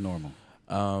mean, that's normal.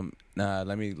 Nah,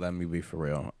 let me be for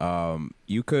real.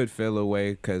 You could feel a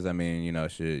way because, I mean, you know,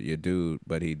 your dude,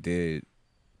 but he did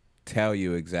tell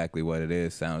you exactly what it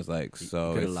is, sounds like.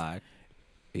 So could have lied.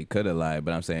 He could have lied,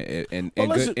 but I'm saying in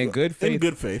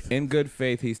good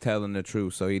faith, he's telling the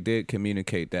truth. So he did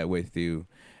communicate that with you.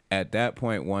 At that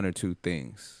point, one or two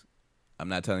things. I'm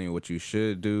not telling you what you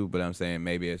should do, but I'm saying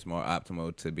maybe it's more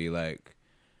optimal to be like,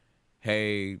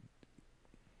 hey,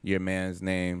 your man's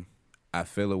name, I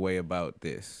feel a way about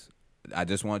this. I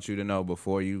just want you to know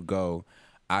before you go,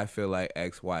 I feel like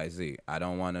XYZ. I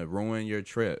don't want to ruin your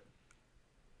trip.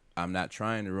 I'm not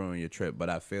trying to ruin your trip, but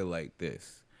I feel like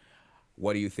this.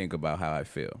 What do you think about how I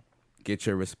feel? Get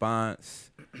your response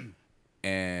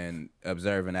and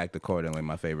observe and act accordingly.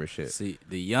 My favorite shit. See,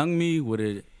 the young me would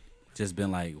have just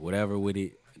been like, whatever with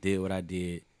it, did what I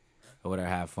did, or whatever,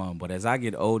 have fun. But as I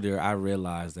get older, I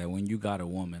realize that when you got a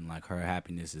woman, like, her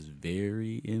happiness is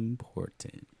very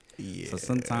important. Yeah, so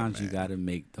sometimes you got to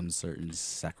make them certain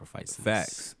sacrifices.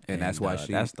 Facts. And that's why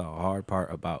that's the hard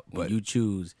part about when you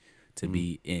choose to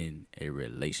be in a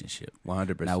relationship.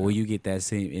 100%. Now, will you get that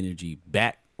same energy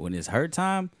back when it's her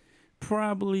time?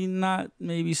 Probably not,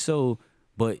 maybe so.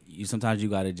 But sometimes you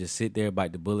got to just sit there,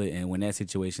 bite the bullet, and when that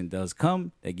situation does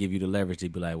come, they give you the leverage to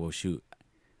be like, well, shoot,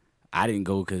 I didn't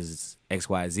go because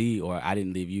XYZ, or I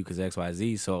didn't leave you because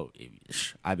XYZ, so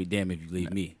I'd be damned if you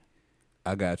leave me.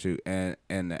 I got you. And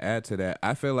to add to that,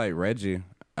 I feel like Reggie,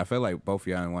 I feel like both of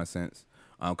y'all in one sense,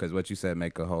 because what you said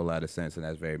make a whole lot of sense, and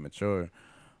that's very mature.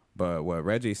 But what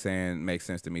Reggie's saying makes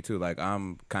sense to me too. Like,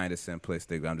 I'm kind of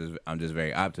simplistic. I'm just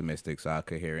very optimistic, so I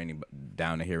could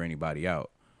down to hear anybody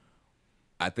out.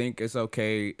 I think it's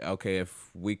okay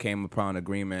if we came upon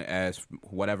agreement as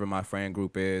whatever my friend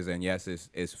group is, and yes,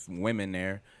 it's women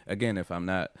there. Again, if I'm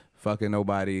not fucking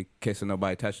nobody, kissing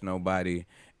nobody, touching nobody,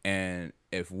 and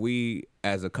if we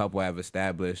as a couple have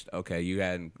established,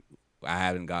 okay, I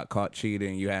haven't got caught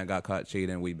cheating, you hadn't got caught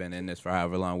cheating, we've been in this for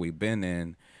however long we've been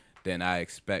in, then I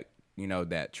expect,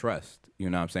 that trust. You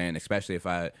know what I'm saying? Especially if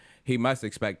he must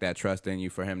expect that trust in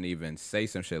you for him to even say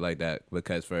some shit like that,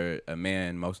 because for a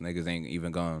man, most niggas ain't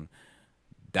even gonna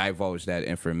divulge that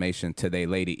information to their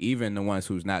lady, even the ones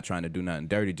who's not trying to do nothing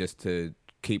dirty, just to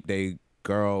keep they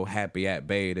girl happy at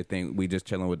bay, to think we just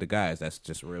chilling with the guys. That's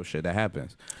just real shit that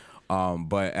happens.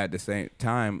 But at the same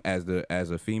time, as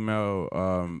a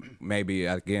female, maybe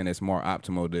again it's more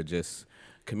optimal to just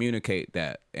communicate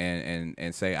that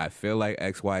and say, I feel like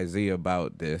XYZ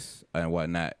about this and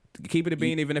whatnot. Keep it a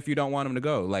bean, even if you don't want him to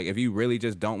go. Like, if you really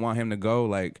just don't want him to go,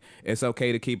 like, it's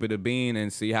okay to keep it a bean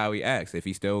and see how he acts. If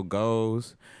he still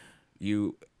goes,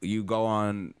 you go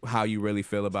on how you really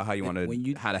feel about how you want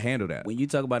to how to handle that. When you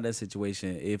talk about that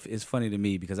situation, it's funny to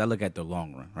me because I look at the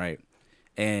long run, right?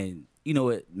 And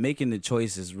making the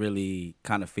choice is really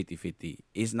kind of 50-50.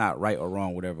 It's not right or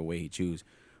wrong, whatever way he chooses.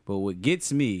 But what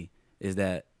gets me is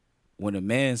that when a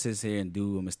man sits here and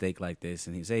do a mistake like this,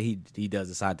 and he does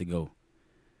decide to go,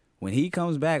 When he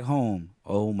comes back home,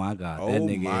 oh my God, that Oh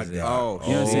nigga my is God. you know what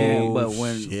I'm Oh, saying? But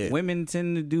when shit. women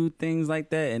tend to do things like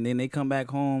that and then they come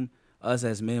back home, us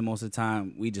as men most of the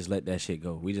time, we just let that shit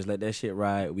go. We just let that shit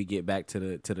ride. We get back to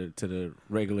the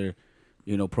regular,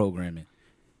 programming.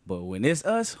 But when it's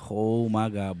us, oh my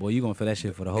God, boy, you gonna feel that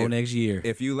shit for the whole next year.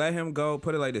 If you let him go,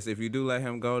 put it like this: if you do let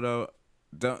him go, though,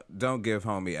 don't give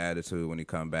homie attitude when he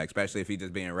come back, especially if he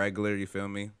just being regular. You feel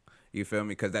me?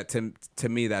 Because that to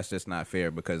me, that's just not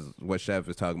fair. Because what Chef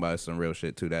is talking about is some real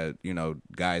shit too. That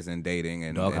guys in dating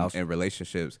and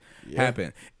relationships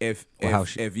happen. If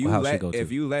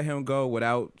you let him go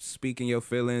without speaking your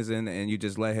feelings and you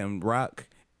just let him rock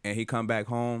and he come back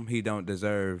home, he don't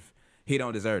deserve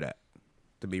that.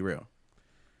 To be real.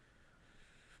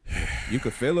 You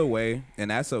could feel a way,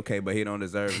 and that's okay, but he don't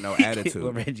deserve no attitude.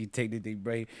 When Reggie take the deep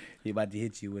break, he about to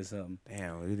hit you with something.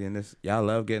 Damn, y'all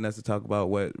love getting us to talk about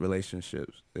what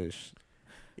relationships is.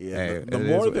 Yeah, Hey, the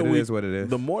more that we, is what it is.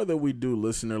 The more that we do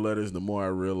listener letters, the more I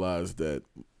realize that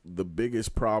the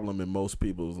biggest problem in most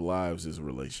people's lives is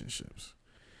relationships.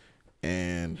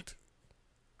 And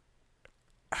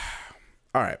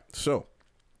all right, so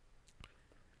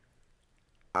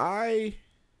I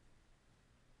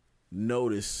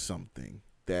noticed something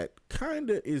that kind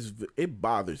of it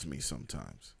bothers me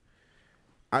sometimes.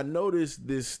 I noticed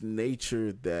this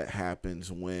nature that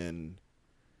happens when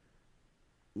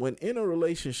in a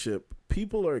relationship,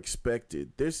 people are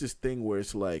expected. There's this thing where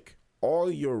it's like all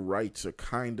your rights are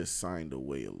kind of signed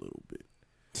away a little bit.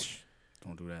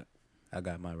 Don't do that. I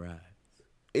got my ride.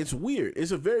 It's weird.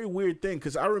 It's a very weird thing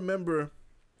because I remember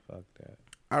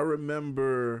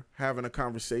having a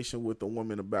conversation with a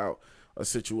woman about a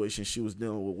situation she was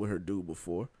dealing with her dude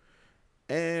before.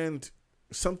 And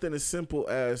something as simple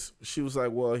as she was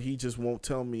like, well, he just won't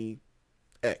tell me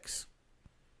X.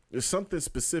 There's something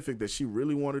specific that she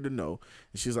really wanted to know.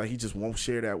 And she's like, he just won't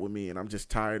share that with me. And I'm just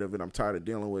tired of it. I'm tired of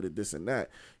dealing with it, this and that.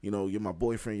 You're my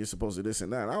boyfriend. You're supposed to this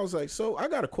and that. And I was like, so I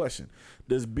got a question.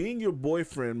 Does being your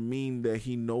boyfriend mean that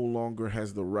he no longer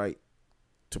has the right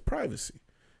to privacy?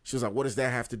 She was like, what does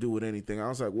that have to do with anything? I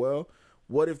was like, well,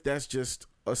 what if that's just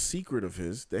a secret of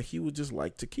his that he would just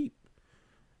like to keep?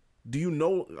 Do you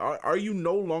know, are you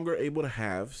no longer able to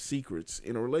have secrets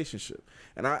in a relationship?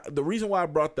 And the reason why I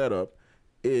brought that up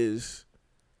is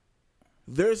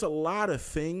there's a lot of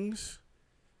things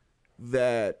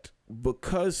that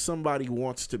because somebody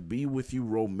wants to be with you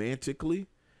romantically,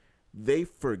 they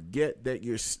forget that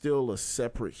you're still a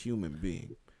separate human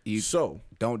being. So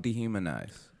don't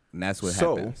dehumanize. And that's what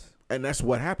happens. And that's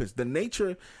what happens. The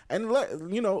nature, and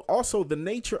also the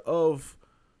nature of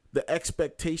the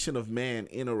expectation of man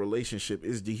in a relationship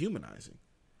is dehumanizing.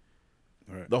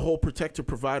 Right. The whole protector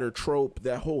provider trope,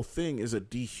 that whole thing is a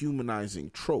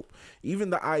dehumanizing trope. Even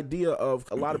the idea of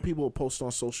a lot of people post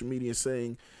on social media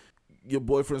saying your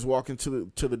boyfriend's walking to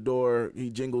the door, he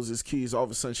jingles his keys, all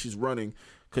of a sudden she's running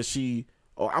because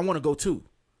I want to go too.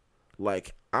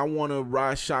 Like, I want to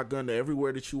ride shotgun to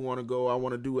everywhere that you want to go. I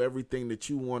want to do everything that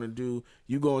you want to do.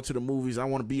 You go into the movies. I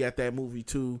want to be at that movie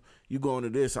too. You go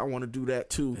into this. I want to do that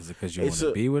too. Is it because you want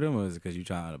to be with him, or is it because you're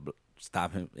trying to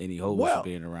stop him any holes from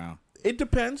being around? It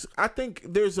depends. I think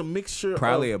there's a mixture.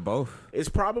 Probably of both. It's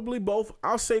probably both.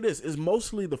 I'll say this. It's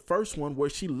mostly the first one where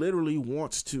she literally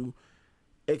wants to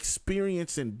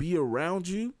experience and be around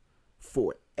you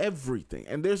for everything.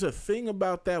 And there's a thing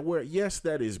about that where, yes,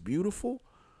 that is beautiful,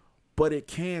 but it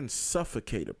can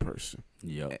suffocate a person.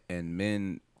 Yeah. And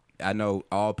men, I know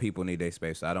all people need their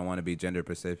space. So I don't want to be gender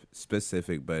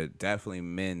specific, but definitely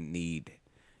men need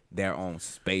their own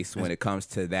space when it comes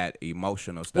to that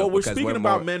emotional stuff. Well, we're speaking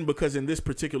about men because in this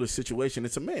particular situation,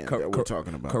 it's a man that we're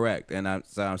talking about. Correct. And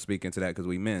I'm speaking to that because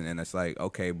we men. And it's like,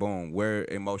 okay, boom, we're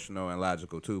emotional and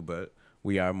logical too, but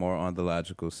we are more on the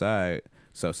logical side.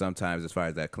 So sometimes as far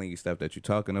as that clingy stuff that you're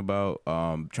talking about,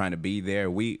 trying to be there,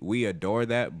 we adore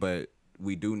that, but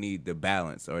we do need the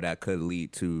balance, or that could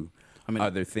lead to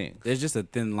other things. There's just a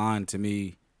thin line to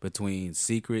me between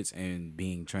secrets and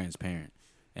being transparent.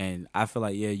 And I feel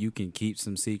like, yeah, you can keep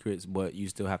some secrets, but you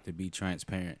still have to be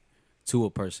transparent to a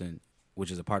person, which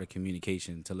is a part of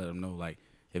communication, to let them know, like,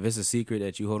 if it's a secret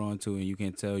that you hold on to and you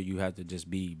can tell, you have to just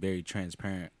be very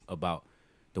transparent about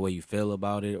the way you feel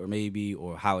about it,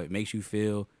 or how it makes you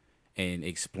feel, and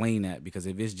explain that. Because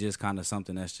if it's just kind of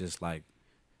something that's just like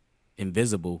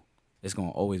invisible, it's going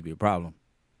to always be a problem.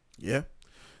 Yeah.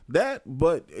 That,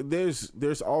 but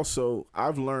there's also,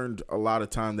 I've learned a lot of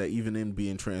time that even in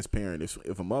being transparent, if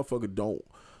a motherfucker don't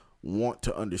want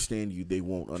to understand you, they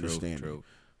won't understand you.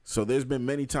 So there's been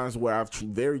many times where I've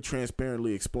very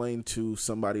transparently explained to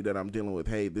somebody that I'm dealing with,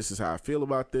 hey, this is how I feel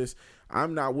about this.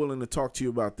 I'm not willing to talk to you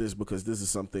about this because this is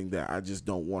something that I just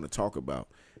don't want to talk about.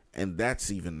 And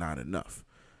that's even not enough.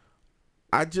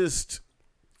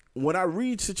 When I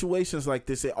read situations like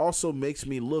this, it also makes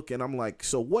me look and I'm like,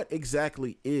 so what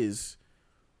exactly is,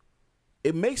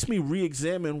 it makes me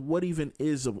re-examine what even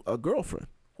is a girlfriend,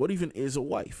 what even is a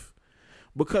wife.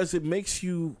 Because it makes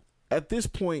you, at this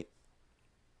point,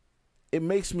 it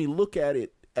makes me look at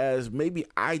it as maybe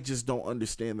I just don't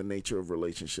understand the nature of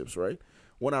relationships, right?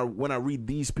 When I read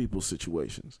these people's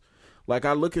situations. Like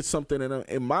I look at something and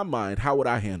in my mind, how would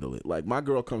I handle it? Like my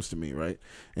girl comes to me, right?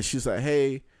 And she's like,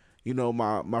 hey, you know,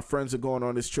 my friends are going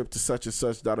on this trip to such and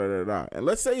such, da da da da. And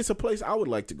let's say it's a place I would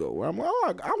like to go. Where I'm like,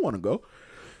 oh, I want to go.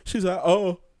 She's like,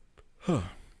 oh,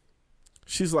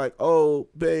 she's like, oh,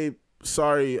 babe,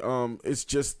 sorry, it's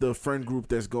just the friend group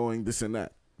that's going this and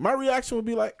that. My reaction would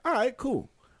be like, all right, cool.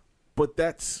 But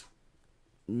that's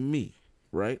me,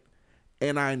 right?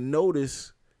 And I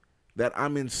notice that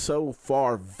I'm in so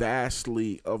far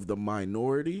vastly of the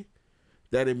minority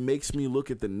that it makes me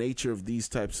look at the nature of these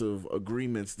types of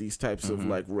agreements, these types of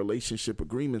like relationship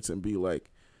agreements and be like,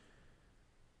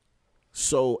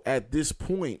 so at this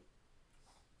point,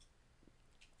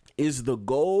 is the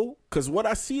goal, because what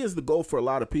I see as the goal for a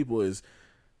lot of people is,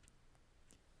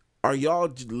 are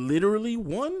y'all literally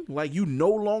one? Like you no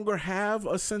longer have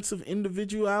a sense of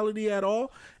individuality at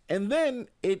all? And then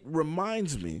it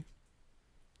reminds me,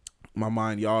 my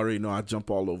mind, y'all already know I jump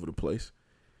all over the place.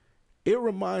 It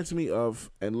reminds me of,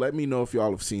 and let me know if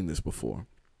y'all have seen this before.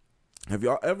 Have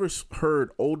y'all ever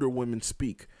heard older women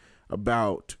speak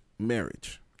about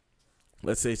marriage?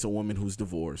 Let's say it's a woman who's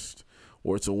divorced,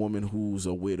 or it's a woman who's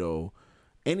a widow,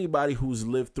 anybody who's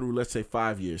lived through, let's say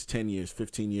 5 years, 10 years,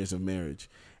 15 years of marriage.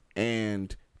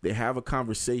 And they have a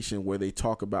conversation where they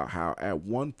talk about how at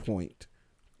one point,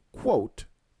 quote,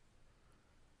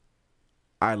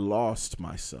 I lost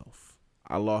myself.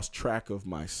 I lost track of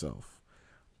myself.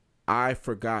 I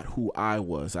forgot who I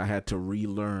was. I had to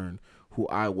relearn who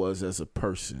I was as a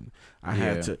person. I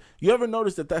had to. You ever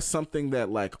notice that that's something that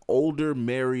like older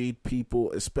married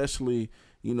people, especially,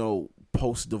 you know,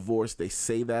 post-divorce, they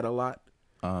say that a lot?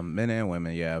 Men and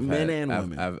women, yeah.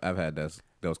 Women. I've had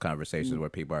those conversations where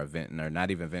people are venting, or not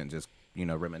even venting, just, you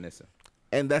know, reminiscing.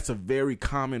 And that's a very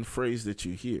common phrase that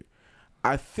you hear.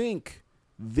 I think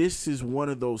this is one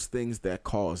of those things that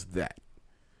cause that.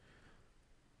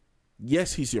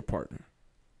 Yes, he's your partner.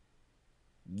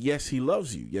 Yes, he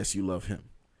loves you. Yes, you love him.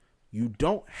 You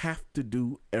don't have to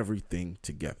do everything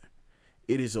together.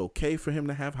 It is okay for him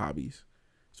to have hobbies.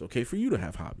 It's okay for you to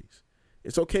have hobbies.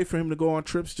 It's okay for him to go on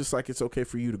trips, just like it's okay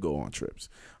for you to go on trips.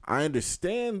 I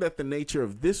understand that the nature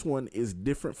of this one is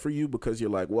different for you because you're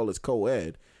like, well, it's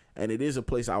co-ed, and it is a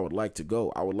place I would like to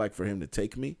go. I would like for him to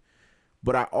take me.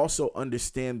 But I also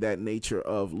understand that nature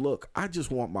of, look, I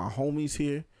just want my homies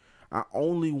here. I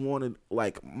only wanted,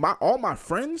 like, all my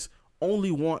friends only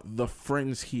want the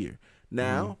friends here.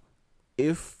 Now,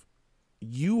 if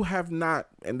you have not,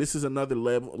 and this is another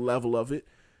level of it,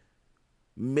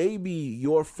 maybe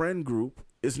your friend group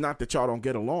is not that y'all don't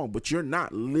get along, but you're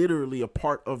not literally a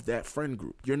part of that friend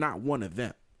group. You're not one of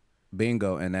them.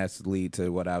 Bingo. And that's lead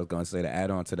to what I was going to say. To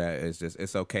add on to that is just,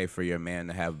 it's okay for your man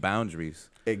to have boundaries.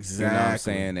 Exactly. You know what I'm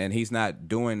saying? And he's not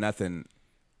doing nothing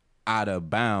out of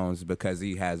bounds because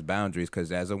he has boundaries.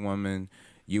 Because as a woman,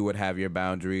 you would have your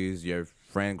boundaries. Your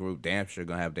friend group damn sure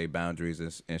gonna have their boundaries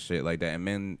and shit like that.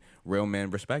 And real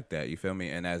men respect that. You feel me?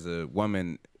 And as a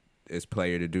woman, it's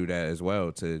player to do that as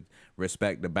well, to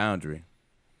respect the boundary.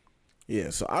 Yeah,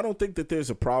 so I don't think that there's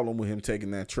a problem with him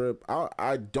taking that trip.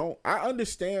 I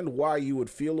understand why you would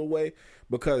feel a way,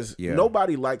 because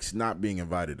nobody likes not being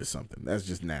invited to something. That's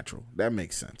just natural. That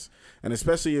makes sense. And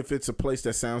especially if it's a place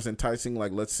that sounds enticing,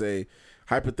 like let's say,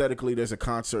 hypothetically, there's a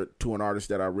concert to an artist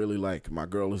that I really like. My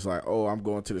girl is like, oh, I'm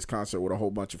going to this concert with a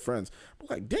whole bunch of friends. I'm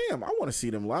like, damn, I want to see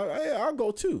them live. Hey, I'll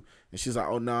go too. And she's like,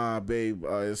 oh, nah, babe,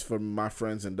 it's for my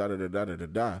friends and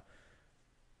da-da-da-da-da-da.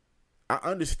 I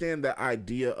understand that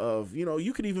idea of, you know,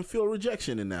 you could even feel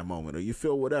rejection in that moment, or you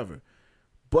feel whatever.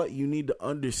 But you need to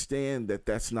understand that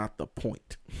that's not the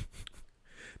point.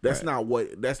 That's not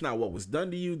what was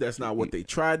done to you. That's not what they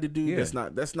tried to do. Yeah.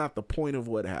 That's not the point of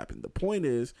what happened. The point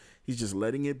is he's just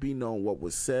letting it be known what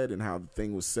was said and how the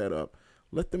thing was set up.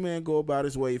 Let the man go about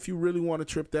his way. If you really want a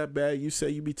trip that bad, you say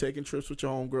you be taking trips with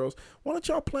your homegirls. Why don't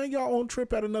y'all plan your own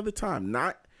trip at another time?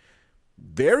 Not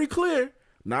very clear.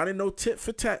 Not in no tit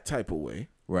for tat type of way.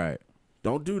 Right.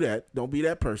 Don't do that. Don't be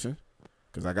that person,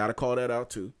 because I got to call that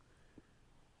out too.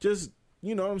 Just,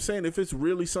 you know what I'm saying? If it's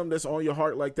really something that's on your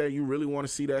heart like that, you really want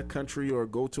to see that country or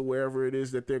go to wherever it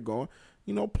is that they're going,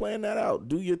 you know, plan that out.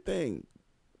 Do your thing.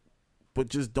 But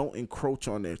just don't encroach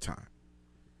on their time.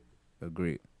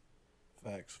 Agreed.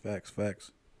 Facts.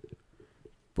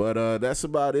 But that's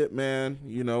about it, man.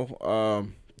 You know,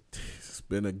 it's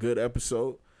been a good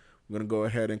episode. I'm gonna go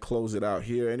ahead and close it out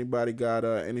here. Anybody got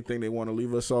anything they want to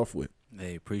leave us off with?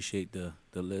 Hey, appreciate the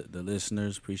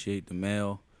listeners. Appreciate the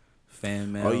mail,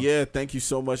 fan mail. Oh yeah, thank you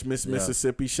so much, Miss Yeah.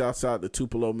 Mississippi. Shouts out to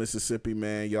Tupelo, Mississippi,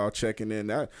 man. Y'all checking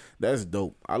in. That's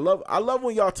dope. I love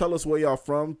when y'all tell us where y'all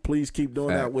from. Please keep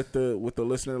doing that with the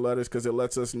listener letters, because it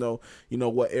lets us know, you know,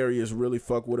 what areas really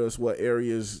fuck with us, what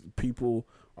areas people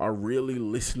are really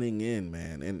listening in,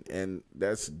 man, and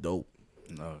that's dope.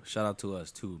 No, shout out to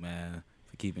us too, man,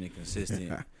 for keeping it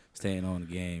consistent, staying on the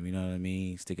game. You know what I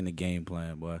mean? Sticking to game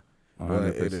plan, boy.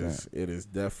 But it is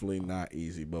definitely not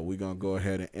easy. But we're going to go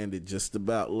ahead and end it just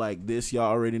about like this. Y'all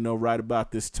already know right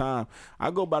about this time. I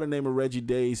go by the name of Reggie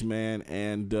Days, man.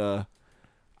 And I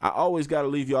always got to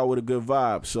leave y'all with a good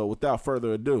vibe. So without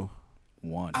further ado. I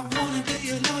wanna be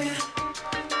your lawyer.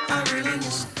 I really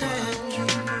understand you,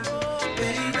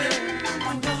 baby.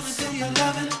 I'm gonna see your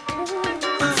loving.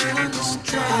 I'm feeling this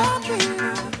drive you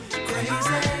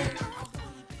crazy.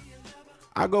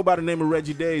 I go by the name of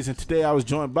Reggie Days, and today I was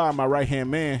joined by my right-hand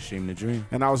man, Sheem the Dream.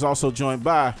 And I was also joined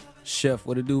by Chef.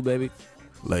 What it do, baby?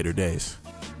 Later Days.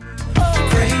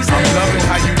 I'm loving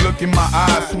how you look in my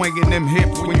eyes, swinging them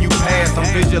hips when you pass. I'm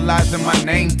visualizing my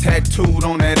name tattooed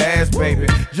on that ass, baby.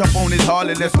 Jump on this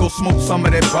Harley, let's go smoke some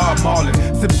of that Bob Marley.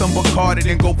 Sip some Bacardi,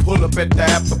 then go pull up at the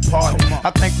after party.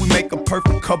 I think we make a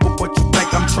perfect couple, but you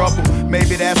think I'm trouble.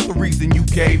 Maybe that's the reason you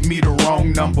gave me the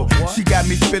wrong number. She got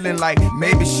me feeling like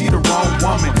maybe she the wrong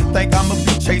woman. Think I'ma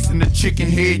be chasing the chicken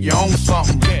head, you own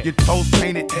something. Your toes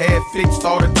painted, hair fixed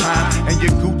all the time, and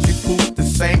your Gucci boots the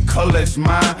same color as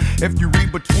mine. If you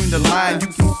read between the lines,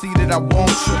 you can see that I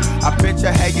want you. I bet you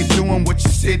how you doing what you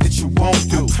said that you won't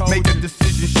do. Make a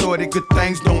decision sure that good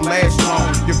things don't last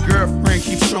long. Your girlfriend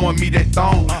keeps showing me that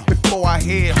thong. Before I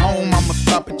head home, I'ma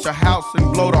stop at your house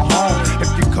and blow the horn. If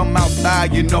you come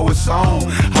outside, you know it's on.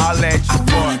 Holla at you,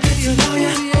 boy.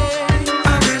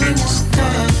 I really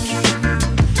understand you,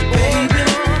 baby.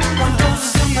 One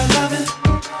dose of your loving,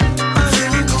 I'm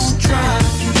feeling this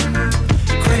drive you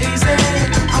crazy.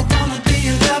 I wanna be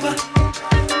your lover.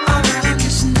 I really can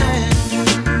stand you,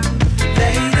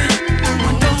 lady.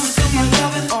 One dose of your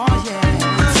loving,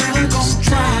 I'm feeling this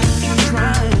drive you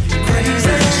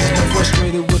crazy. I'm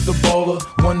frustrated with the baller,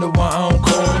 wonder why I don't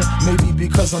call her. Maybe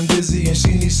because I'm busy and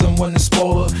she needs someone to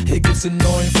spoil her. It gets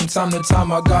annoying from time to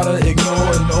time, I gotta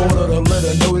ignore in order to let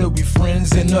her know that we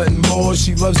friends and nothing more.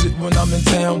 She loves it when I'm in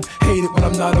town, hate it when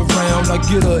I'm not around. I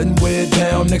get her and wear it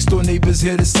down, next door neighbors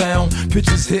hear the sound.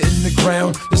 Pictures hitting the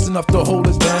ground, just enough to hold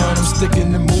us down. I'm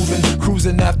sticking and moving,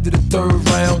 cruising after the third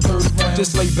round.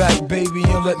 Just lay back, baby,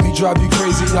 and let me drive you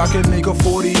crazy. I can make a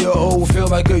 40-year-old feel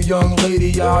like a young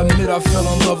lady. I admit I fell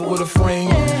in love with a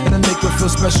frame, and to make her feel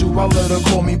special, I let her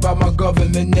call me by my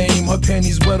government name. Her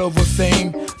panties wet over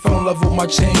fame, fell in love with my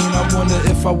chain. I wonder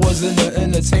if I wasn't an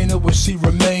entertainer, would she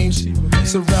remain?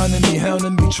 Surrounding me,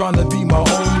 hounding me, trying to be my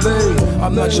own lady.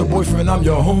 I'm not your boyfriend, I'm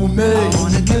your homemade. I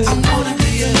wanna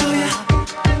be your lawyer.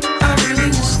 I really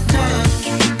understand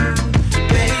you,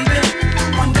 baby.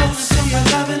 One dose of your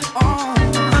loving,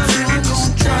 I'm feeling this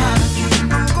drive you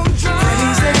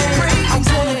crazy. I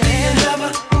wanna be your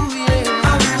lover.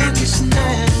 I really can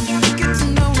stand you,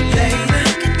 lady.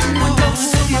 One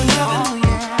dose of your loving,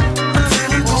 I'm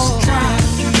feeling this drive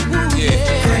you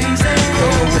crazy.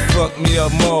 Don't know what fucked me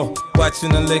up more,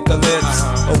 watching her lick her lips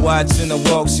or watching her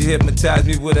walk. She hypnotized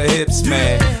me with her hips,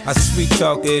 man. I sweet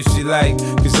talk her if she like,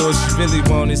 cause all she really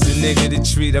want is a nigga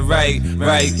to treat her right.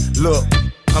 Look,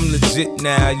 I'm legit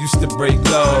now, I used to break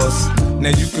laws. Now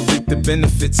you can reap the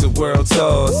benefits of world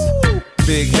tours.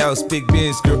 Big house, big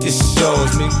Benz, girl, it's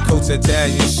yours. Mink coats,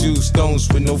 Italian shoes, stones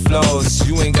with no flaws.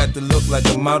 You ain't got to look like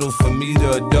a model for me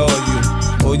to adore you.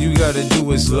 All you gotta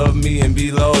do is love me and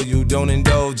be loyal. Don't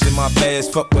indulge in my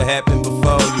past, fuck what happened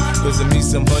before you. Cause of me,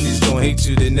 some honeys gon' hate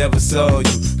you that never saw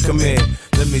you. Come here,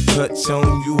 let me touch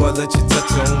on you, I'll let you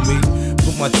touch on me.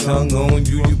 Put my tongue on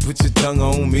you, you put your tongue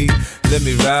on me. Let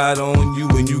me ride on you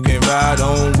and you can ride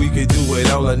on. We can do it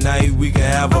all night, we can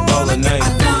have a ball night.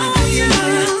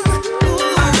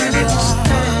 I really